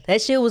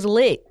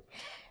lit.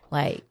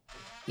 Like,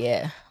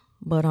 yeah.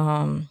 But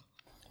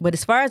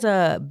as far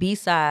as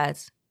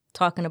B-sides,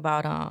 talking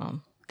about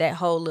that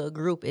whole little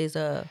group is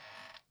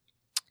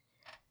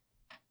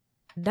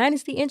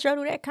Dynasty intro,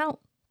 do that count?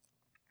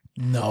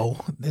 No,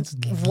 it's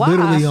Why?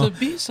 literally It's on. a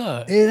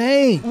B-side. It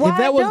ain't. Why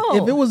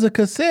If it was a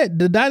cassette,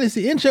 the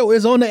Dynasty intro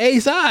is on the A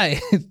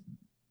side.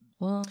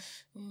 Well,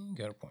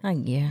 Got a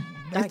point. yeah.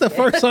 That's the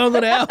first song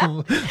of the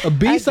album. A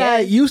B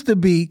side used to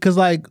be because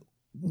like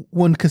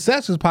when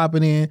cassettes was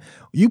popping in,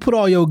 you put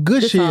all your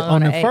good shit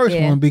on the first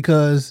one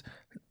because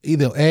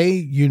either A,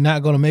 you're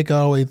not gonna make it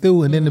all the way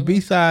through, and then the B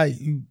side,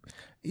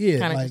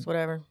 Kind of like just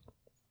whatever.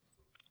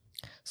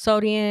 So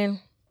then,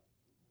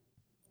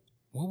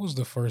 What was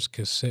the first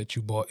cassette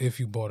you bought, if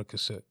you bought a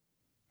cassette?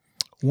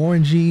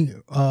 Warren G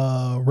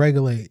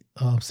Regulate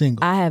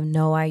single. I have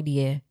no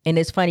idea. And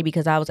it's funny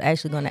because I was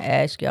actually going to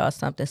ask y'all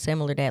something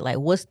similar to that. Like,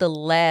 what's the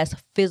last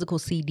physical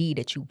CD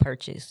that you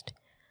purchased?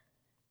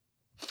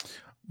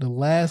 The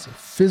last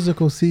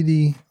physical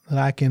CD that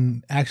I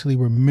can actually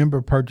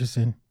remember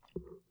purchasing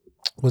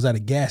was at a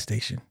gas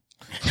station.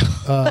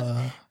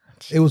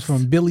 It was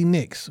from Billy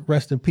Nix,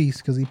 rest in peace,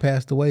 because he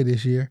passed away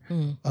this year.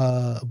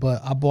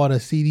 But I bought a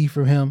CD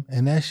from him,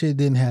 and that shit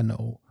didn't have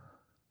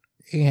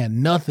it had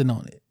nothing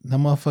on it. The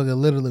motherfucker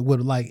literally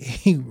would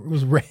he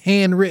was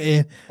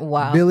handwritten,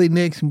 Wow. Billy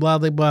Nix and blah,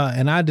 blah, blah.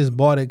 And I just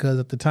bought it because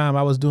at the time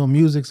I was doing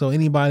music. So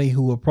anybody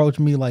who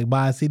approached me like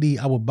buy a CD,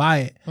 I would buy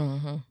it.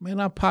 Man,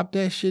 I popped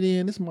that shit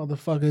in. This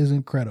motherfucker is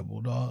incredible,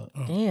 dog.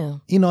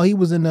 Damn. You know, he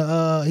was in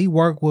the, he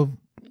worked with,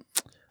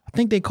 I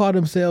think they called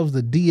themselves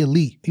the D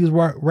Elite. He was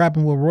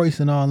rapping with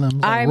Royce and all them.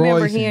 Like I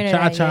remember Royce hearing and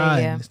that, Cha-Cha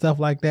yeah. and stuff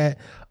like that.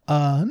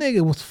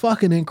 Nigga was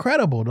fucking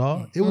incredible,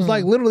 dog. It was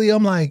like literally,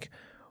 I'm like,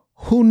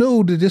 who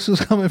knew that this was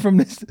coming from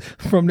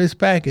this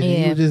package?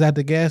 And he was just at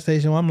the gas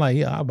station. I'm like,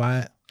 yeah, I'll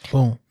buy it.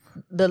 Boom.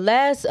 The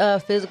last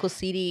physical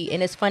CD,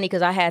 and it's funny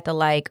because I had to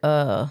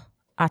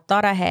I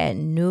thought I had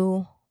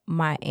knew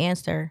my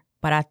answer,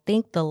 but I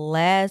think the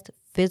last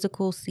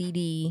physical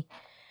CD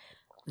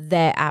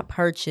that I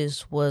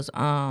purchased was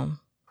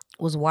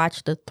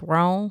Watch the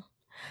Throne,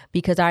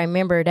 because I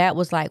remember that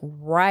was like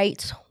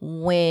right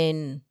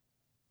when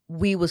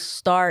we was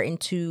starting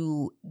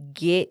to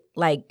get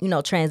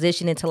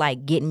transition into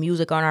like getting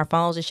music on our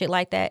phones and shit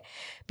like that.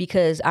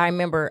 Because I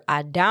remember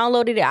I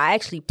downloaded it. I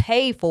actually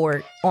paid for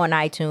it on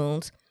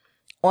iTunes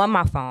on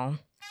my phone.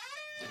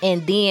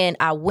 And then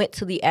I went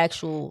to the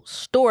actual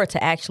store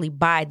to actually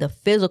buy the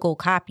physical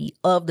copy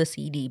of the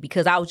CD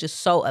because I was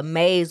just so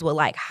amazed with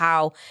like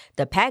how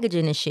the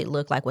packaging and shit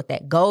looked like with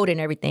that gold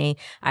and everything.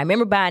 I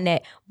remember buying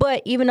that.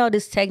 But even though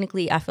this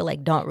technically I feel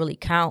like don't really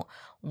count,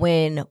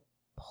 when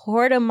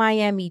Port of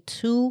Miami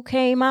 2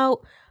 came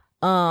out,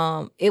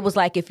 it was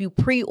like if you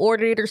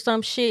pre-ordered it or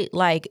some shit,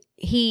 like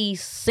he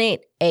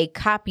sent a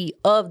copy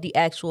of the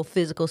actual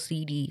physical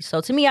CD. So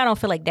to me, I don't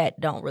feel like that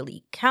don't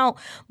really count,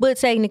 but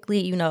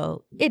technically,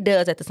 it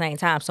does at the same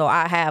time. So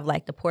I have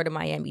like the Port of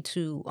Miami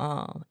 2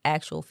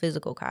 actual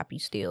physical copy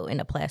still in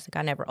the plastic.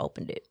 I never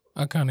opened it.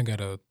 I kind of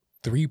got a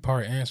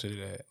 3-part answer to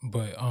that,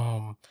 but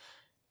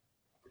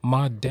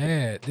my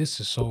dad, this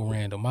is so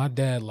random. My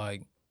dad,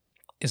 like,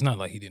 it's not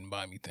like he didn't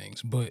buy me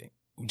things, but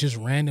just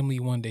randomly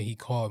one day he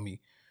called me,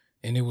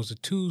 and it was a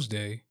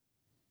Tuesday,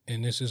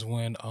 and this is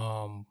when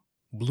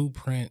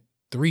Blueprint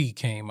 3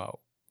 came out,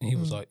 and he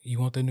was like, "You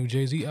want that new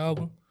Jay-Z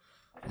album?"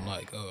 I'm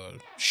like,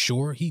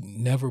 sure. He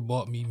never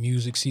bought me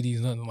music,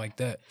 CDs, nothing like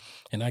that.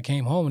 And I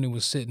came home and it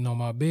was sitting on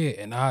my bed,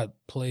 and I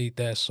played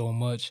that so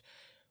much.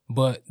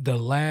 But the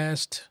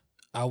last,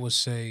 I would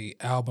say,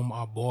 album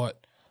I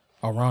bought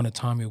around the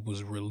time it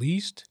was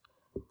released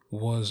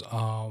was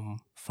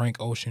Frank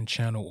Ocean,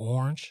 Channel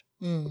Orange.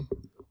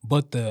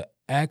 But the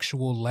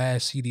actual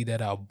last CD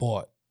that I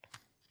bought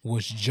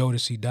was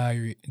Jodeci,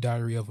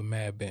 Diary of a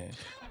Madman.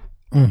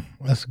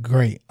 That's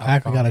great. I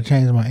actually got to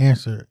change my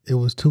answer. It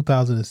was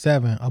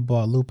 2007. I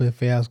bought Lupe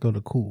Fiasco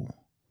The Cool.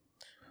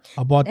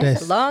 I bought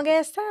That's a long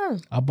ass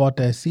time. I bought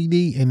that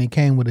CD and it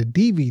came with a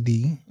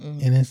DVD,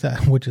 and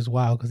inside, which is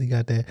wild because he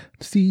got that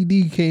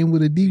CD came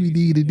with a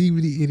DVD. The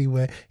DVD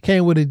anyway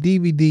came with a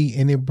DVD,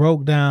 and it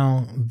broke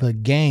down the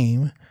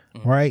game,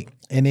 right?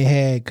 And it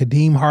had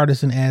Kadeem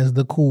Hardison as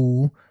The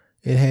Cool.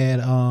 It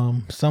had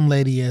Some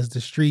Lady as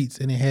The Streets,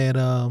 and it had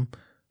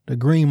The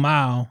Green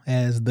Mile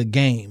as The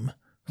Game.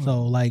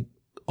 So like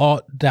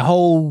all the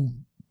whole.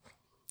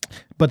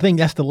 But I think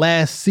that's the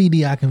last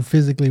CD I can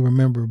physically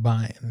remember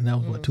buying, and that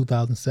was what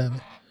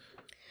 2007.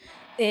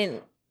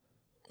 And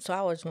so I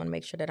always want to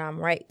make sure that I'm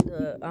right.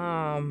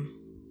 The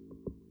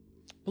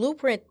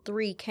Blueprint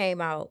 3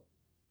 came out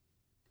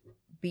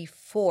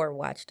before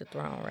Watch the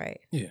Throne, right?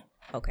 Yeah.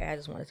 Okay, I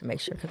just wanted to make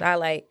sure because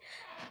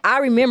I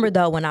remember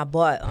though when I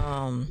bought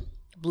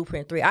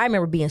Blueprint 3, I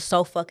remember being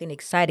so fucking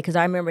excited because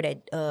I remember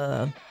that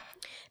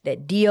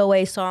that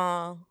DOA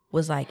song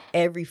was like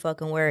every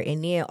fucking word,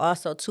 and then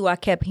also too I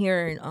kept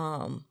hearing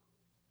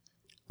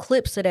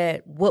clips of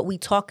that What We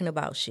Talking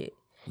About shit.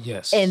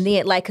 Yes. And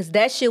then like cause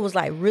that shit was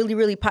like really,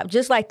 really pop,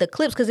 just like the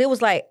clips, cause it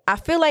was like I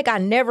feel like I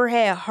never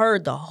had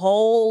heard the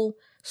whole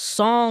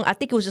song. I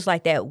think it was just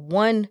like that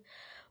one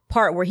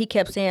part where he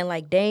kept saying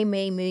like Dame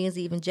made millions,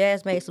 even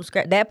Jazz made some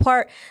scrap. That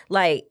part,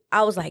 like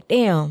I was like,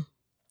 damn,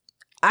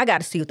 I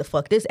gotta see what the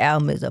fuck this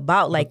album is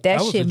about. Like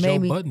that shit made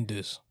me. Joe Budden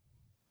diss.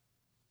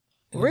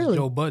 Really?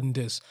 Joe Budden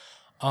diss.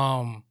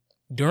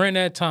 During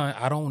that time,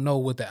 I don't know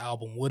what the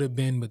album would have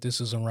been, but this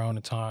is around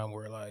the time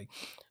where like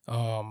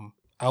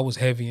I was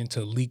heavy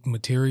into leaked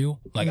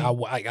material. Like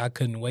I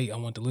couldn't wait. I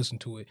wanted to listen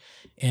to it.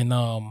 And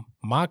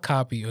my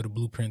copy of the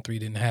Blueprint 3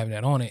 didn't have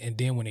that on it. And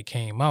then when it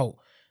came out,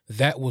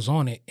 that was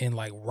on it. And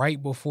like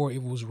right before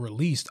it was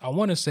released, I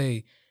want to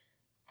say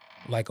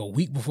like a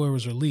week before it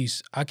was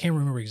released, I can't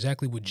remember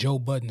exactly what Joe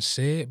Budden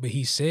said, but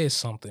he said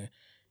something.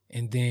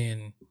 And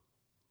then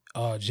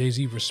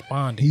Jay-Z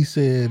responded. He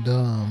said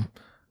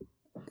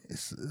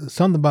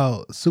something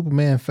about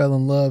Superman fell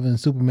in love and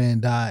Superman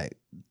died.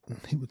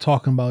 He was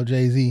talking about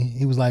Jay-Z.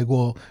 He was like,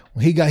 well,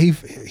 when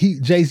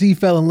Jay-Z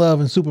fell in love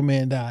and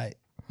Superman died.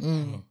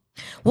 Mm.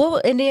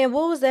 Well, and then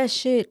what was that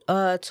shit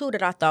too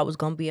that I thought was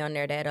gonna be on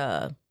there,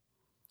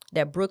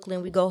 that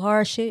Brooklyn We Go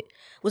Hard shit?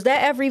 Was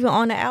that ever even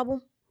on the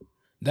album?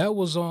 That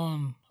was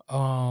on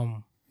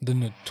the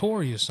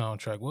Notorious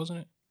soundtrack, wasn't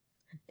it?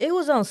 It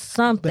was on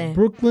something. That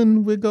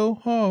Brooklyn We Go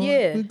Hard.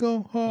 Yeah. We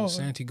Go Hard.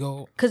 Santi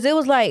Gold. Cause it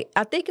was like,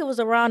 I think it was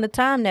around the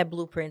time that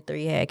Blueprint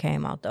 3 had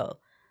came out though.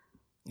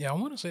 Yeah, I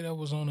want to say that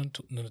was on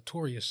the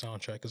Notorious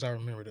soundtrack because I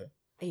remember that.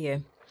 Yeah,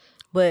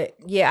 but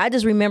yeah, I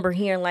just remember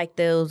hearing like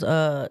those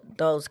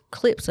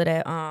clips of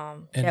that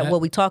that What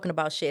We Talking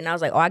About shit, and I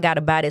was like, oh, I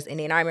gotta buy this. And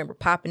then I remember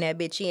popping that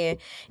bitch in,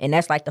 and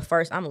that's like the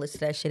first. I'm gonna listen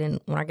to that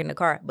shit when I get in the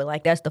car. But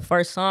like that's the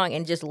first song,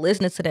 and just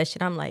listening to that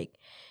shit, I'm like,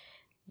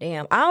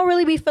 damn, I don't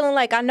really be feeling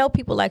like, I know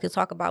people like to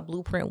talk about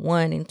Blueprint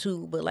 1 and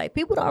 2, but like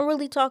people don't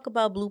really talk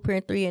about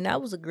Blueprint 3, and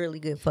that was a really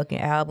good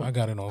fucking album. I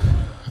got it on.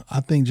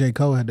 I think J.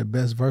 Cole had the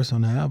best verse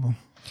on the album.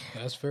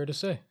 That's fair to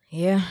say.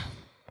 Yeah.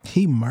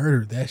 He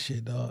murdered that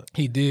shit, dog.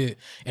 He did.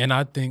 And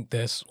I think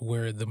that's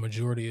where the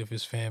majority of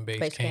his fan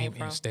base came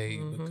from. And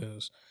stayed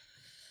because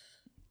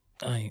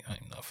I'm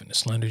not finna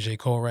slender J.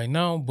 Cole right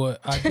now,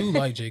 but I do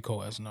like J.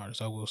 Cole as an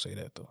artist. I will say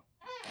that though.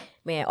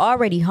 Man,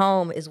 Already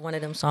Home is one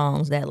of them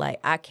songs that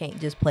like I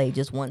can't just play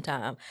just one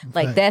time.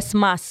 Like Right. that's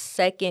my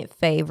second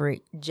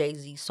favorite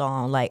Jay-Z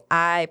song. Like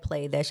I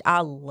play that.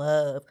 I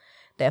love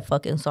that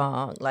fucking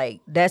song. Like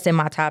that's in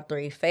my top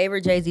 3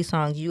 favorite Jay-Z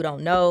songs. You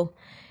Don't Know,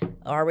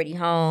 Already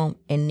Home,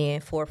 and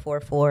then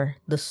 444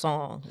 the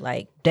song.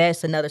 Like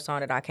that's another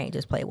song that I can't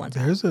just play one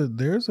time.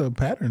 There's a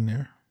pattern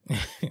there.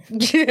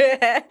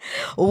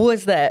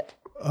 What's that?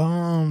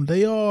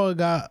 They all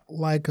got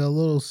like a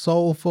little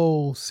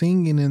soulful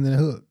singing in the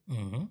hook.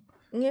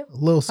 Mm-hmm. Yeah. A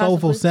little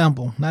soulful Possibly.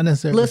 sample, not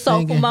necessarily Little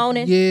soulful singing.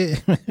 moaning? Yeah.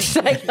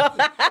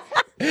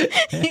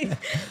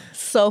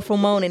 Soulful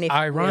moaning. If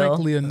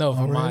Ironically enough,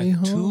 Already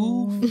my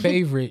home. 2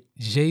 favorite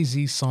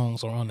Jay-Z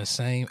songs are on the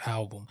same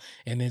album,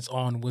 and it's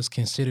on what's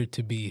considered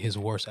to be his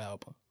worst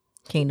album.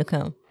 Kingdom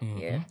Come.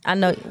 Yeah. I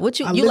know what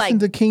you I you like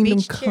listened to Kingdom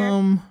Beach Chair?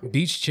 Come.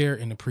 Beach Chair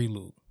and the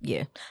Prelude.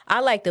 Yeah.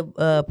 I like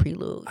the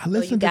prelude. I So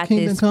listened you to got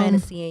Kingdom this Come.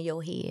 fantasy in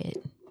your head.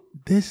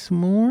 This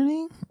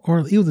morning, or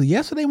it was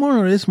yesterday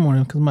morning or this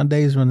morning, because my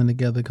days running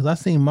together. Because I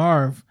seen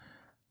Marv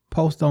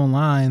post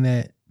online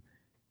that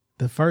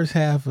the first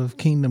half of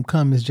Kingdom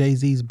Come is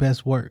Jay-Z's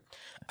best work,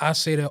 I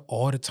say that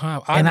all the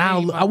time.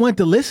 I went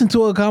to listen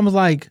to it. 'Cause I was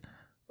like,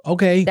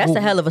 okay, That's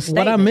a hell of a What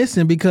statement. I'm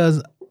missing,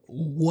 because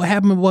what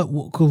happened?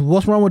 Because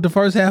what's wrong with the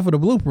first half of the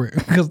Blueprint?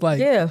 Because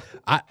like, Yeah.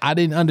 I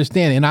didn't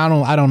understand it, and I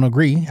don't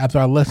agree. After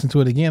I listened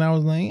to it again, I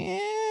was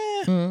like,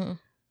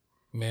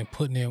 Man,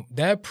 putting in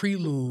that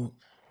Prelude,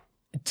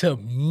 to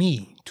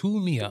me,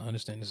 I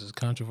understand this is a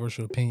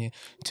controversial opinion.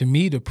 To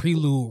me, the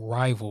Prelude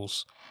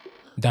rivals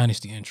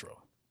Dynasty Intro.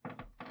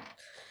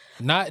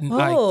 Not in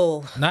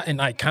not in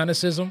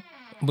iconicism,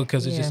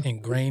 because it's just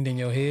ingrained in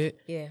your head.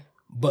 Yeah.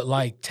 But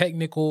like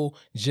technical,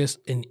 just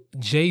in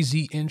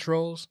Jay-Z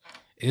intros,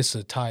 it's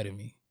a tie to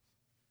me.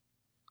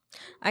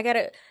 I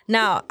gotta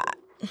now.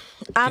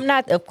 I'm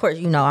not. Of course,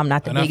 you know I'm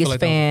not the And I feel biggest like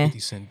that was a fan. 50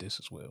 Cent diss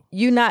as well.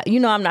 You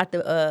know I'm not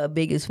the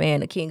biggest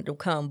fan of Kingdom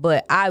Come,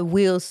 but I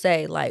will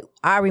say, like,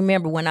 I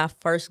remember when I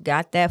first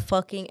got that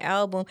fucking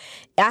album,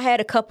 I had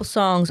a couple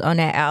songs on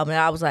that album, and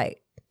I was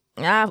like,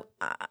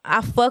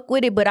 I fuck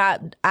with it, but I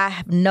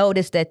have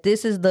noticed that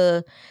this is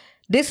the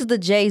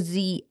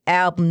Jay-Z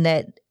album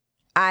that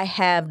I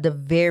have the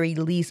very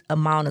least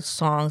amount of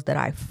songs that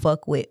I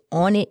fuck with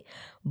on it.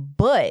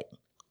 But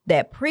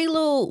that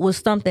Prelude was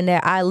something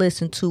that I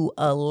listened to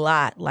a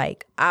lot.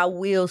 Like, I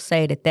will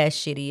say that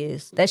shit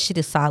is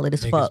solid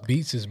as fuck.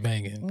 Beats is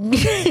banging.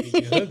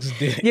 Your hooks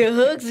did it. Your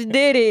hooks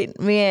did it,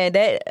 man.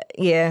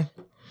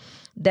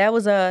 That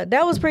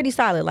was pretty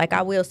solid. Like,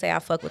 I will say I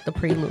fuck with the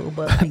Prelude,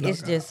 but like,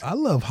 it's just I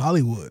love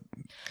Hollywood.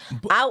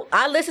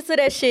 I listen to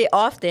that shit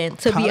often.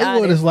 To be honest,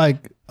 Hollywood is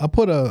like I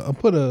put a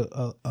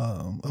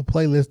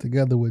playlist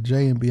together with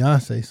Jay and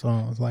Beyonce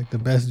songs, like the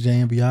best Jay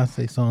and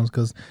Beyonce songs,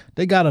 because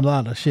they got a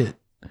lot of shit.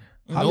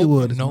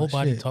 Hollywood.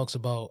 Nobody talks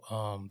about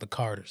the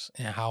Carters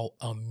and how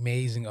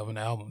amazing of an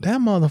album that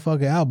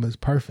motherfucking album is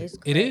perfect.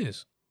 It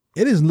is.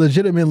 It is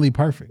legitimately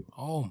perfect.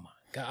 Oh my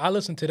god, I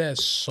listen to that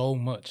so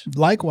much.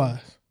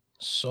 Likewise.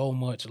 So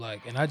much,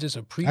 like, and I just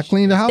appreciate. I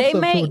cleaned the house up to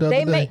it the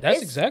other day.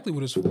 That's exactly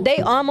what it's for. They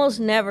almost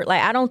never,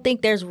 like, I don't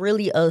think there's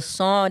really a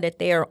song that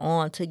they are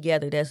on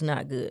together that's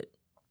not good.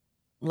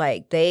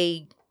 Like,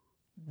 they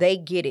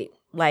get it,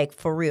 like,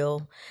 for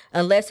real.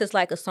 Unless it's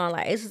like a song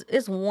like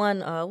it's one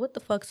what the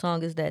fuck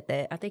song is that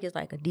I think it's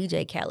like a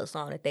DJ Khaled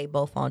song that they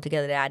both on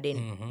together that I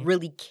didn't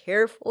really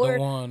care for. The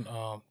one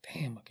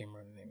damn, I can't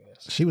remember the name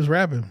of that. She was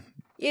rapping.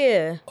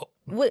 Yeah.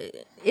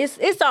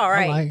 It's all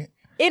right. I like it.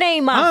 It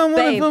ain't my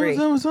favorite.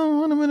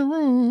 Someone in the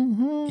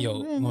room.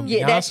 Yo, when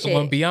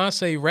Beyonce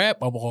Beyonce rap,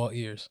 I'm all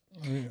ears.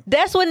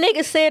 That's what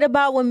niggas said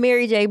about when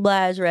Mary J.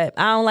 Blige rap.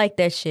 I don't like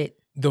that shit.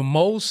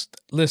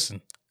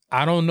 Listen,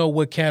 I don't know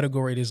what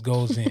category this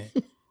goes in.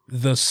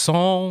 The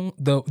song,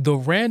 the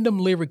random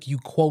lyric you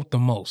quote the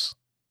most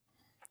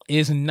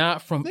is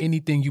not from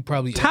anything you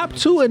probably top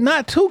two and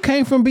not two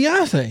came from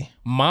Beyonce.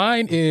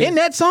 Mine is in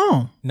that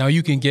song. Now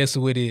you can guess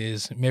who it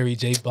is. Mary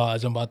J.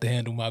 Blige. I'm about to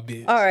handle my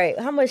biz. All right,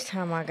 how much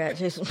time I got,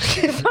 Jason?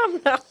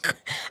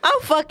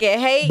 I'm fucking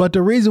hate. But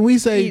the reason we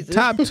say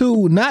top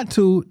two, not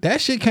two, that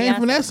shit came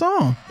from that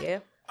song. Yeah.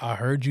 I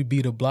heard you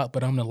beat a block,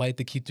 but I'm the light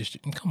to keep the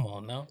shit. Come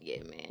on now. Yeah,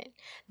 man.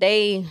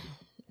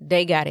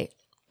 They got it.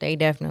 They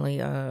definitely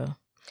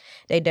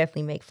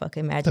make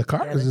fucking magic. The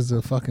Carters is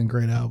a fucking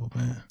great album,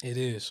 man. It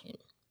is.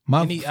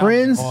 My Any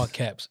Friends, all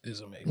caps is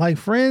amazing. Like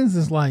Friends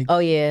is like, oh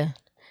yeah,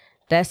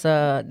 that's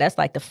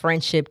like the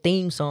friendship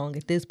theme song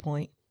at this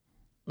point.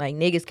 Like,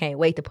 niggas can't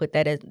wait to put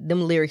that as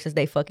them lyrics as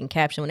they fucking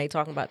caption when they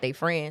talking about their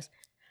friends.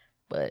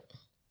 But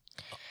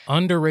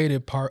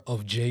underrated part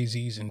of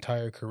Jay-Z's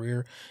entire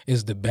career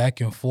is the back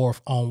and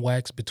forth on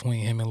wax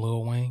between him and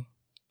Lil Wayne.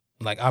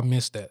 Like, I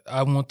miss that.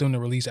 I want them to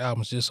release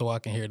albums just so I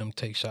can hear them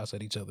take shots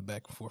at each other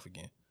back and forth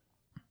again.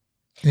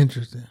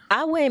 Interesting.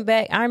 I went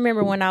back. I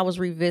remember when I was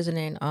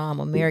revisiting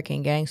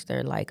American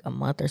Gangster like a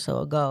month or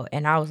so ago,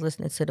 and I was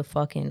listening to the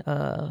fucking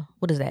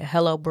what is that?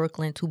 Hello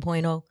Brooklyn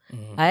 2.0.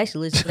 Mm-hmm. I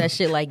actually listened to that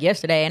shit like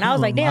yesterday, and I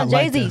was like, damn,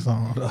 Jay-Z.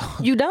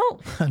 You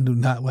don't? I do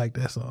not like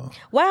that song.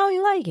 Why don't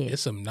you like it?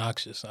 It's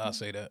obnoxious. I'll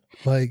say that.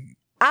 Like,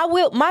 I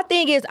will. My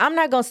thing is, I'm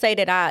not gonna say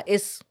that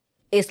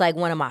it's like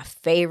one of my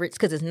favorites,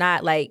 because it's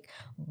not like,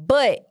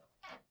 but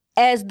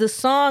as the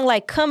song,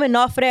 like, coming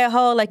off of that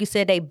whole, like you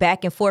said, they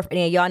back and forth, and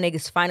then y'all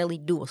niggas finally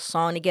do a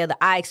song together,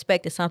 I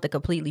expected something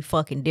completely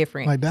fucking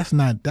different. Like, that's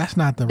not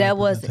the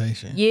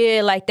representation.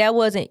 Yeah, like, that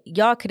wasn't,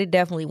 y'all could have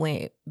definitely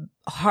went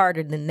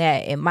harder than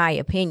that, in my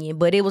opinion.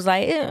 But it was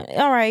like,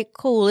 all right,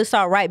 cool, it's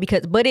all right,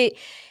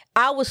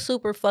 I was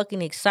super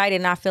fucking excited,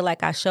 and I feel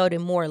like I showed it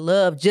more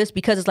love just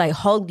because it's like,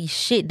 holy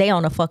shit, they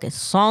on a fucking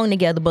song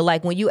together. But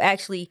like, when you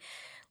actually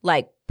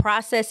like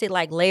process it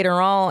like later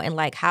on, and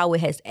like how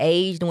it has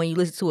aged, and when you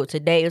listen to it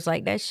today, it's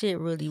like, that shit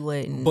really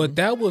wasn't. But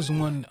that was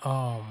when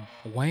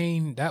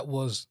Wayne, that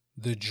was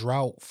the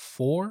Drought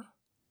 4,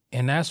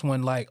 and that's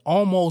when like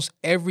almost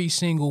every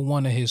single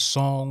one of his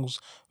songs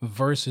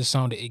verses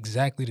sounded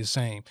exactly the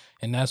same,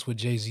 and that's what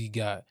Jay-Z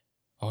got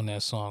on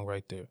that song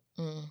right there.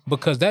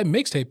 Because that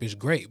mixtape is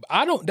great.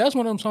 That's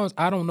one of them songs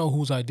I don't know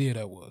whose idea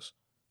that was.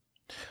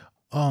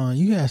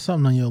 You had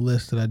something on your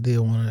list that I did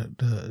want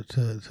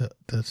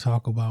to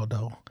talk about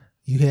though.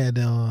 You had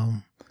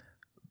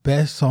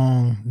best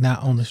song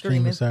not on the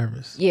streaming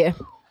service. Yeah.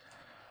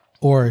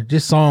 Or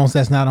just songs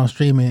that's not on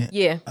streaming.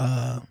 Yeah.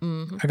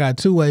 I got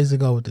two ways to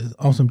go with this.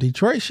 On some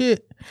Detroit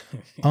shit,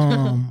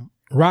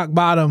 Rock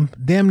Bottom,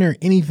 damn near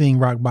anything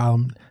Rock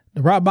Bottom.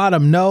 The Rock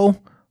Bottom, no.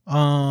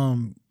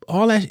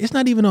 All that, it's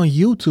not even on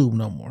YouTube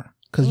no more.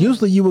 Because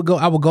usually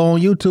I would go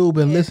on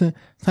YouTube and listen.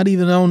 It ain't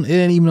even on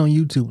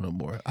YouTube no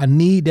more. I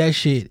need that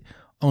shit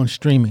on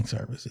streaming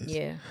services.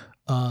 Yeah.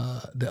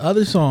 The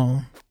other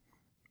song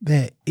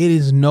that it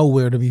is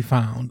nowhere to be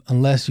found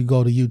unless you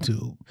go to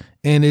YouTube.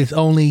 And it's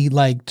only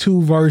like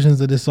 2 versions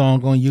of this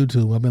song on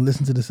YouTube. I've been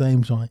listening to the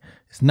same song.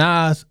 It's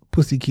Nas,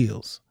 Pussy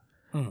Kills.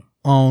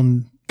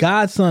 On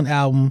Godson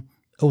album,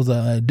 it was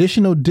an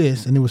additional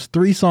disc, and it was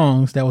 3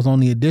 songs that was on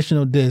the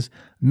additional disc.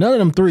 None of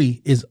them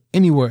 3 is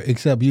anywhere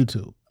except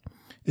YouTube.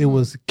 It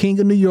was King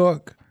of New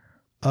York,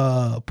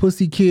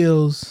 Pussy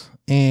Kills,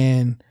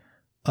 and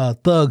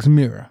Thug's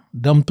Mirror.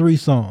 Them 3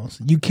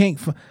 songs. You can't.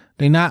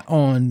 They not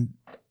on.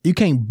 You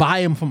can't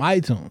buy them from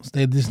iTunes.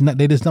 They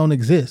just don't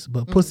exist.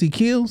 But Pussy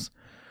Kills.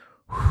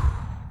 Whew,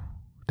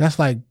 that's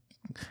like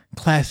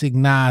classic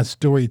Nas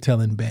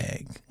storytelling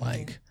bag.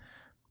 Like,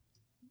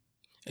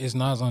 is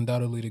Nas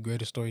undoubtedly the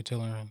greatest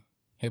storyteller in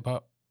hip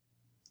hop?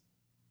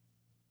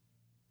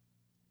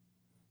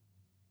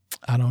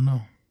 I don't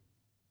know.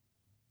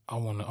 I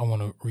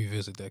wanna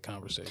revisit that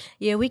conversation.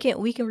 Yeah, we can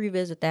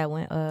revisit that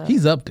one.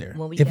 He's up there.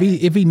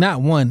 If he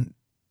not one,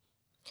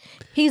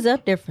 he's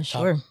up there for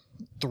sure.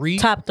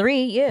 Top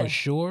 3, yeah, for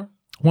sure.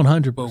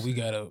 100%. But we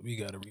gotta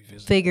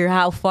revisit. Figure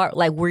how far,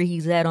 like where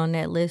he's at on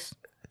that list.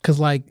 Cause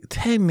like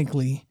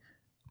technically,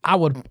 I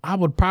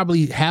would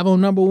probably have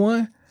on number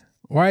 1,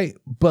 right?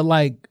 But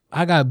like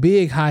I got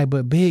Big high,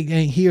 but Big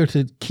ain't here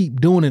to keep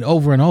doing it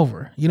over and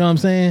over. You know what I'm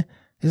saying?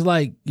 It's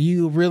like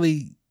you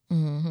really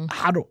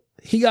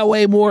he got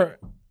way more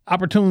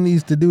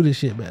opportunities to do this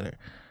shit better.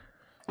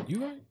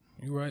 You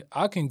right.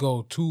 I can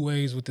go 2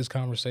 ways with this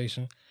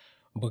conversation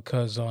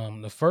because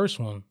the first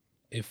one,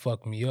 it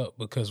fucked me up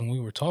because when we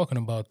were talking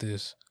about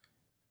this,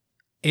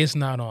 it's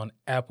not on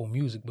Apple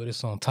Music, but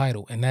it's on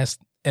Tidal, and that's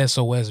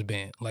SOS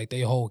Band. Like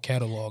their whole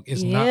catalog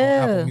is not on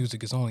Apple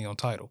Music, it's only on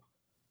Tidal.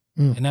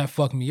 And that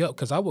fucked me up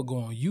because I would go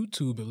on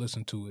YouTube and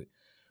listen to it,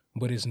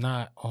 but it's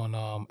not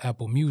on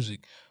Apple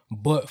Music.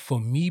 But for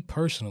me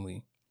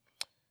personally,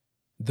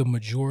 the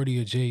majority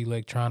of Jay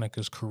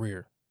Electronica's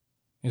career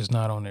is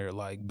not on there.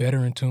 Like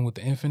Better in Tune with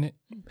the Infinite.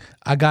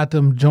 I got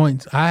them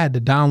joints. I had to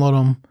download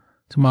them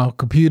to my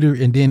computer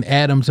and then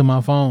add them to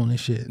my phone and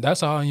shit. That's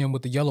how I am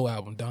with the Yellow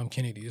album, Dom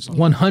Kennedy. It's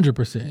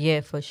 100%.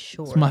 Yeah, for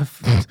sure. It's my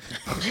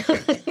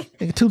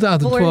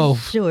 2012.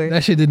 For sure.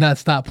 That shit did not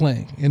stop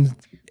playing,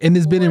 and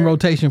it's been in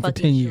rotation for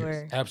 10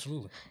 years.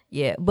 Absolutely.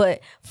 Yeah, but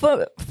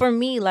for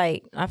me,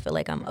 like I feel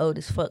like I'm old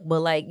as fuck.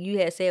 But like you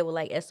had said with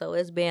like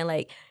SOS Band,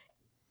 like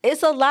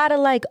it's a lot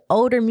of like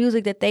older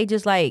music that they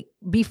just like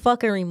be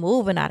fucking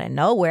removing out of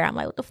nowhere. I'm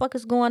like, what the fuck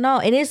is going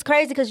on? And it's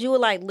crazy because you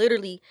would like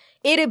literally,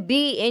 it'd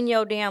be in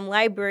your damn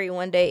library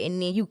one day and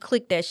then you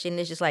click that shit and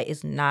it's just like,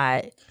 it's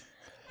not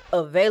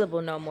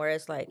available no more.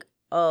 It's like,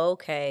 oh,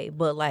 okay.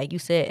 But like you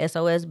said,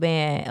 SOS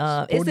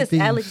Band, is this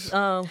Alex,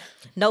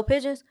 No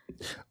Pigeons?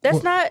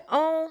 That's not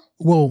on.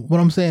 Well, what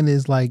I'm saying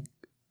is like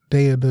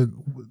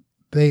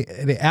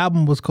the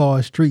album was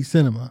called Street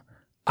Cinema.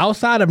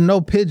 Outside of No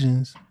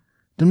Pigeons,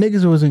 them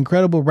niggas was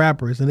incredible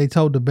rappers and they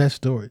told the best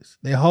stories.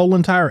 Their whole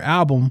entire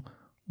album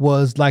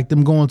was like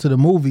them going to the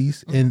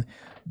movies, and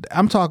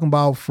I'm talking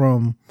about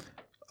from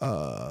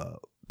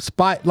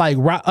Spot, like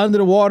Under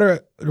the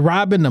Water,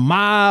 Robbing the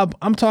Mob.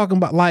 I'm talking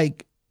about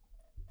like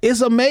it's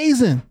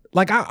amazing.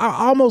 Like I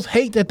almost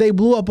hate that they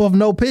blew up off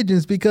No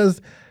Pigeons because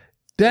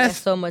that's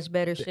so much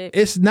better shit.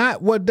 It's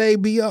not what they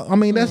be on. I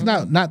mean, that's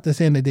not to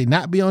saying that they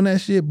not be on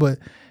that shit, but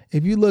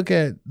if you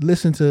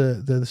listen to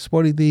the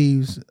Sporty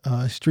Thieves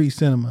Street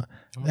Cinema,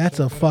 that's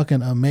a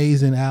fucking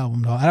amazing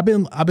album, dog.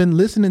 I've been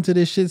listening to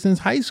this shit since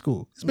high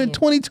school. It's been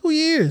 22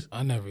 years.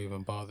 I never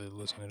even bothered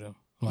listening to them.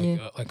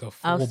 Like a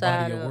full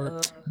body of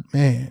work.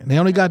 Man, they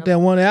only got that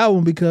one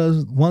album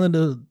because one of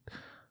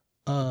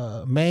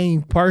the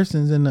main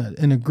persons in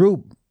the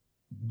group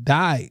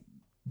died,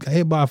 got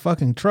hit by a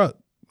fucking truck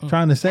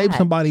trying to save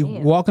somebody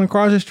walking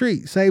across the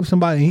street. Save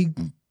somebody, and he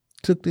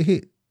took the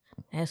hit.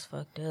 That's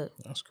fucked up.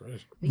 That's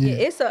crazy. Yeah,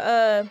 it's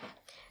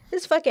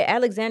this fucking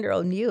Alexander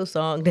O'Neal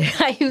song that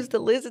I used to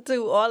listen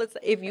to all the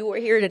time. If You Were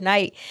Here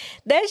Tonight,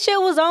 that shit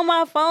was on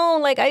my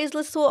phone. Like I used to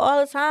listen to it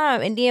all the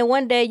time. And then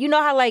one day, you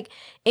know how like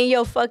in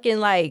your fucking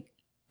like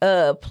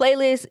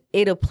playlist,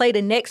 it'll play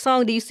the next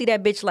song. Do you see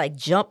that bitch like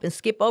jump and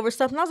skip over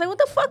stuff? And I was like, what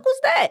the fuck was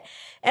that?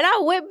 And I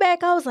went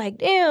back. I was like,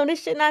 damn,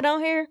 this shit not on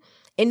here.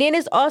 And then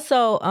it's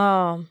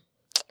also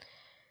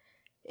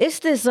it's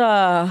this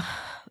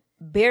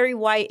Barry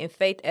White and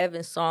Faith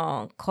Evans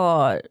song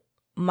called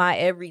My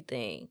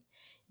Everything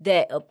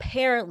that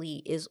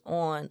apparently is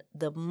on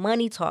the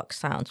Money Talk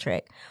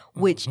soundtrack,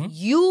 which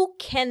you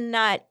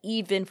cannot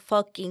even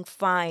fucking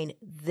find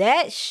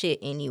that shit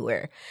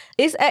anywhere.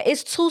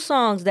 It's 2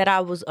 songs that I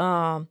was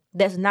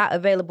that's not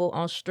available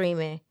on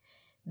streaming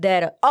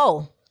that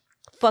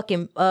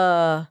fucking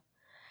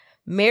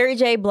Mary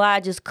J.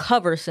 Blige's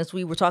cover, since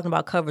we were talking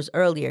about covers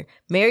earlier.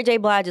 Mary J.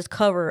 Blige's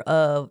cover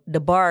of The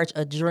Barge,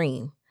 A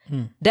Dream.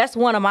 That's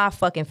one of my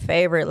fucking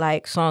favorite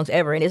like songs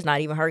ever, and it's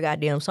not even her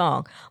goddamn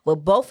song. But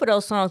both of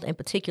those songs in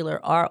particular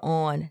are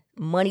on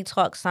Money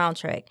Talk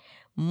soundtrack.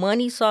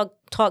 Money Talk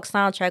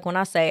soundtrack, when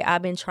I say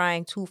I've been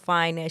trying to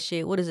find that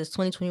shit, what is this,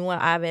 2021?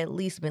 I've at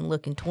least been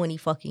looking 20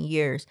 fucking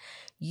years.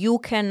 You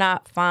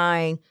cannot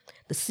find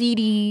the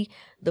CD,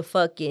 the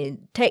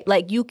fucking tape,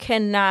 like you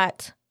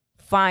cannot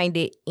find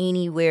it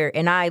anywhere.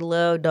 And I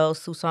love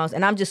those 2 songs,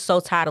 and I'm just so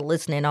tired of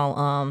listening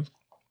on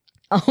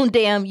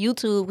damn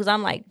YouTube because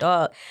I'm like,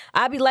 dog,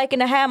 I be liking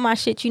to have my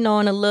shit, in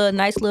a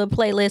nice little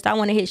playlist. I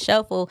want to hit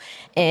shuffle.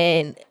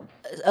 And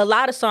a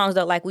lot of songs,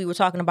 though, like we were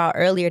talking about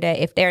earlier, that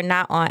if they're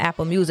not on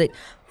Apple Music,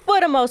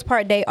 for the most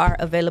part, they are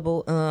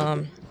available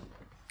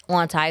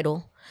on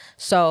Tidal.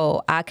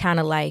 So I kind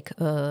of like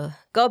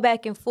go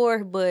back and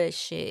forth, but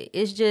shit,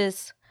 it's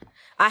just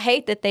I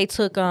hate that they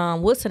took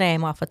what's the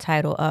name off a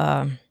title,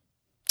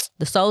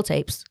 the Soul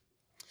Tapes.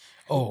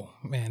 Oh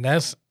man,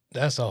 that's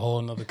a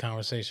whole nother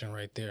conversation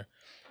right there.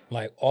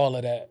 Like all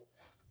of that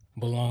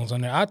belongs on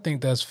there. I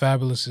think that's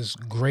Fabulous's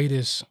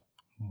greatest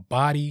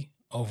body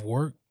of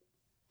work.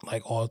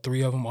 Like all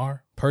three of them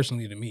are,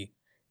 personally to me.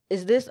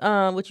 Is this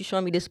what you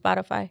showing me, this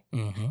Spotify?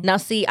 Mm-hmm. Now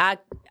see, I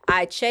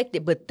checked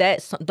it, but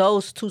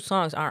those two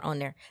songs aren't on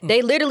there.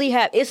 They literally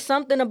have, it's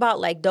something about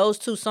like those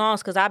two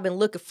songs, because I've been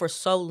looking for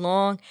so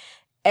long.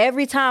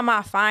 Every time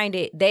I find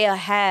it, they'll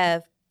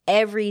have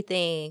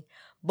everything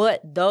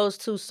but those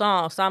two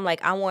songs. So I'm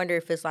like, I wonder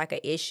if it's like an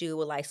issue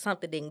with like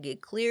something didn't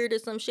get cleared or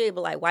some shit,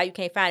 but like why you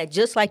can't find it.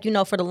 Just like, you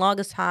know, for the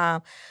longest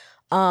time,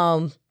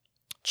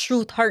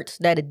 Truth Hurts,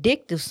 that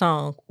Addictive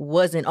song,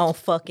 wasn't on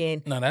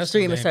fucking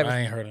streaming service. I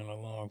ain't heard in a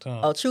long time.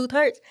 Oh, Truth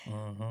Hurts?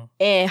 Mm-hmm.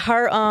 And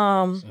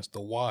her Since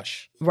The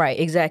Wash. Right,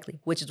 exactly.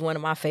 Which is one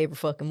of my favorite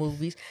fucking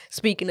movies.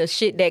 Speaking of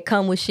shit that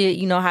come with shit,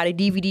 you know how the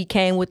DVD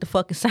came with the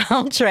fucking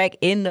soundtrack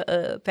in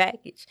the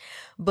package.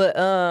 But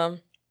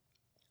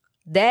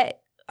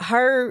that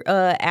her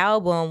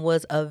album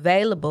was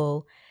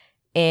available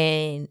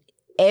and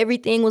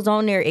everything was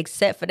on there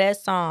except for that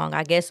song.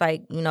 I guess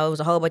like, you know, it was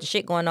a whole bunch of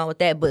shit going on with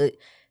that, but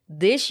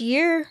this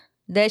year,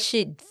 that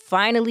shit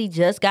finally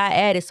just got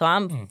added, so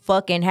I'm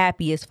fucking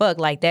happy as fuck.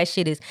 Like, that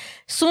shit is...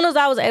 As soon as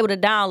I was able to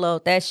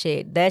download that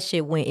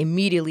shit went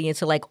immediately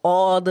into, like,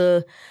 all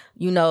the,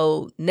 you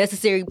know,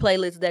 necessary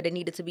playlists that it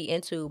needed to be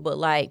into. But,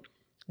 like,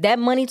 that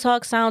Money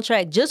Talk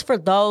soundtrack, just for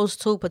those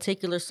two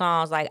particular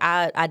songs, like,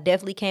 I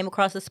definitely came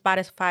across the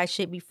Spotify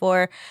shit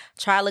before.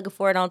 Tried looking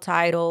for it on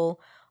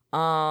Tidal.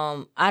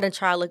 I done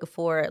tried looking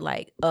for it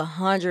like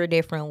 100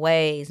 different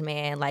ways,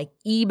 man. Like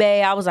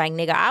eBay, I was like,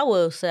 nigga, I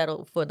will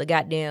settle for the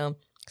goddamn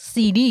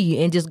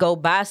CD and just go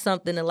buy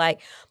something and like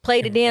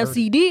play the damn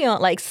CD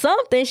on like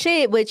something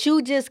shit, but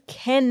you just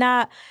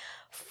cannot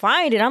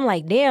find it. I'm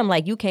like, damn,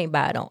 like you can't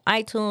buy it on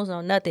iTunes,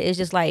 on nothing. It's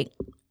just like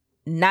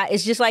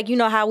it's just like, you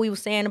know how we were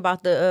saying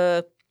about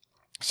the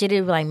shit,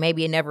 it was like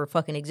maybe it never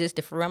fucking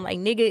existed for real. I'm like,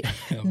 nigga,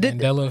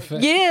 Mandela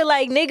effect. Yeah,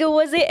 like nigga,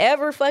 was it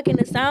ever fucking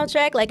a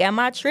soundtrack? Like, am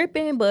I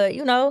tripping? But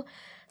you know,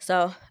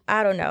 so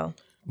I don't know.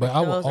 But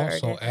I will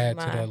also add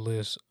to that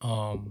list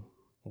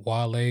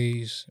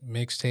Wale's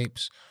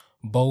mixtapes,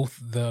 both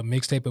the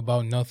mixtape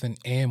About Nothing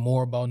and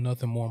More About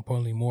Nothing. More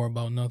importantly, More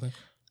About Nothing.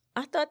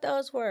 I thought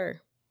those were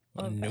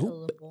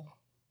available.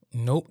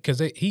 Nope, because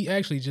he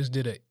actually just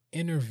did an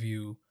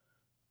interview.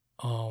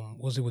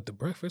 Was it with The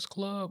Breakfast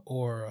Club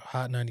or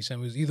Hot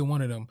 97? It was either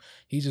one of them.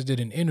 He just did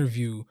an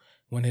interview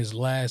when his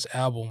last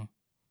album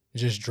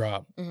just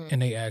dropped,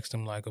 and they asked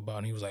him like about it.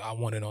 And he was like, I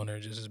want it on there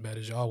just as bad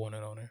as y'all want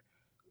it on there.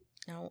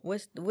 Now,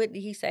 what did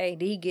he say?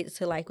 Did he get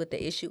to like what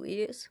the issue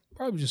is?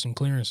 Probably just some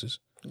clearances.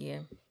 Yeah,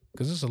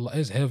 because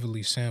it's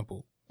heavily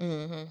sampled.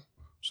 Mm-hmm.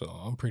 So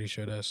I'm pretty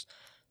sure that's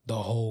the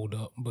hold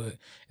up. But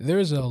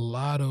there's a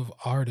lot of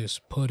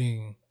artists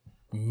putting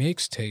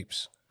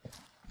mixtapes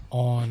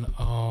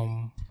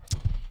on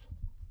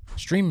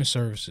streaming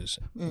services.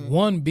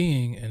 One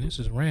being, and this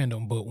is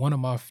random, but one of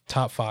my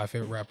top 5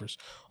 favorite rappers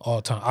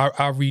all time.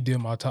 I redid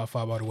my top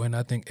 5, by the way, and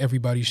I think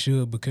everybody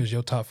should, because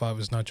your top 5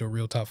 is not your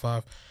real top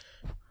 5.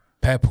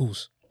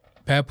 Papoose.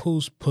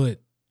 Papoose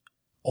put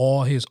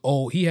all his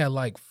old, he had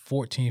like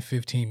 14,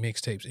 15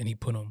 mixtapes, and he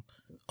put them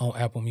on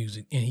Apple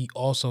Music. And he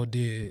also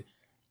did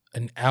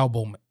an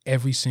album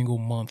every single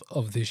month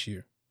of this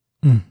year.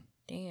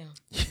 Damn.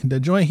 The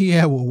joint he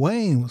had with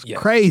Wayne was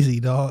crazy,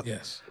 dog.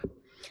 Yes.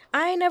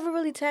 I ain't never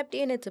really tapped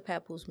into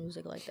Papoose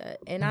music like that.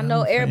 And I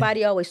know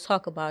everybody always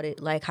talk about it,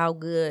 like how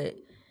good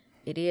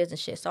it is and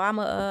shit. So I'm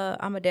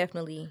a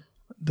definitely...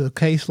 The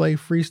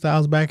K-Slave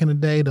freestyles back in the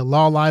day, the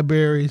Law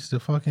Libraries, the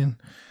fucking...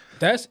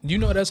 That's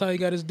how he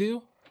got his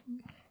deal?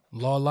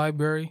 Law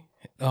Library.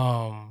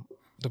 The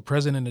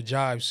president of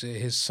Jive said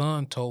his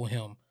son told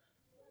him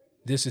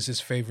this is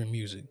his favorite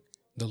music,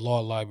 the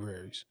Law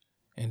Libraries.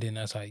 And then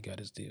that's how he got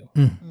his deal.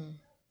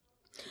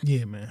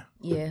 Yeah, man.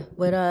 Yeah,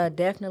 but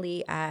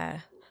definitely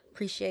I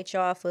appreciate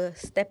y'all for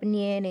stepping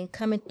in and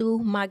coming through,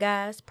 my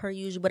guys, per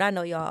usual. But I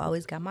know y'all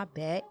always got my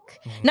back.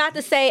 Not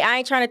to say I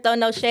ain't trying to throw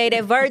no shade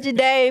at Virgin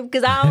Dame,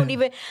 because I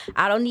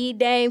don't need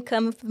Dame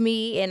coming for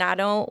me, and I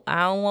don't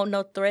want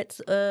no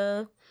threats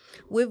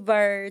with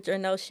Verge or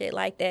no shit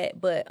like that.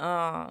 But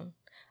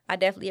I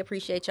definitely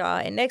appreciate y'all.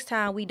 And next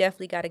time we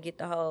definitely got to get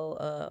the whole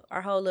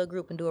our whole little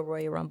group and do a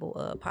Royal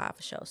Rumble pod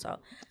for show. So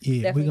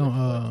yeah, we're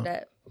gonna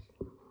that.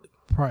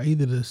 Probably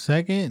either the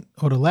second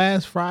or the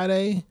last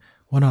Friday.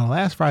 Well, no, the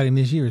last Friday in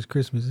this year is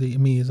Christmas Eve. I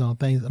mean, it's on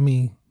things. I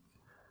mean,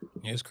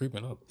 yeah, it's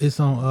creeping up. It's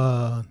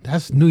on.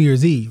 That's New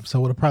Year's Eve,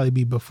 so it'll probably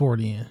be before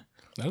then.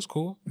 That's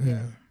cool.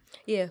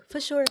 Yeah, for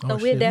sure. So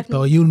we'll definitely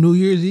throw you New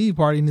Year's Eve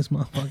party in this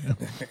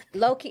motherfucker.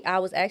 Low key, I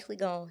was actually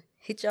gonna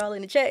hit y'all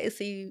in the chat and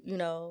see, you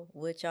know,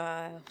 what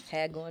y'all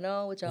had going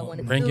on, what y'all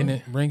wanted to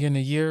do. Bring in a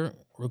year,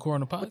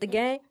 recording a podcast with the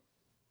gang.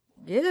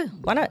 Yeah,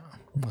 why not?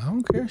 I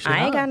don't care.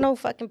 I ain't got no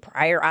fucking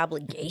prior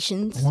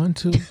obligations. 1,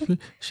 2, 3.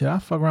 Should I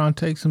fuck around and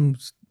take some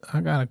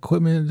I got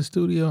equipment in the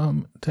studio.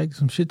 I'm taking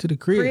some shit to the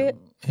crib.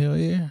 Hell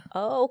yeah.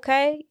 Oh,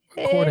 okay.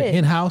 Record it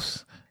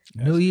in-house.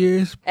 New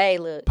Year's. Hey,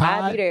 look,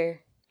 pod.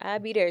 I'll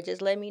be there.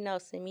 Just let me know.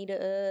 Send me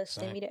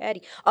the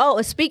Addy. Oh,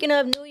 and speaking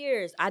of New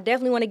Year's, I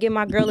definitely want to give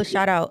my girl a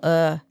shout out.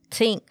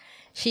 Tink.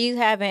 She's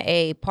having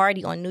a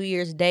party on New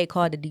Year's Day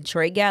called the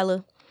Detroit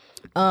Gala.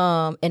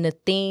 And the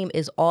theme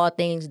is all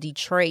things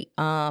Detroit.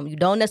 You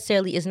don't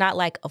necessarily, it's not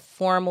like a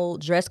formal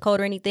dress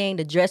code or anything.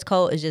 The dress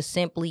code is just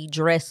simply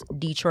dress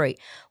Detroit.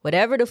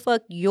 Whatever the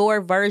fuck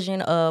your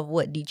version of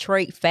what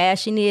Detroit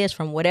fashion is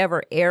from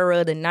whatever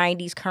era, the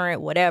 90s, current,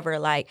 whatever,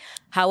 like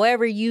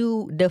however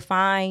you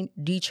define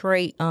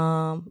Detroit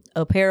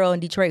apparel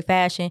and Detroit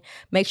fashion,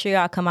 make sure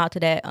y'all come out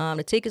to that.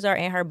 The tickets are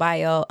in her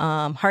bio.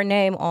 Her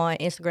name on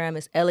Instagram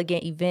is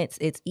Elegant Events.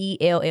 It's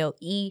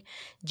ELLEGANT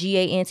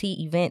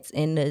Events,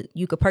 and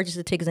you could purchase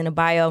the tickets in the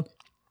bio.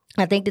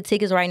 I think the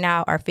tickets right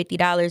now are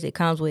 $50. It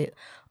comes with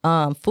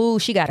food.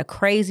 She got a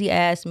crazy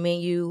ass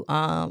menu,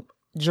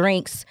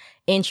 drinks,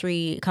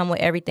 entry, come with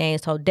everything.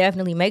 So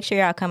definitely make sure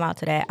y'all come out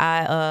to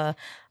that.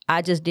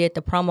 I just did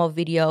the promo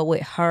video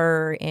with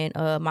her and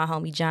my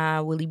homie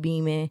John, Willie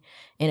Beeman,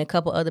 and a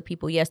couple other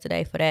people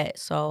yesterday for that.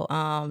 So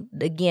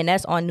again,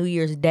 that's on New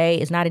Year's Day.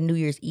 It's not a New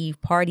Year's Eve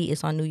party.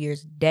 It's on New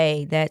Year's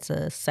Day. That's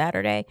a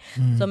Saturday.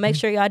 Mm-hmm. So make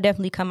sure y'all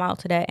definitely come out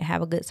to that and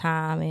have a good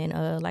time.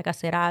 And like I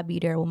said, I'll be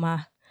there with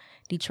my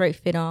Detroit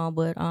fit on.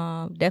 But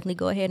definitely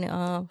go ahead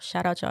and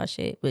shout out y'all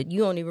shit. But you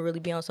don't even really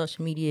be on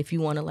social media if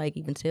you want to like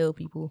even tell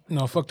people.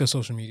 No, fuck that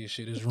social media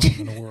shit. There's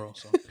room in the world.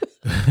 So.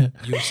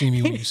 You'll see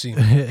me when you see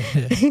me.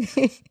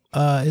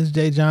 It's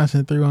Jay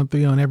Johnson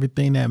 313 on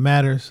everything that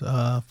matters.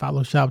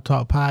 Follow Shop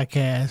Talk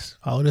Podcast.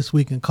 Follow This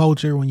Week in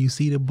Culture. When you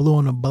see the blue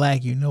and the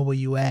black, you know where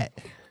you at.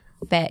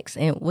 Facts.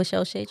 And what's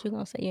your shit you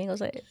gonna say? You ain't gonna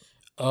say it?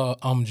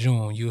 I'm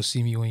June. You'll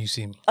see me when you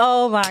see me.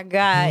 Oh my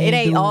God. It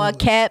ain't all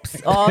caps,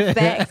 all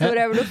facts,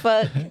 whatever the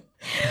fuck.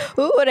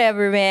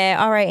 Whatever, man.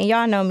 All right. And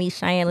y'all know me,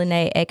 Cheyenne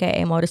Lene,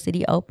 aka Motor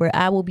City Oprah.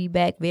 I will be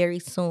back very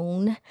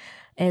soon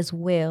as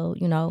well.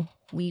 You know,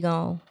 we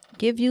gonna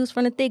get Views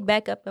from the Thick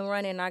back up and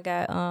running. I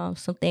got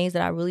some things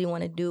that I really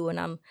want to do, and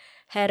I'm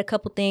had a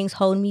couple things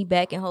holding me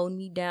back and holding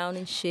me down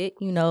and shit,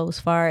 you know, as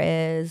far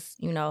as,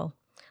 you know,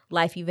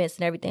 life events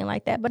and everything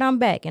like that. But I'm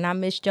back, and I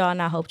missed y'all,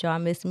 and I hope y'all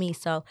missed me.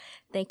 So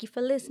thank you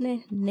for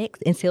listening.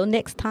 Until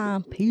next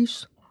time.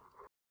 Peace.